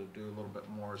allows her to do a little bit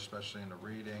more, especially in the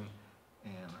reading,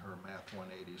 and her Math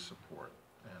 180 support.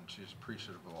 And she's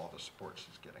appreciative of all the support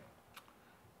she's getting.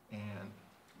 And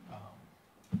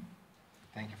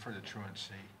thank you for the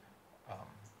truancy.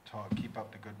 Keep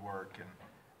up the good work, and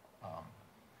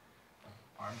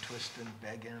arm twisting,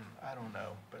 begging, I don't know,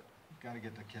 but you've got to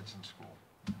get the kids in school.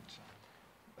 So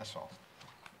that's all.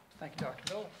 Thank you, Dr.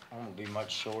 Bill. I won't be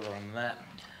much shorter on that.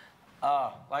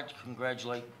 I'd like to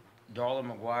congratulate Darla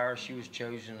McGuire. She was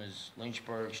chosen as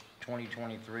Lynchburg's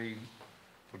 2023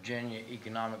 Virginia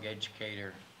Economic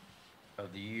Educator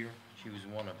of the Year. She was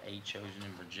one of 8 chosen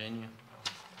in Virginia.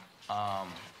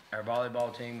 Our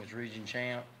volleyball team was region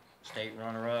champ, state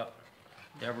runner-up.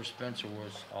 Deborah Spencer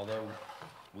was, although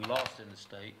we lost in the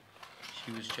state,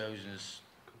 she was chosen as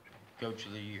Coach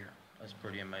of the Year. That's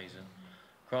pretty amazing.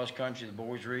 Cross country, the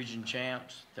boys region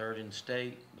champs, 3rd in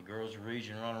state. The girls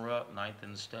region runner-up, 9th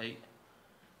in the state.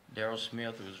 Daryl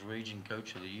Smith was region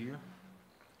coach of the year.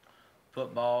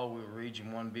 Football, we were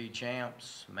region 1B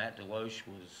champs. Matt Deloche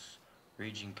was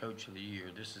region coach of the year.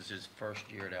 This is his first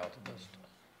year at Alta Vista.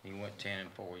 He went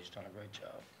 10-4. He's done a great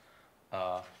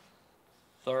job.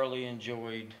 Thoroughly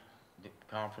enjoyed the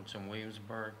conference in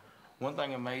Williamsburg. One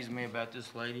thing amazed me about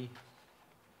this lady,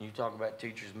 you talk about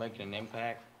teachers making an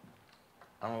impact.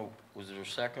 I don't know, was it her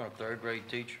 2nd or 3rd grade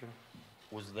teacher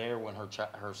was there when her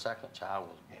 2nd child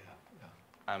was born? Yeah.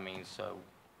 I mean, so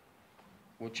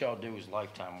what y'all do is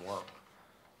lifetime work.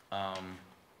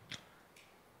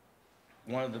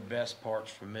 One of the best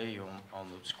parts for me on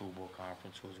the school board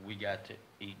conference was we got to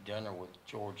eat dinner with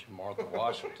George and Martha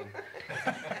Washington.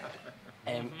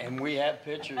 And we have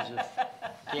pictures of,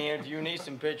 Ken, if you need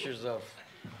some pictures of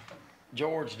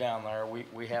George down there,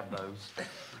 we have those.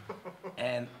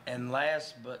 And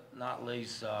last but not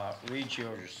least, Reed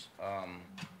Childers.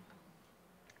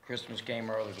 Christmas came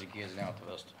early for the kids in Alta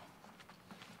Vista.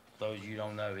 Those of you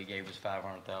don't know, he gave us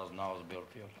 $500,000 to build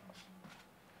a field house.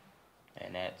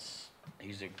 And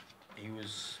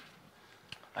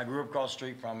I grew up across the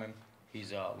street from him.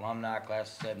 He's an alumni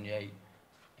class of 78,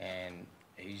 and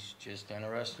he's just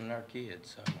interested in our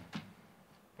kids, so.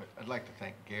 But I'd like to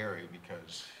thank Gary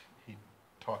because he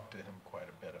talked to him quite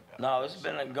a bit about No, this has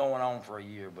been going on for a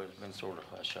year, but it's been sort of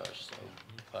hush-hush, so.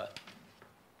 But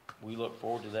we look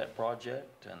forward to that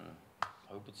project and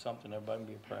hope it's something everybody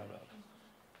can be proud of.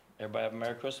 Everybody have a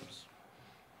Merry Christmas.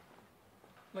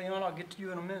 Leon, I'll get to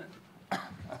you in a minute.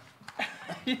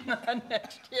 You're not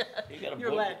next yet. He got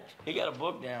a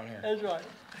book down here. That's right.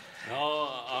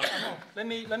 Let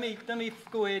me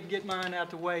go ahead and get mine out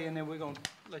the way, and then we're gonna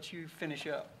let you finish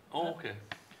up. Oh, okay.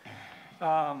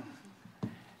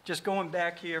 Just going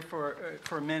back here for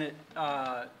a minute,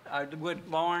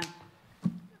 Lauren,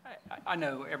 I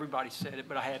know everybody said it,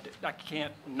 but I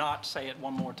can't not say it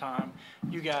one more time.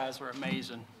 You guys are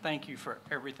amazing. Thank you for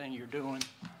everything you're doing.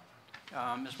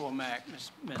 Ms. Womack,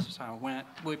 Mrs. Went,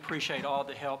 we appreciate all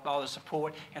the help, all the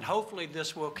support, and hopefully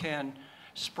this can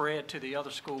spread to the other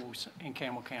schools in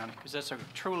Campbell County, because that's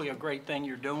truly a great thing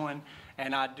you're doing,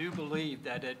 and I do believe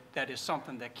that is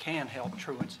something that can help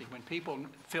truancy. When people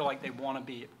feel like they want to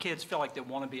be, kids feel like they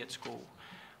want to be at school,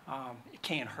 it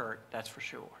can't hurt, that's for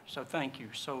sure. So thank you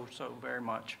so very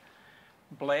much.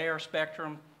 Blair,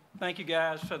 Spectrum, thank you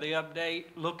guys for the update.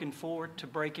 Looking forward to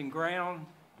breaking ground.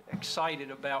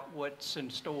 Excited about what's in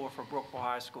store for Brookville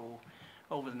High School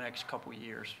over the next couple of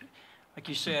years. Like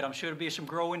you said, I'm sure there'll be some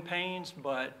growing pains,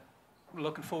 but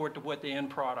looking forward to what the end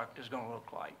product is going to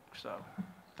look like. So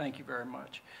thank you very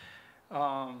much.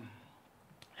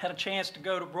 Had a chance to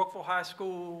go to Brookville High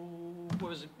School,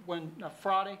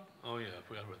 Friday? Oh, yeah, I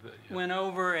forgot about that. Yeah. Went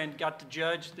over and got to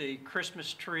judge the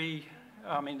Christmas tree,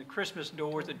 the Christmas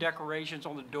doors, the decorations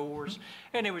on the doors,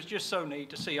 and it was just so neat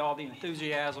to see all the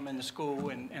enthusiasm in the school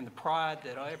and the pride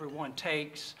that everyone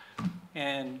takes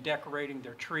in decorating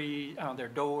their tree, their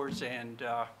doors, and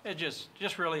it just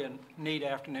really a neat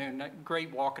afternoon.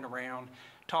 Great walking around,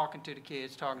 talking to the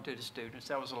kids, talking to the students.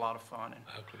 That was a lot of fun,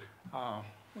 and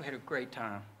we had a great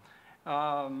time.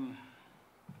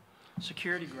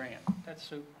 Security grant,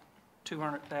 that's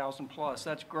 $200,000 plus.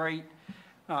 That's great.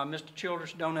 Mr.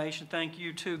 Childers' donation, thank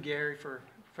you too, Gary, for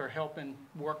helping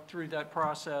work through that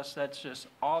process. That's just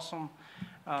awesome.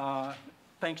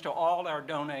 Thanks to all our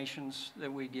donations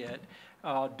that we get.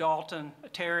 Dalton,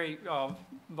 Terry,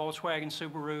 Volkswagen,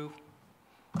 Subaru.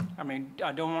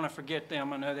 I don't want to forget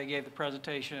them. I know they gave the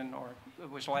presentation, or it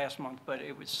was last month, but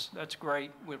that's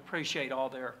great. We appreciate all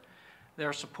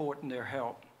their support and their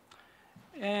help.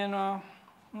 And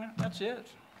that's it.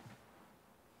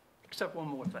 Except one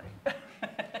more thing.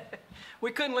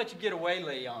 We couldn't let you get away,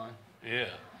 Leon. Yeah.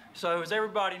 So as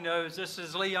everybody knows, this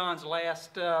is Leon's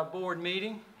last board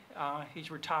meeting. He's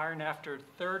retiring after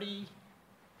 30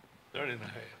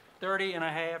 and a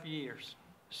half years.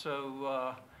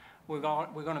 So we're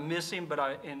going to miss him,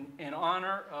 but in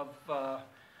honor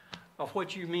of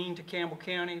what you mean to Campbell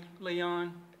County,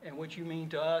 Leon, and what you mean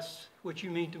to us, what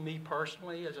you mean to me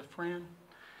personally as a friend,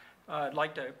 I'd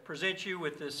like to present you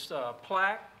with this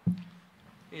plaque.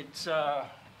 It's our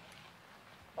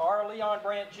Leon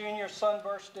Brandt Jr.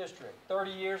 Sunburst District,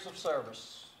 30 years of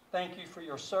service. Thank you for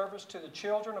your service to the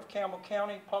children of Campbell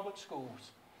County Public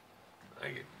Schools.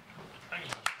 Thank you. Thank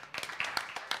you.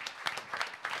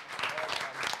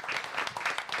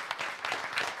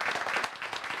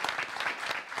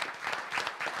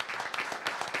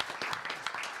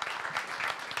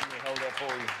 Let me hold that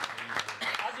for you.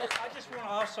 I just want to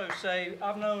also say,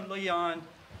 I've known Leon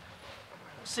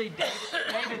See,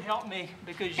 David helped me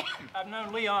because I've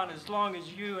known Leon as long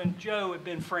as you and Joe have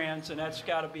been friends, and that's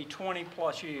got to be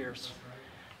 20-plus years.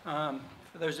 For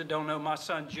those that don't know, my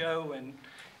son Joe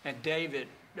and David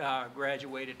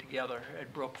graduated together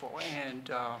at Brookville,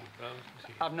 and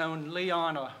I've known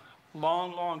Leon a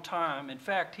long, long time. In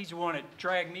fact, he's the one that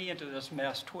dragged me into this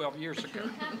mess 12 years ago.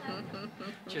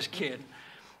 Just kidding.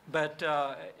 But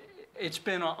it's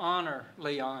been an honor,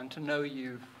 Leon, to know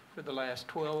you for the last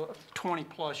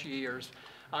 20-plus years.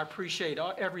 I appreciate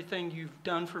everything you've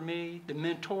done for me, the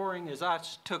mentoring as I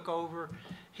took over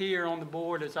here on the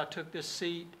board, as I took this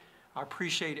seat. I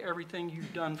appreciate everything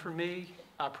you've done for me.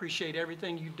 I appreciate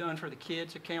everything you've done for the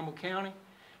kids of Campbell County,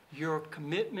 your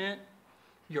commitment,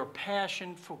 your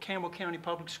passion for Campbell County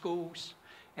Public Schools,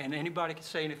 and anybody can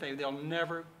say anything. They'll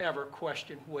never, ever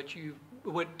question what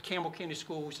Campbell County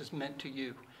Schools has meant to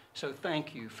you. So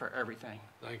thank you for everything.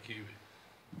 Thank you.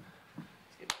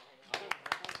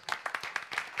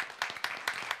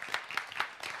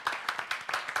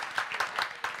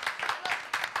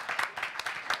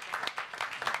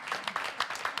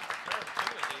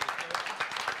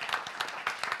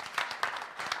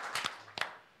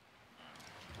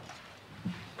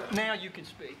 Now you can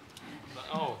speak.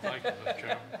 Oh, thank you, Mr.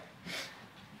 Chairman.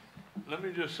 Let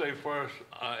me just say first,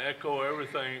 I echo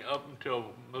everything up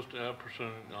until Mr.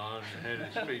 Epperson had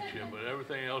his speech here, but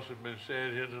everything else has been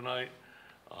said here tonight.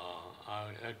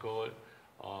 I echo it,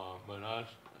 but I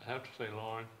have to say,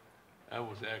 Lauren, that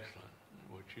was excellent.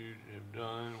 What you have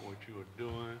done, what you are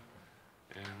doing,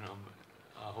 and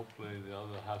hopefully the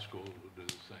other high schools will do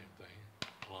the same thing,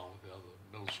 along with the other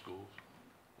middle schools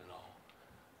and all.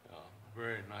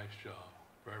 Very nice job.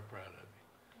 Very proud of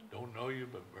you. Don't know you,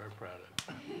 but very proud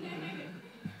of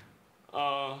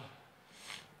you.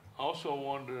 Also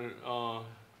wanted to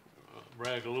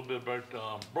brag a little bit about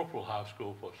Brookville High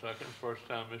School for a second. First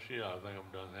time this year, I think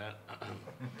I've done that.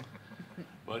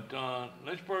 But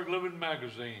Lynchburg Living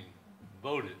Magazine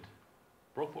voted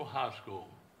Brookville High School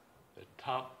the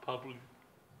top public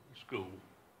school,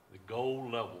 the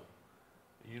gold level.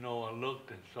 You know, I looked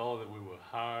and saw that we were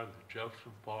higher than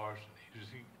Jefferson Forest and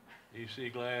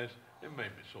EC Glass. It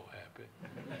made me so happy.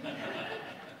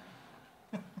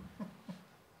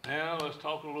 Now let's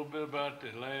talk a little bit about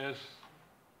the last,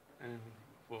 and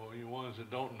for you ones that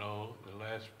don't know, the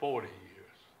last 40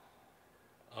 years.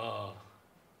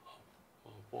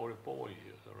 44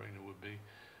 years, I reckon it would be.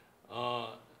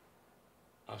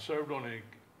 I served on the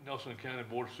Nelson County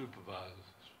Board of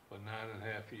Supervisors for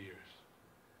 9.5 years.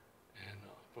 And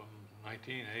from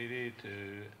 1980 to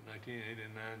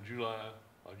 1989,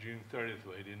 June 30th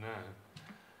of 89.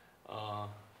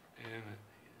 And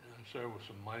I served with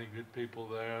some mighty good people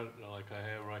there, like I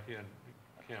have right here in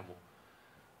Campbell.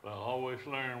 But I always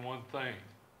learned one thing.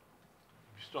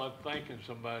 If you start thanking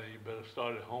somebody, you better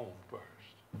start at home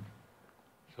first.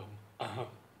 So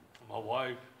my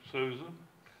wife, Susan,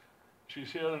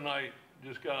 she's here tonight,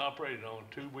 just got operated on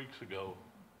 2 weeks ago,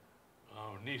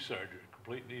 knee surgery,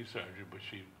 complete knee surgery, but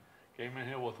she came in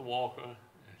here with a walker,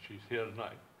 and she's here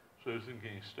tonight. Susan,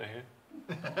 can you stand?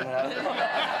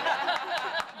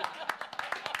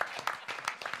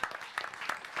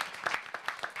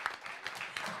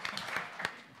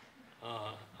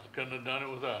 I couldn't have done it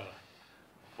without her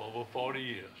for over 40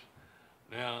 years.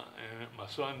 Now, and my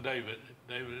son David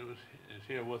is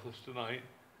here with us tonight.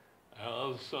 Our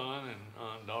other son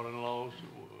and daughter-in-laws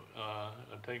are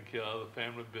taking care of the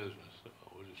family business.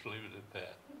 We'll just leave it at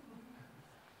that.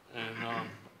 And,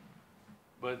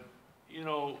 but, you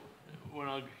know, when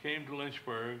I came to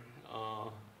Lynchburg,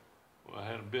 I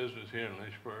had a business here in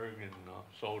Lynchburg and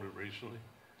sold it recently.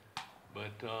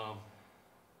 But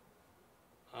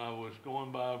I was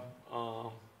going by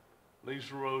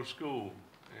Lisa Road School,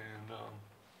 and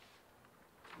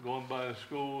going by the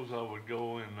schools, I would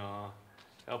go and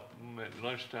help them at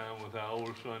lunchtime with our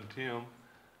older son Tim,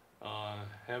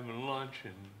 having lunch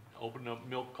and opening up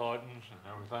milk cartons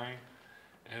and everything.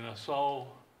 And I saw,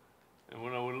 and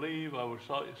when I would leave, I would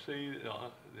see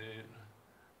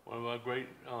one of our great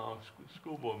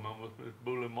school board members, Ms.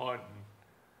 Booley Martin,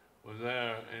 was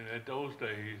there. And at those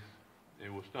days,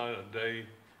 it was not a day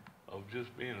of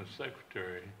just being a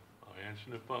secretary or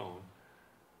answering the phone.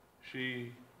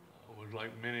 She was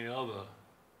like many other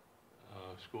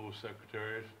school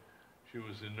secretaries. She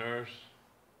was the nurse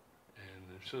and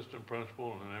the assistant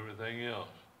principal and everything else.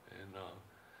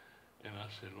 And I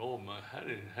said, Lord,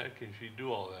 how can she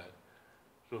do all that?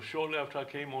 So shortly after I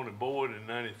came on the board in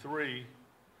 '93,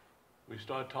 we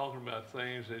started talking about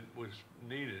things that was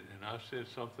needed. And I said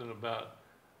something about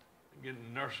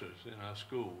getting nurses in our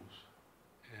schools.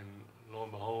 And lo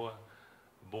and behold,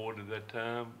 the board at that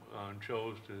time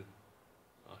chose to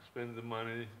spend the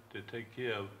money to take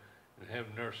care of and have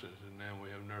nurses, and now we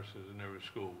have nurses in every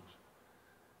schools.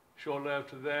 Shortly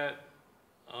after that,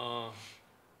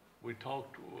 we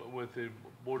talked with the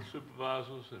board of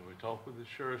supervisors and we talked with the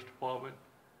sheriff's department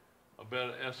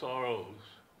about SROs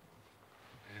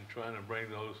and trying to bring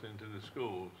those into the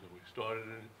schools. And we started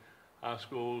in high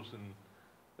schools and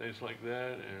things like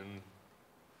that, and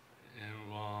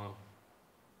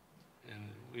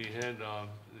we had the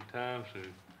time to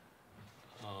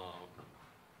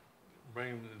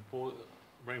bring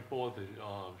forth the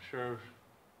sheriff's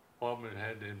department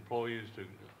had the employees to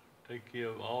take care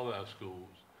of all our schools.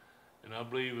 And I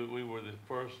believe that we were the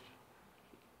first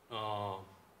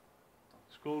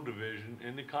school division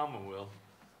in the Commonwealth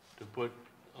to put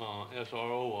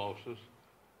SRO officers,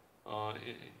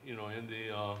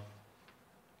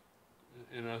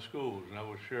 in our schools. And that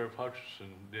was Sheriff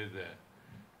Hutchinson did that.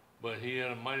 But he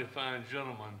had a mighty fine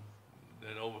gentleman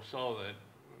that oversaw that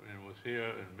and was here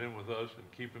and been with us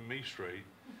and keeping me straight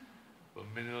for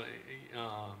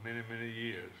many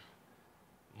years.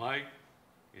 Mike,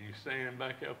 can you stand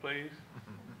back here, please?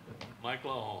 Mike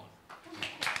Lawhorn.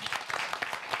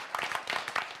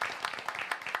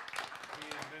 He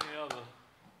and many other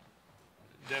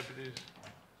deputies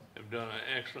have done an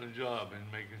excellent job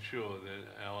in making sure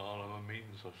that all of our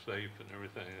meetings are safe and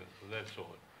everything of that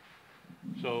sort.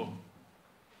 So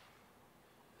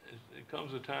it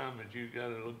comes a time that you got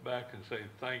to look back and say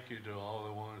thank you to all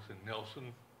the ones in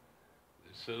Nelson,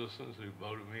 the citizens who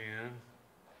voted me in.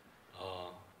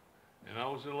 And I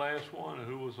was the last one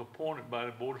who was appointed by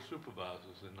the Board of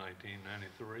Supervisors in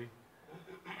 1993.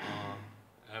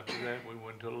 After that, we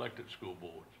went to elected school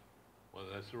boards. Whether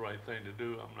that's the right thing to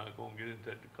do, I'm not going to get into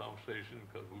that conversation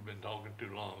because we've been talking too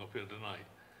long up here tonight.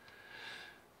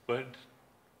 But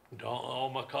to all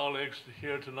my colleagues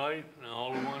here tonight and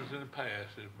all the ones in the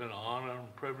past, it's been an honor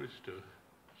and privilege to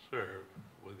serve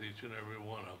with each and every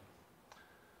one of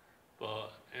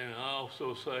them. And I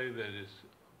also say that it's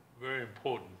very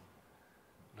important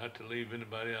not to leave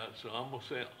anybody out. So I'm going to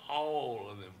say all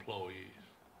of the employees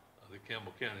of the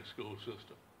Campbell County school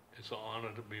system, it's an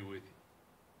honor to be with you.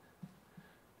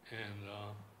 And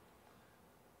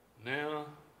now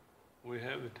we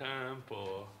have the time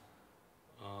for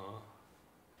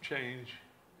change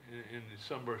in the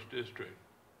Sunburst District.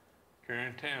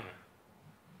 Karen Tanner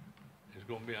is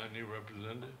going to be our new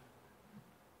representative.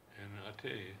 And I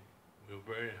tell you,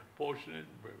 we're very fortunate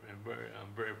and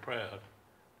I'm very proud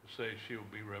to say she will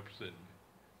be representing me.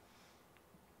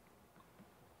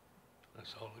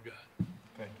 That's all I got.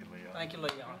 Thank you, Leon. Thank you,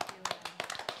 Leon.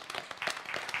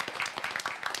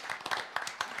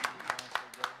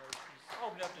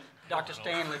 Open up to Dr.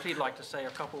 Stanley if he'd like to say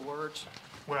a couple words.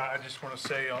 Well, I just want to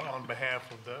say on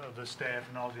behalf of the staff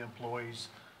and all the employees,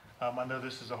 I know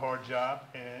this is a hard job,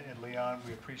 and Leon,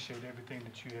 we appreciate everything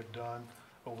that you have done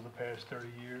over the past 30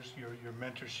 years, your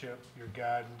mentorship, your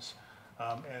guidance,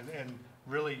 and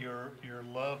really your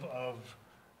love of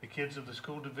the kids of the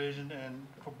school division and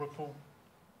for Brookville,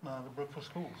 the Brookville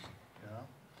schools. You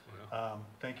know?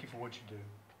 Thank you for what you do,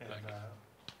 and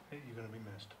you're going to be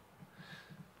missed.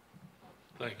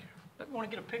 Thank you. Want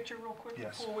to get a picture real quick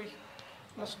Yes. before we?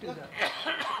 Let's do that.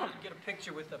 Get a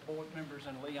picture with the board members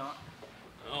and Leon.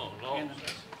 Oh, Lord. And,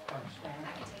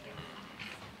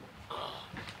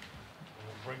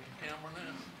 Break your camera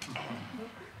now.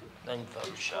 Then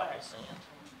Photoshop us in.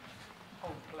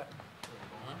 hold the plate.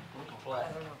 Play.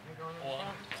 Go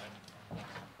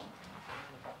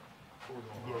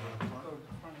to the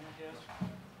front here, I guess.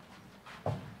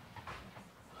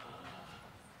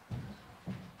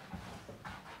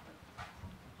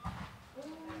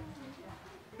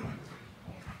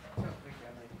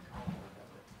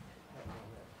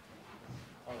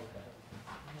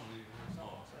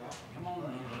 Come on.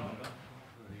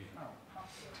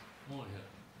 More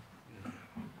here.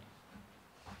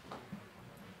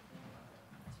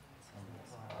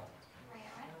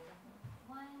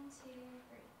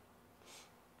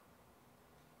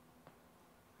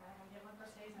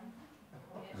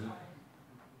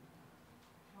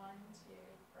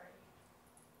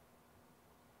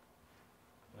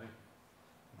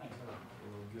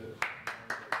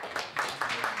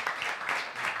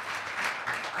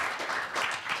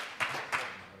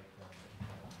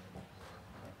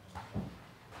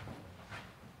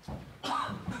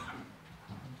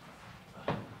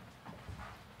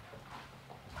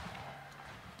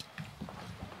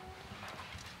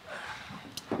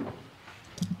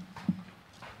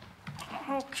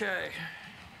 Okay.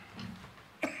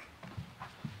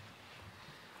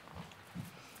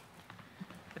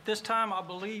 At this time, I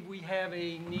believe we have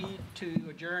a need to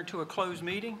adjourn to a closed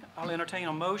meeting. I'll entertain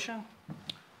a motion.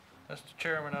 Mr.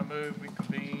 Chairman, I move we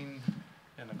convene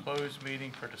in a closed meeting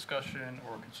for discussion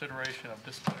or consideration of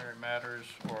disciplinary matters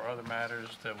or other matters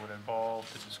that would involve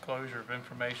the disclosure of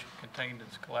information contained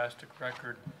in scholastic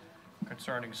record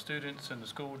concerning students in the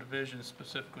school division,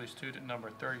 specifically student number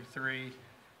 33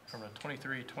 from the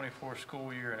 23-24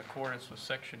 school year in accordance with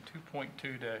section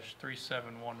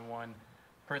 2.2-3711,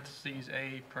 parentheses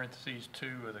A, parentheses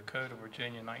 2 of the Code of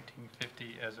Virginia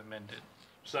 1950 as amended.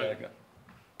 Second.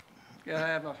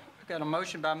 Got a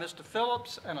motion by Mr.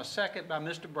 Phillips and a second by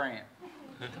Mr. Brandt.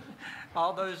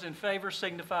 All those in favor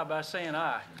signify by saying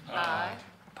aye. Aye.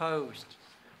 Opposed?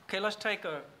 Okay, let's take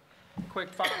a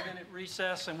quick 5-minute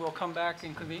recess and we'll come back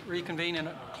and reconvene in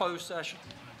a closed session.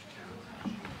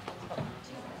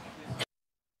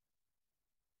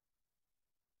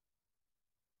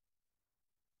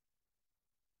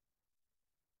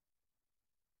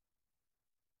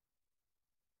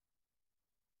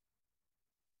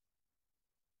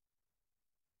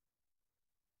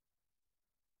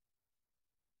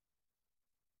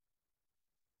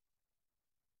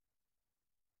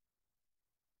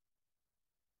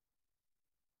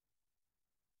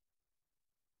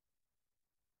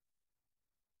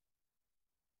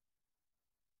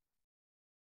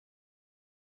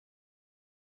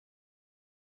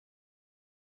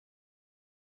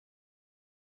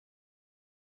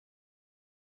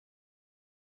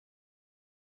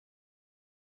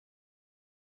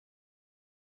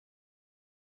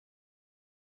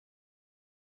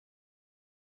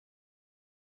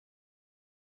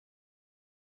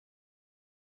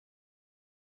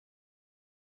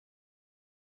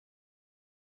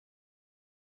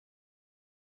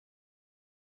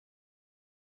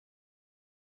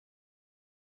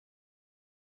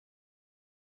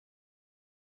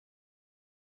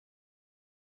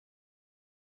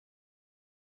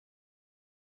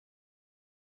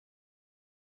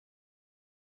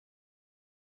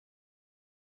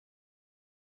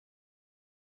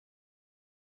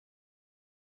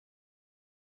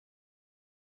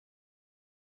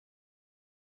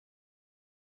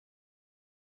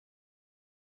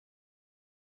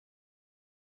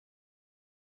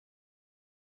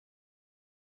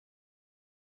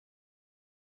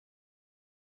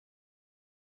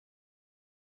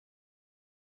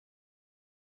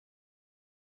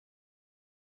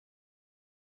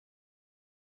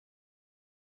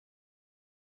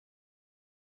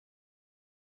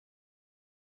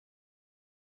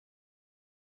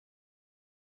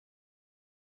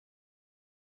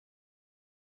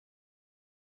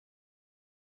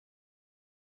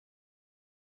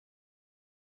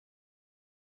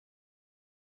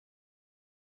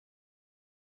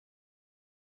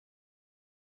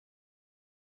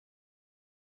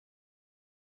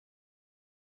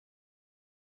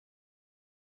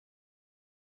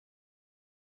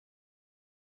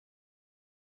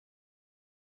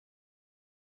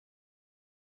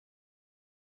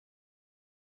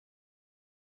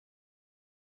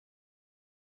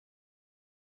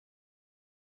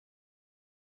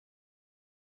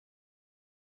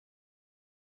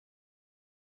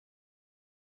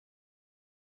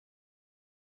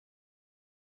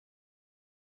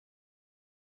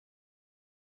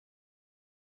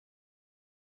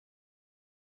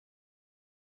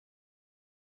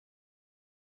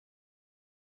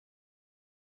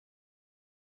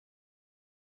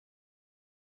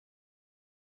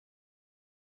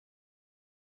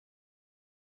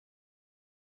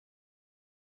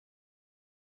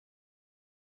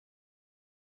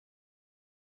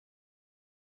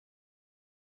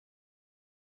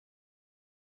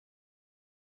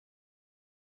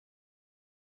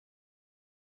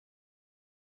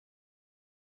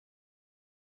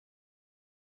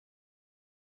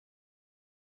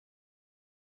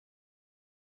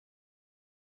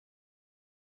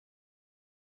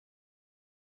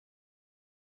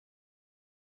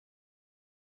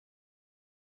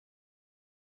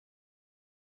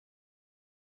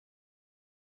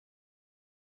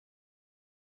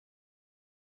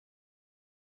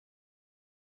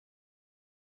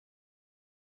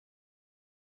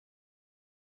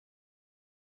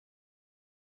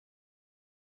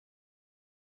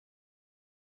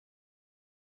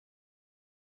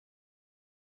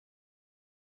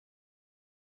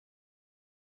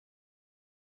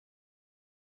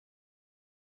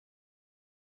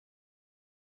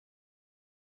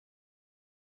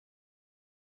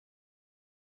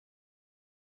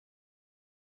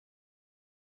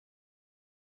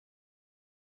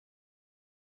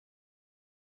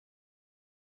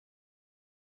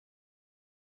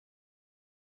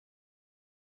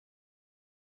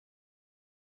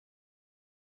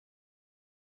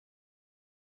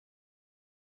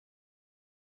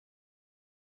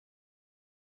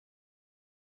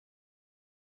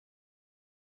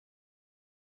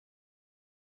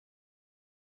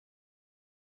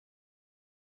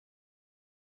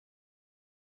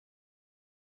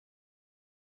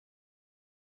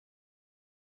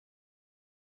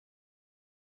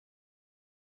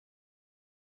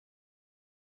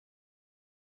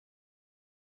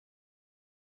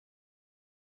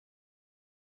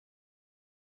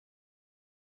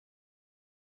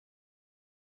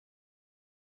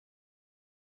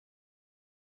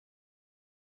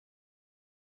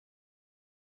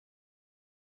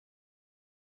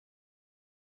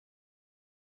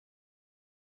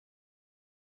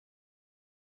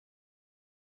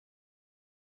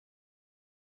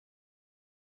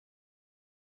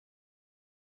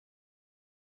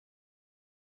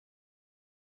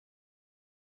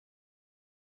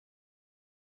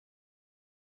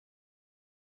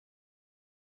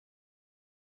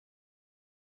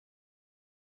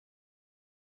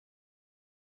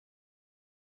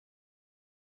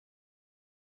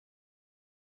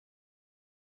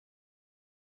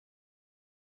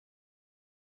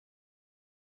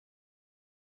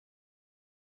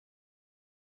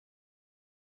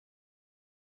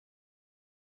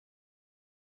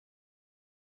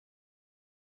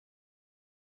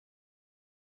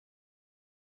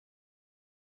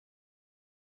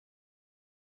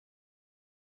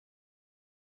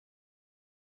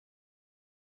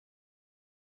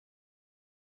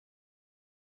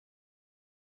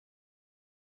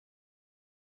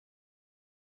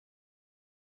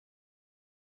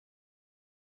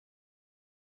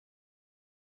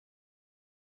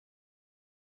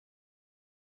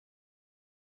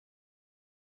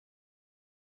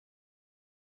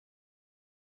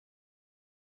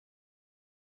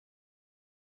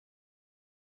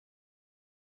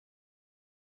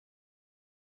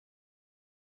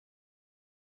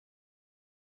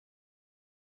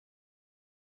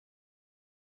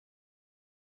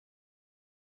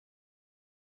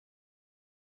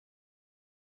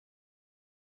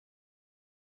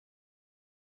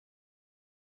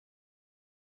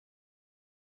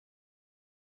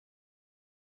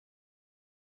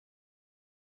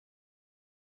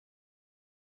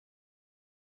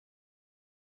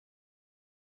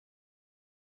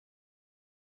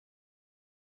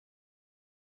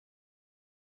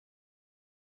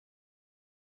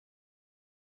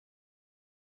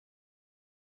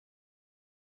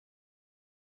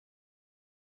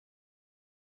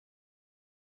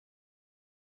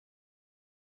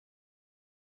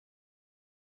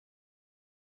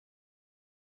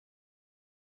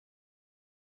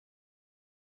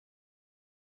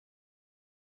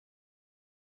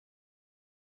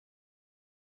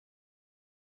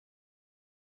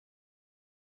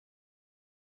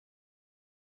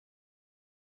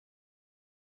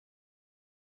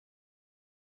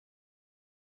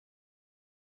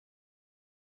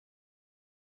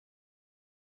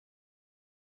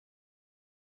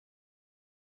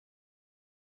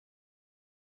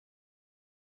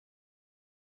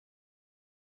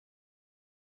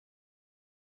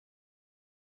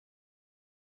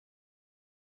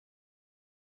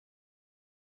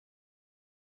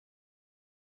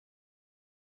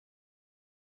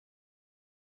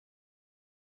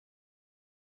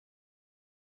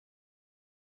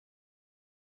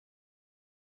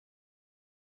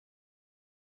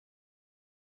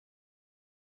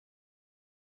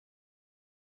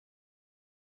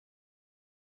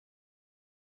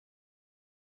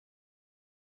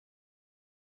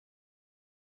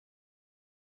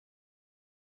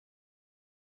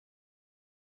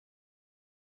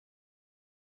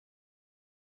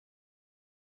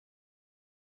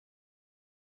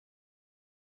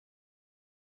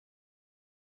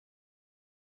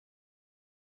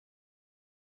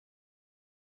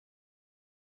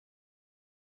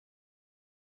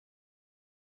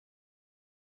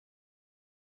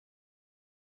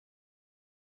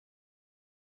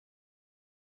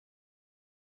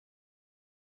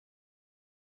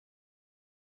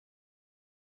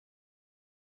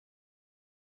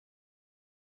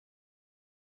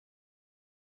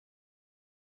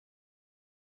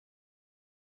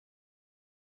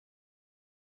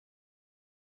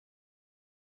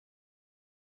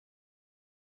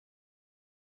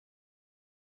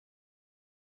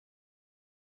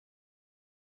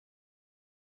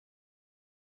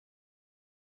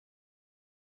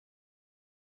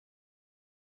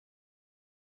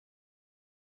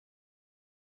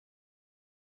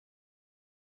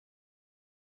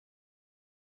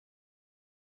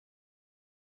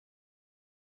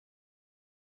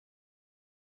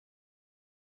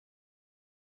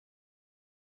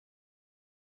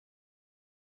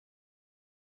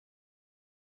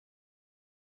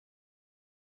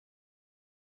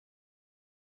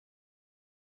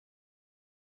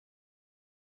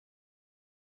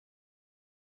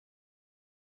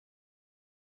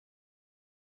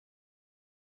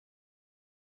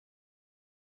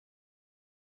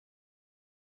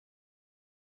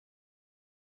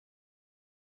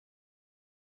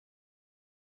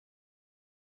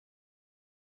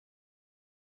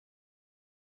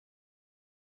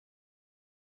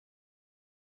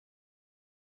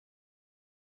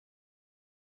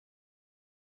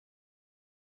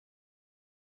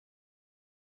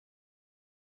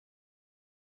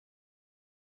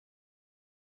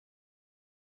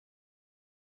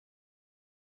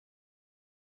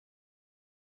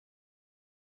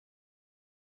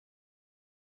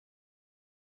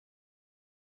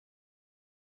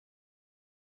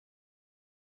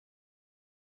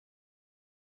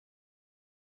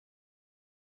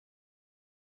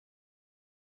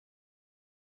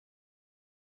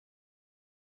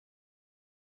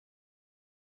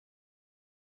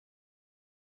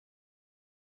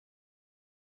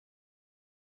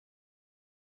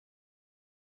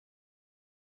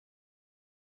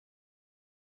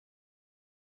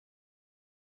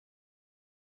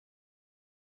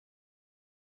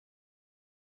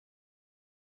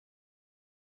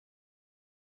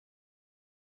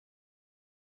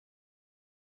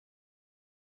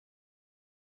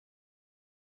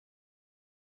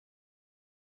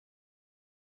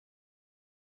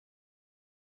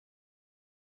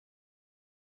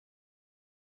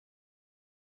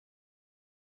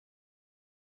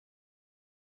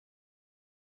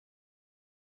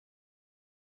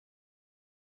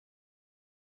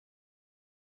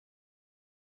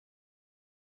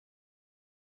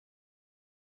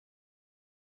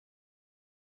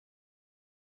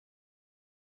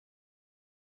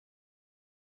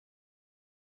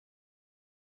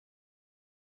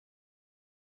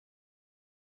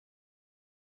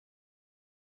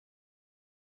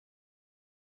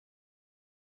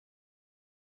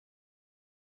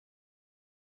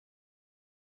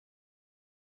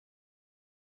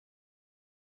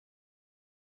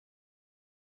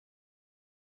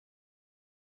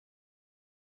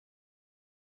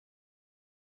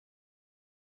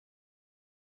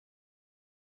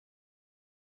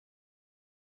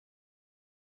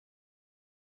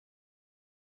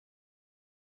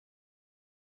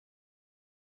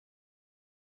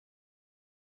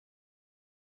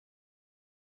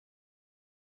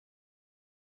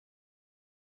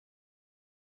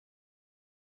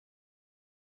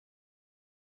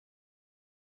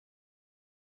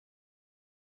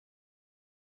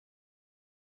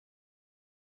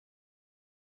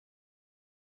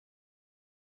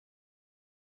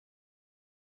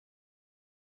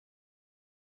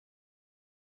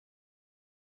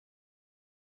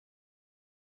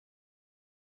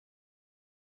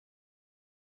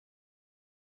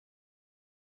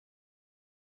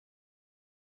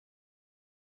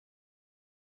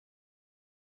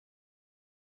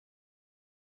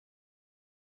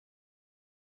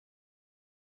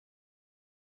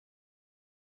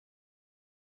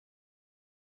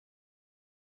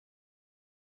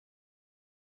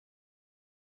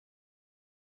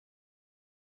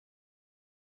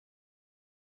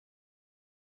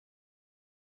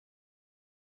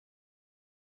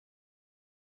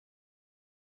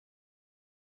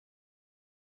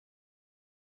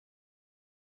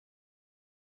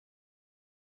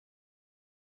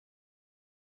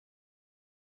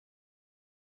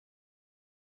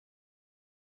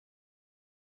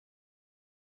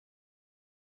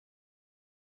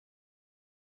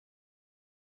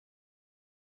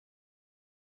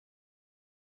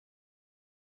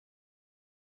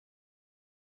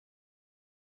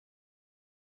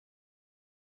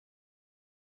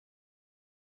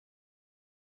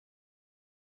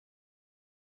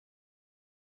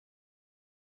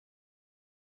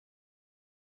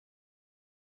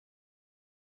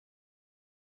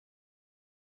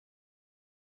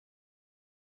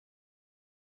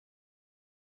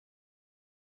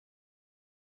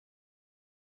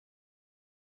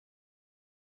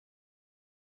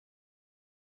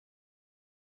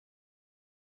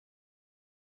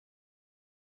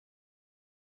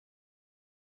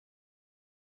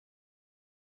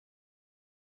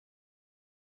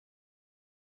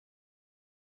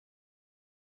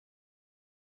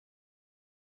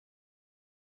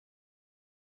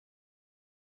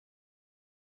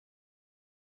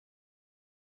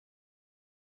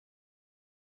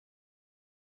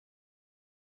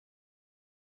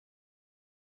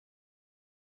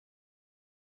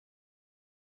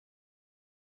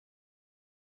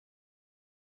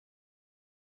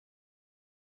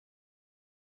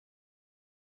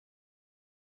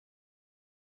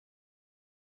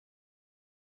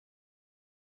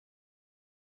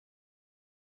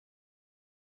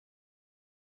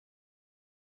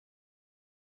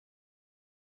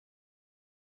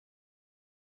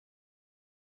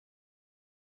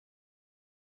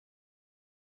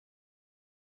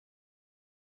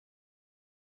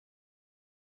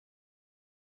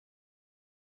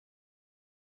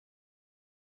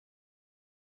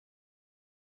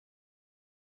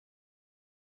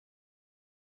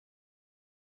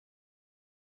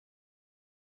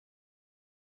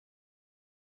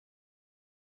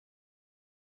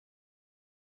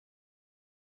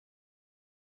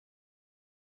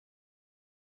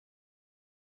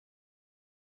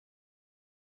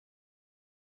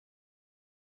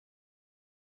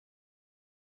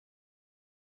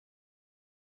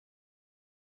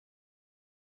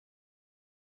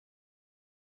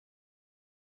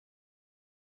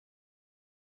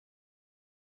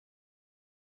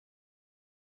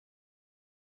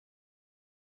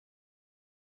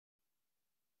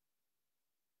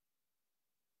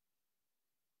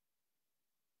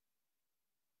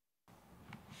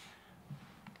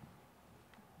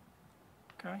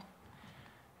 Okay.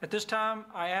 At this time,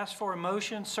 I ask for a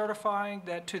motion certifying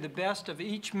that to the best of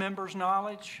each member's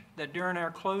knowledge, that during our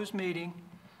closed meeting,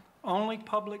 only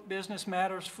public business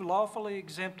matters lawfully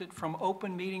exempted from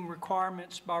open meeting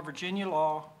requirements by Virginia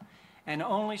law, and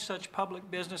only such public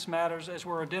business matters as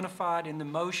were identified in the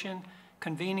motion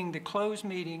convening the closed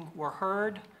meeting were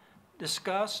heard,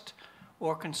 discussed,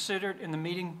 or considered in the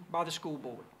meeting by the school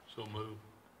board. So move.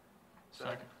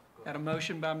 Second. Got a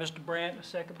motion by Mr. Brandt, a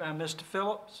second by Mr.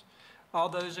 Phillips. All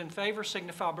those in favor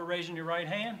signify by raising your right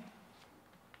hand.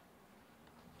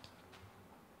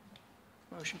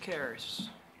 Motion carries.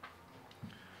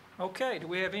 Okay, do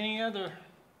we have any other?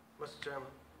 Mr. Chairman,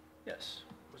 Yes.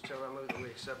 Mr. Chairman, I move that we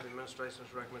accept the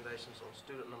administration's recommendations on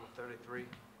student number 33.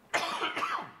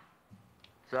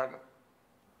 Second.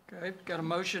 Okay, got a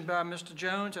motion by Mr.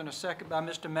 Jones and a second by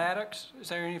Mr. Maddox. Is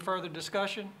there any further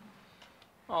discussion?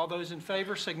 All those in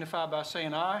favor signify by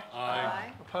saying aye.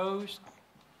 Aye. Opposed?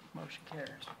 Motion carries.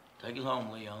 Take it home,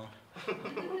 Leon. If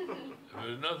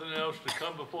there's nothing else to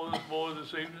come before this board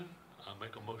this evening, I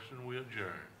make a motion we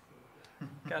adjourn.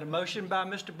 Got a motion by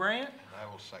Mr. Brandt. I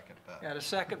will second that. Got a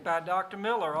second by Dr.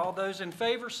 Miller. All those in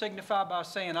favor signify by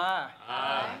saying aye.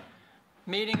 Aye.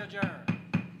 Meeting adjourned.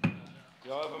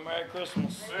 Y'all have a Merry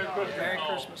Christmas. Merry Christmas. Merry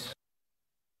Christmas.